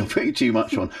 you're putting too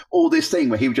much on. All this thing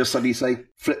where he would just suddenly say,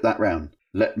 flip that round.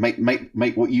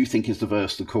 Make what you think is the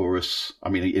verse, the chorus. I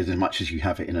mean, as much as you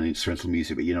have it in an instrumental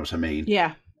music, but you know what I mean?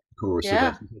 Yeah. Chorus.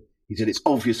 Yeah. He said, it's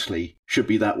obviously should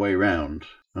be that way around.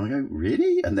 And I go,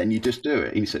 really? And then you just do it.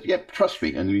 And he said, yeah, trust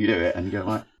me. And you do it. And you go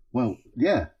like, well,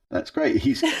 yeah. That's great.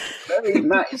 He's very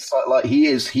Matt is like he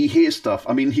hears stuff.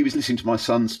 I mean, he was listening to my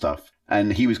son's stuff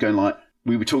and he was going like,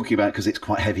 we were talking about because it's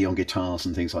quite heavy on guitars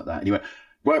and things like that. And he went,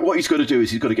 right, what he's got to do is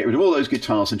he's got to get rid of all those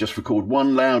guitars and just record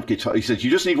one loud guitar. He said,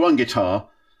 you just need one guitar.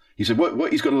 He said,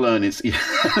 what he's got to learn is, I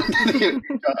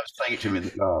was playing it to him in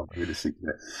the car.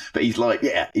 But he's like,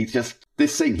 yeah, he's just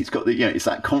this thing. He's got the, it's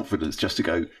that confidence just to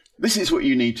go, this is what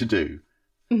you need to do,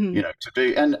 to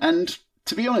do. And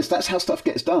to be honest, that's how stuff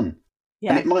gets done.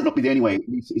 Yeah. And it might not be the only way.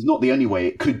 It's not the only way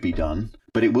it could be done,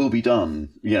 but it will be done,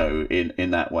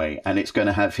 in that way. And it's going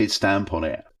to have his stamp on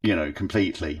it,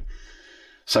 completely.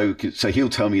 So he'll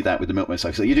tell me that with the Milkman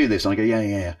stuff. So you do this, and I go,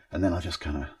 yeah. And then I just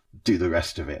kind of do the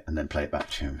rest of it and then play it back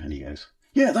to him. And he goes,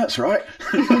 yeah, that's right.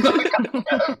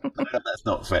 That's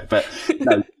not fair. But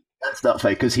no, that's not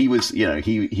fair because he was,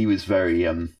 he was very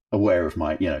aware of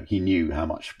my, he knew how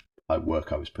much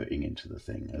work I was putting into the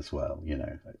thing as well,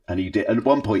 and he did. And at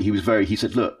one point he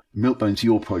said, look, Milkbone's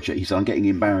your project. He said, I'm getting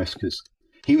embarrassed because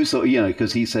he was sort of,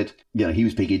 because he said, he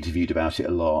was being interviewed about it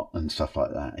a lot and stuff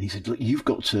like that. And he said, look, you've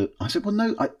got to, I said, well,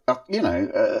 no,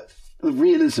 the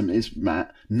realism is,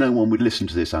 Matt, no one would listen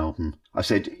to this album. I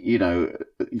said,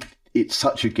 it's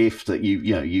such a gift that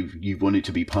you wanted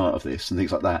to be part of this and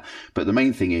things like that. But the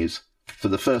main thing is, for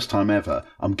the first time ever,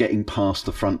 I'm getting past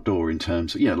the front door in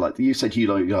terms of, like you said, you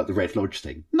like the Red Lodge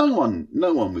thing. No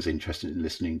one was interested in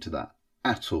listening to that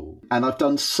at all. And I've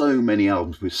done so many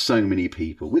albums with so many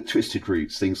people, with Twisted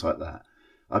Roots, things like that.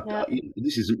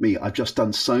 This isn't me. I've just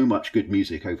done so much good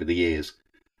music over the years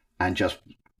and just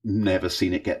never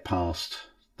seen it get past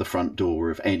the front door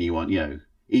of anyone,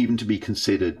 even to be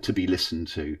considered, to be listened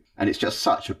to. And it's just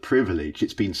such a privilege.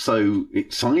 It's been so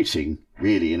exciting,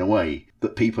 really, in a way,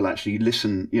 that people actually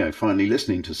listen, finally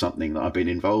listening to something that I've been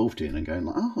involved in and going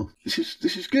like, oh, this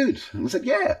is good. And I said,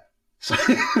 yeah. So,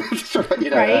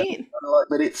 right.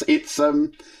 But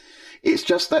it's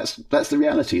just, that's the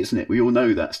reality, isn't it? We all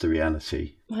know that's the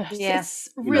reality. Yes.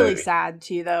 It's really sad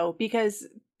too, though, because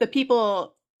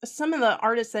some of the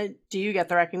artists that do get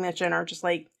the recognition are just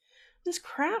like, this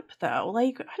crap though.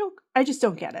 Like, I just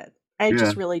don't get it. I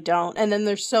just really don't. And then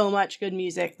there's so much good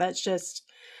music that's just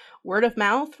word of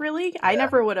mouth, really. I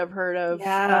never would have heard of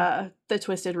the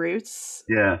Twisted Roots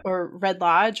or Red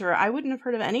Lodge, or I wouldn't have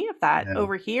heard of any of that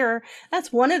over here.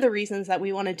 That's one of the reasons that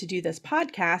we wanted to do this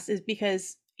podcast, is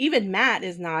because even Matt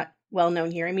is not well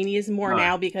known here. I mean, he is more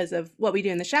now because of what we do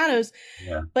in the shadows,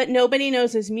 but nobody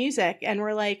knows his music. And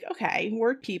we're like, okay,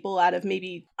 we're people out of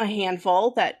maybe a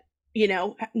handful that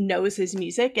knows his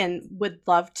music and would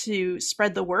love to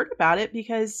spread the word about it,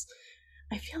 because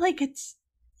I feel like it's,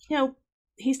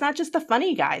 he's not just the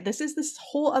funny guy. This is this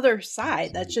whole other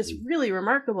side that's just really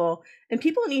remarkable, and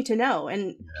people need to know.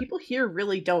 And people here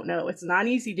really don't know. It's not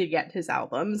easy to get his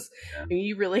albums. Yeah. I mean,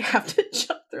 you really have to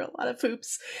jump through a lot of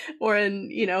hoops, or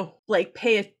like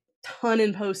pay a ton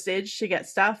in postage to get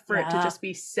stuff for it to just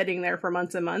be sitting there for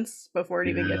months and months before it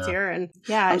even gets here. And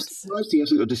I'm surprised he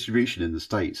hasn't got distribution in the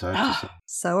States. I have to say.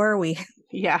 So are we.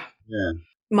 Yeah.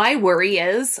 My worry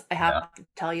is, I have to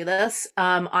tell you this,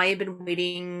 I have been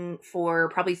waiting for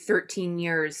probably 13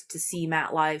 years to see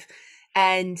Matt live.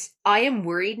 And I am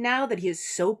worried now that he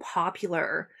is so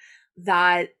popular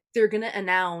that they're going to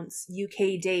announce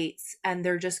UK dates and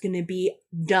they're just going to be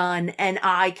done. And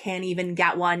I can't even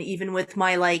get one, even with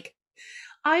my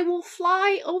I will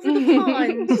fly over the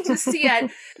pond to see it.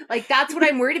 Like, that's what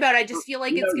I'm worried about. I just feel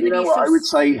like it's going to be so... I would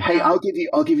say, hey, I'll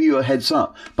give you a heads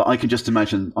up, but I can just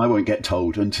imagine I won't get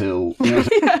told until... You're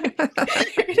gonna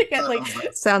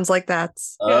get, sounds like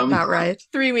that's not right.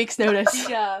 3 weeks notice.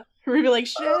 Yeah. We're gonna be like,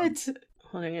 shit.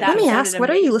 Let me ask, what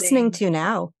are you listening to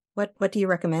now? What do you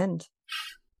recommend?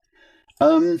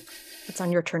 What's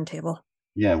on your turntable?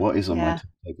 Yeah, what is on my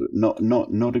turntable?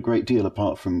 Not a great deal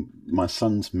apart from my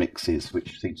son's mixes,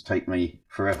 which seem to take me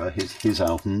forever. His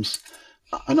albums.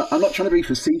 I'm not trying to be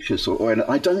facetious,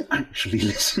 or I don't actually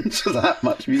listen to that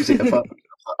much music apart from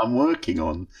stuff that I'm working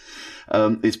on.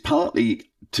 It's partly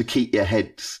to keep your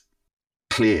head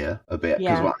clear a bit,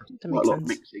 because I do a lot of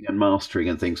mixing and mastering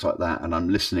and things like that, and I'm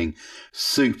listening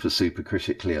super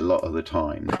critically a lot of the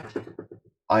time.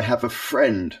 I have a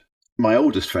friend. My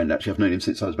oldest friend, actually, I've known him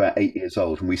since I was about 8 years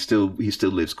old, and he still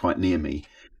lives quite near me.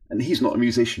 And he's not a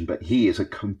musician, but he is a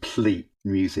complete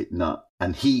music nut.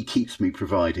 And he keeps me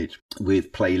provided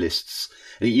with playlists.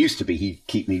 And it used to be he'd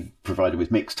keep me provided with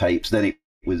mixtapes. Then it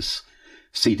was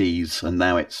CDs, and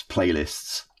now it's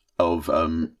playlists of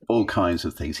all kinds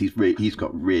of things. He's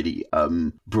got really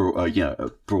broad,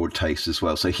 a broad taste as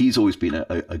well. So he's always been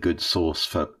a good source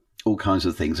for all kinds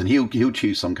of things. And he'll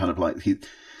choose some kind of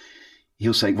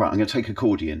he'll say, right, I'm going to take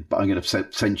accordion, but I'm going to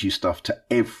send you stuff to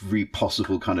every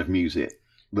possible kind of music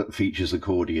that features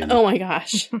accordion. Oh my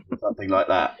gosh. Something like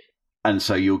that. And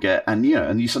so you'll get, and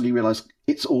you suddenly realize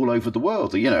it's all over the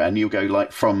world, and you'll go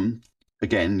from,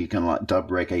 again, you can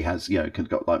dub reggae has,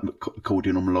 got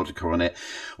accordion or melodica on it,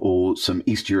 or some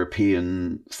East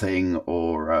European thing,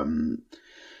 or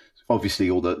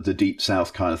obviously all the deep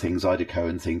South kind of things, Zydeco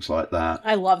and things like that.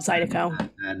 I love Zydeco.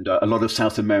 And a lot of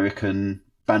South American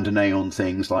bandoneon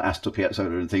things like Astor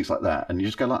Piazzolla and things like that, and you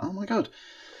just go oh my god,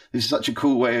 this is such a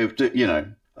cool way of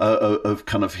of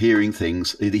kind of hearing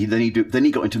things. Then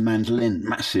he got into mandolin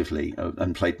massively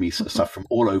and played me stuff from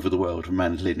all over the world from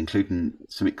mandolin, including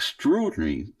some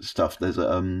extraordinary stuff. There's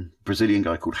a Brazilian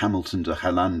guy called Hamilton de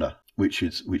Holanda, which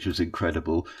was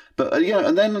incredible. But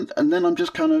and then I'm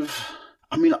just kind of,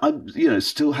 I'm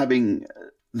still having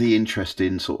the interest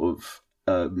in sort of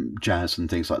jazz and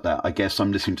things like that. I guess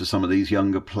I'm listening to some of these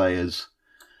younger players,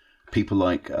 people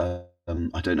like I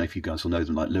don't know if you guys will know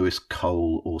them, like Lewis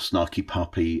Cole or Snarky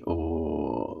Puppy,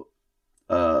 or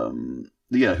who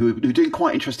are doing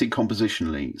quite interesting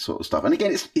compositionally sort of stuff. And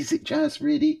again, is it jazz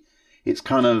really? It's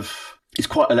quite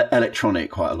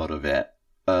electronic, quite a lot of it.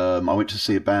 I went to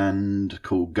see a band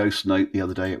called Ghost Note the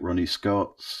other day at Ronnie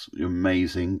Scott's.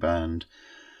 Amazing band.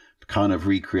 Kind of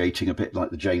recreating a bit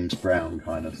like the James Brown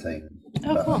kind of thing.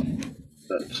 Oh, cool.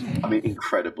 But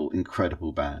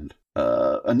incredible band.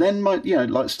 And then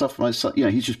like stuff my son,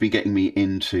 he's just been getting me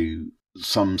into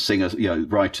some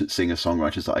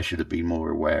singer-songwriters that I should have been more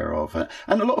aware of, and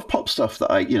a lot of pop stuff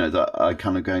that I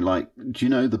kind of going like, do you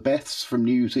know the Beths from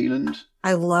New Zealand?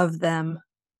 I love them.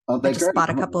 Oh, I just bought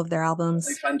a couple of their albums.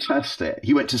 They're fantastic.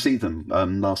 He went to see them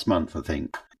last month, I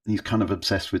think. He's kind of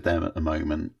obsessed with them at the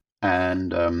moment.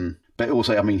 And but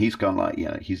also, he's gone like,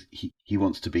 he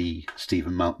wants to be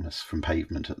Stephen Malkmus from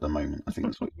Pavement at the moment. I think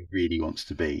that's what he really wants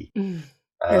to be.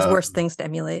 There's worse things to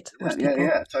emulate.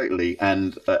 Yeah, totally.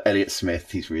 And Elliott Smith,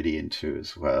 he's really into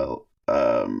as well.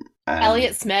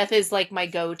 Elliott Smith is like my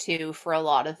go-to for a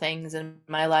lot of things in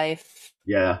my life.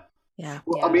 Yeah. Yeah.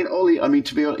 Well, Ollie,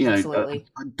 to be honest, Absolutely.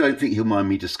 I don't think he'll mind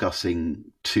me discussing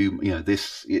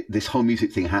this whole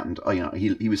music thing happened.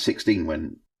 He was 16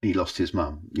 when he lost his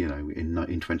mum,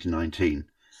 in 2019.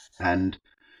 And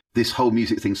this whole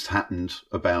music thing's happened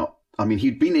about,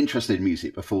 he'd been interested in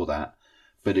music before that,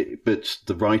 but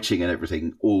the writing and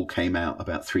everything all came out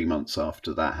about 3 months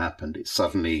after that happened. It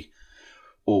suddenly,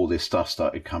 all this stuff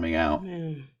started coming out.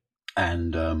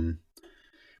 And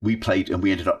we played, and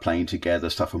we ended up playing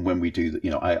together stuff. And when we do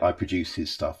that, I produce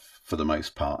his stuff for the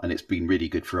most part. And it's been really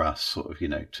good for us sort of,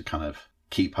 to kind of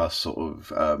keep us sort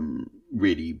of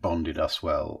really bonded us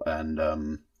well.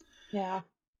 And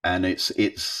And it's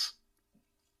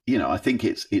I think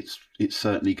it's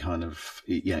certainly kind of,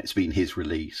 it's been his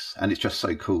release, and it's just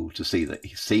so cool to see that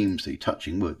he seems to be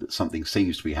touching wood, that something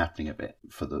seems to be happening a bit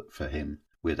for him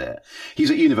with it. He's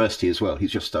at university as well.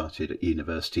 He's just started at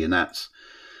university, and that's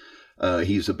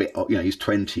he's a bit, he's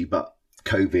 20, but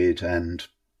COVID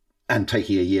and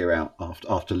taking a year out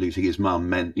after losing his mum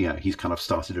meant, he's kind of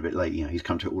started a bit late. He's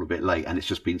come to it all a bit late, and it's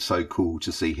just been so cool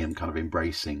to see him kind of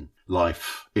embracing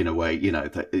life in a way,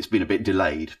 that it's been a bit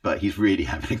delayed, but he's really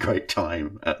having a great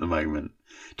time at the moment,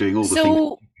 doing all the things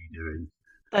he's been doing.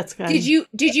 That's good.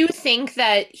 Did you think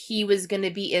that he was going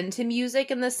to be into music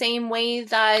in the same way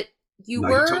that you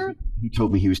were? He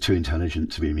told me he was too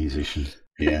intelligent to be a musician.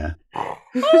 Yeah. Oh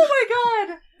my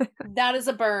God. That is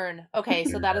a burn. Okay,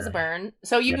 so that is a burn.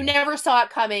 So you never saw it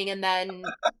coming, and then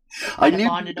I knew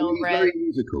bonded over he was very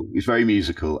musical. He was very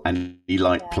musical, and he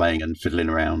liked playing and fiddling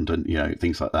around and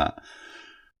things like that.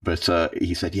 But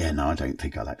he said, no, I don't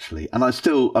think I'll actually. And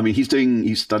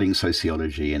he's studying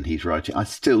sociology and he's writing. I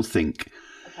still think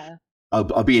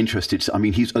I'll be interested.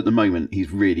 He's at the moment, he's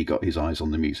really got his eyes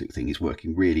on the music thing. He's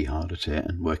working really hard at it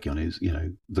and working on his,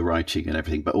 the writing and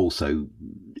everything. But also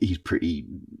he's pretty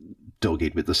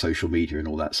dogged with the social media and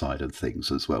all that side of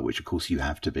things as well, which of course you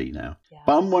have to be now. Yeah.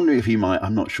 But I'm wondering if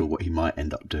I'm not sure what he might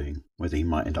end up doing, whether he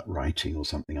might end up writing or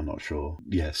something. I'm not sure.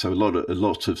 Yeah. So a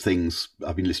lot of things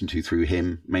I've been listening to through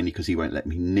him, mainly because he won't let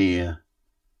me near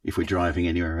if we're driving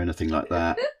anywhere or anything like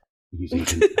that. And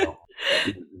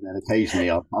then occasionally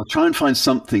I'll try and find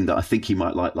something that I think he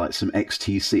might like some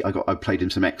XTC. I played him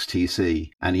some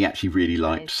XTC, and he actually really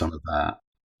liked some of that.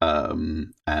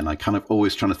 And I kind of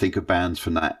always trying to think of bands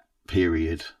from that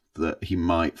period that he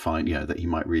might find, that he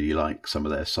might really like some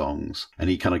of their songs. And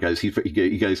he kind of goes, he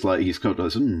goes like, he's kind of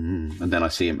goes, and then I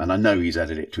see him, and I know he's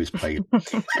added it to his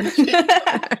playlist.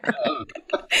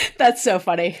 That's so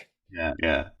funny.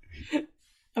 Yeah.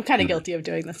 I'm kind of guilty of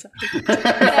doing this.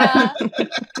 Yeah.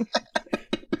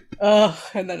 Oh,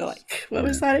 and then like, what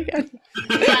was that again?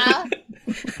 Yeah.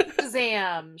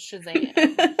 Shazam.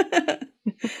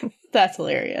 That's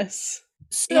hilarious.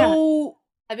 So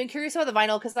I've been curious about the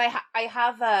vinyl because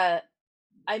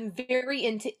I'm very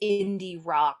into indie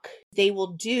rock. They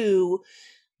will do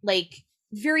like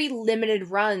very limited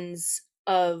runs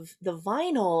of the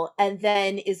vinyl, and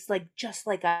then it's like just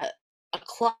like a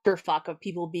clusterfuck of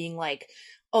people being like,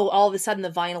 oh, all of a sudden the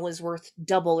vinyl is worth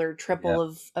double or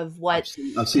triple of what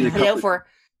I've seen you put out for.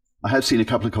 I have seen a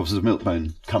couple of copies of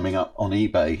Milkbone coming up on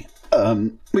eBay,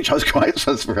 which I was quite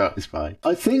surprised by.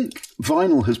 I think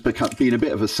vinyl has been a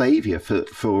bit of a saviour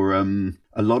for a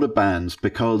lot of bands,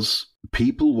 because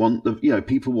people want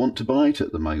to buy it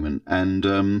at the moment,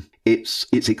 and it's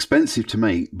expensive to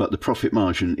make, but the profit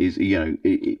margin is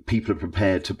people are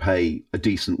prepared to pay a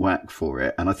decent whack for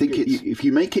it. And I think if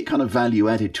you make it kind of value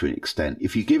added to an extent,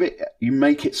 if you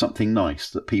make it something nice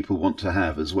that people want to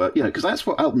have as well, because that's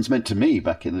what albums meant to me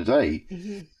back in the day.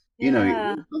 Mm-hmm.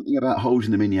 Something about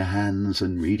holding them in your hands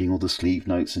and reading all the sleeve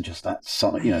notes and just that,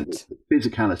 the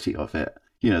physicality of it,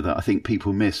 that I think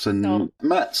people miss. And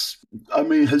Matt's,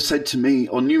 has said to me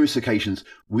on numerous occasions,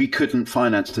 we couldn't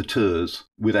finance the tours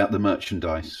without the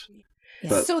merchandise.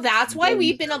 But, so that's why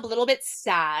we've been a little bit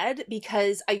sad,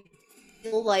 because I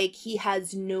feel like he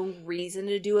has no reason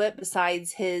to do it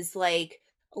besides his like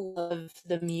love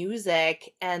the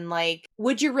music. And like,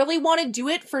 would you really want to do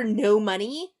it for no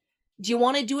money? Do you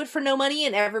want to do it for no money?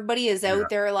 And everybody is out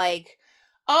there like,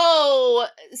 oh,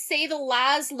 say the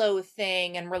Laszlo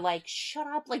thing. And we're like, shut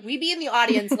up. Like, we'd be in the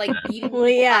audience, like, beating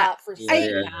people up for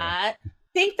saying that. I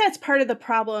think that's part of the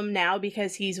problem now,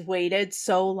 because he's waited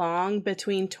so long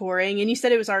between touring. And you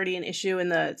said it was already an issue in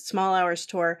the Small Hours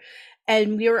tour.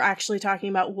 And we were actually talking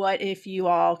about what if you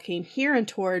all came here and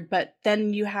toured, but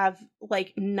then you have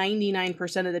like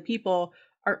 99% of the people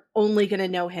are only going to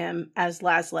know him as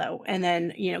Laszlo, and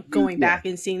then, going back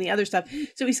and seeing the other stuff.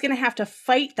 So he's going to have to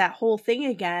fight that whole thing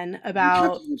again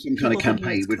about some kind of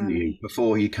campaign, wouldn't you?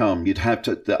 Before you come, you'd have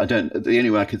to, the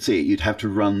only way I could see it, you'd have to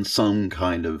run some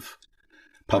kind of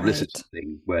publicity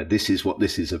thing where this is what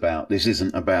this is about. This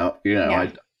isn't about, the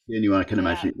only way I can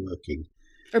imagine it working.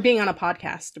 Or being on a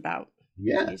podcast about.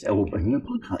 Yeah, or being on a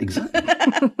podcast,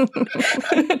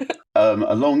 exactly.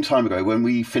 A long time ago, when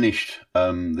we finished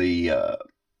the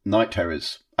Night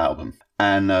Terrors album,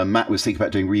 and Matt was thinking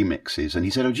about doing remixes, and he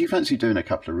said, "Oh, do you fancy doing a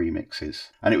couple of remixes?"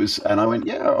 And I went,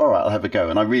 "Yeah, all right, I'll have a go."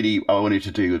 And I wanted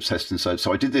to do Obsessed and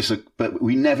So I did this, but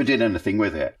we never did anything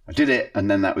with it. I did it, and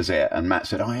then that was it. And Matt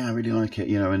said, "Oh yeah, I really like it,"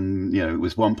 and it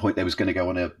was one point there was going to go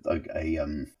on a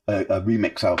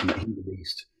remix album that he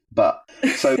released But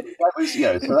so that was,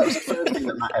 so that was the first thing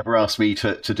that Matt ever asked me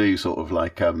to do, sort of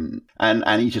like, and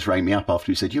he just rang me up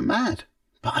after he said, "You're mad,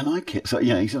 but I like it." So,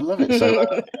 he said, "I love it." So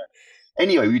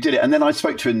anyway, we did it. And then I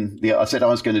spoke to him. I said, I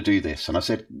was going to do this. And I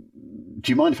said, "Do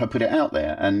you mind if I put it out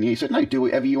there?" And he said, "No, do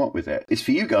whatever you want with it." It's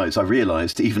for you guys, I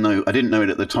realised, even though I didn't know it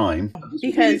at the time.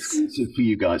 Because it's for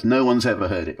you guys. No one's ever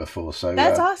heard it before. So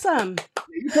that's awesome.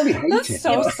 You probably hate That's it.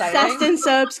 so Obsessed exciting. and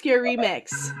So Obscure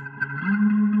remix.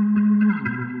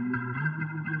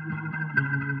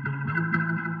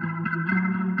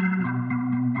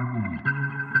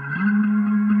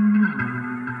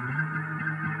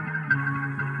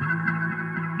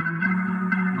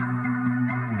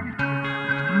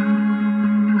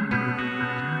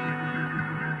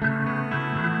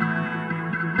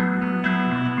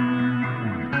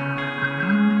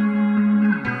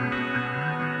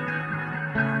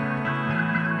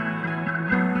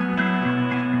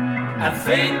 I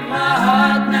think my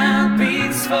heart now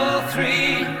beats for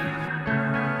 3.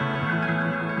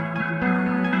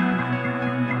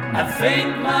 I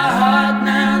think my heart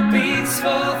now beats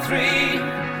for 3.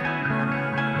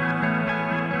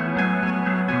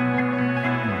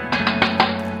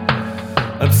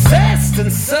 Obsessed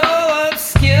and so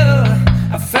obscure,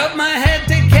 I felt my head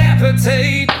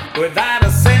decapitate without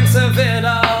a sense of it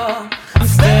all. I'm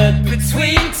stood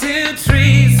between 2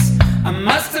 trees. I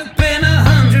must have been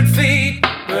 100 feet,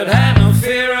 but had no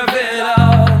fear of it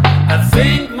all. I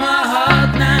think my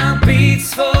heart now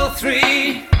beats for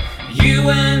 3. You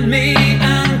and me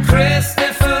and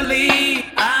Christopher Lee.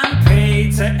 I'm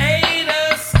paid to aid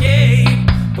escape,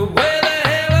 but where the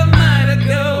hell am I to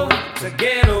go to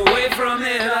get away from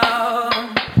it all?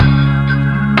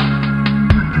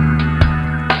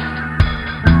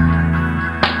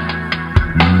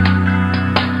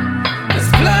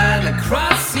 There's blood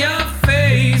across your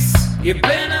face. You've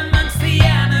been amongst the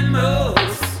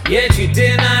animals, yet you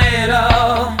deny it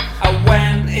all. I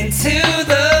went into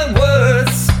the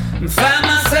woods and found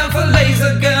myself a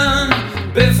laser gun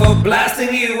before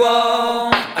blasting you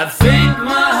all. I think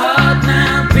my heart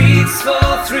now beats for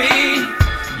 3.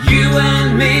 You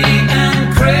and me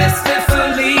and Christopher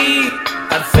Lee.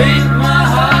 I think my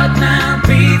heart now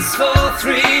beats for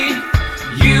 3.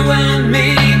 You and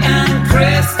me and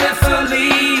Christopher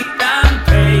Lee. I'm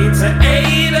paid to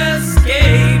aid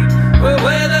escape, but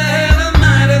where the hell am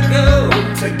I to go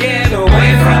to get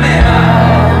away from it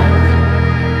all?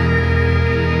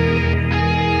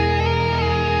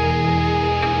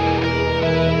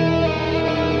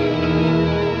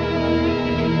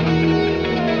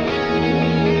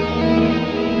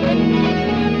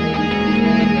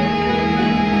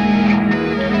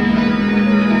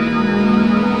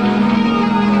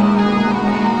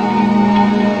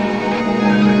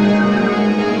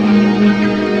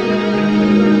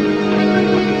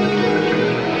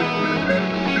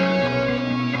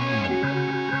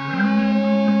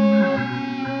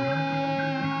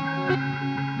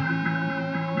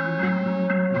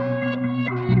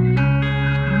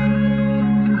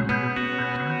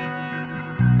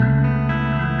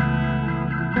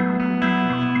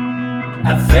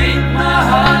 I think my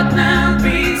heart now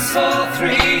beats for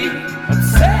 3.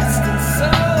 Obsessed and so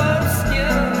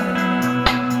obscure.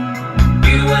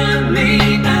 You and me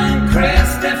and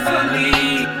Christopher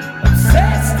Lee.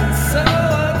 Obsessed and so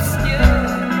obscure.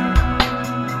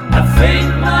 I think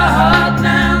my heart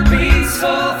now beats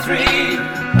for 3.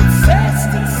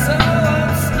 Obsessed and so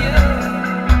obscure.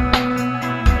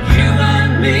 You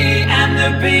and me and the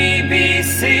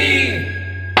BBC.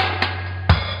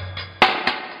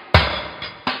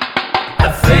 I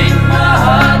think my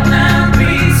heart now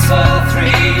beats for 3.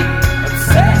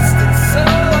 Obsessed and so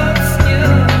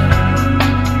obscure.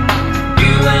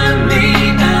 You and me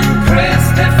and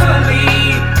Christopher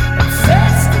Lee.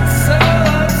 Obsessed and so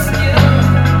obscure.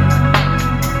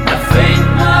 I think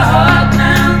my heart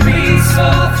now beats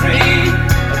for 3.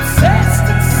 Obsessed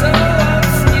and so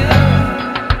obscure.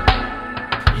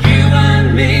 You and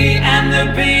me and the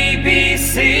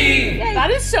BBC. That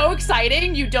is so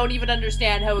exciting. You don't even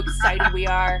understand how excited we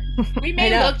are. We may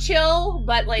look chill,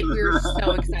 but like we're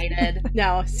so excited.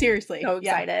 No, seriously. So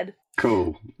excited.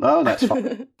 Cool. Oh, that's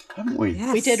fun. Haven't we?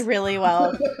 Yes. We did really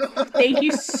well. Thank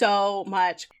you so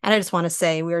much. And I just want to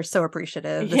say we are so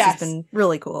appreciative. This Yes. has been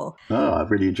really cool. Oh, I've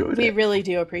really enjoyed We it. really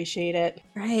do appreciate it.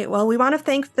 Right. Well, we want to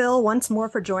thank Phil once more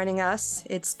for joining us.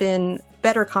 It's been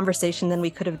better conversation than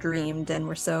we could have dreamed, and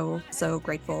we're so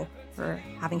grateful for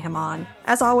having him on.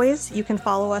 As always, you can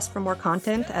follow us for more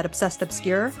content at Obsessed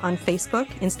Obscure on Facebook,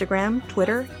 Instagram,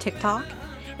 Twitter, TikTok,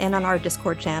 and on our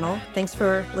Discord channel. Thanks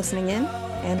for listening in,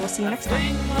 and we'll see you next time. I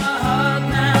think my heart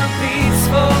now beats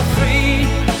for 3.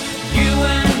 You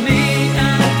and me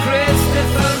and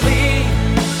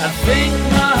I think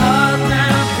my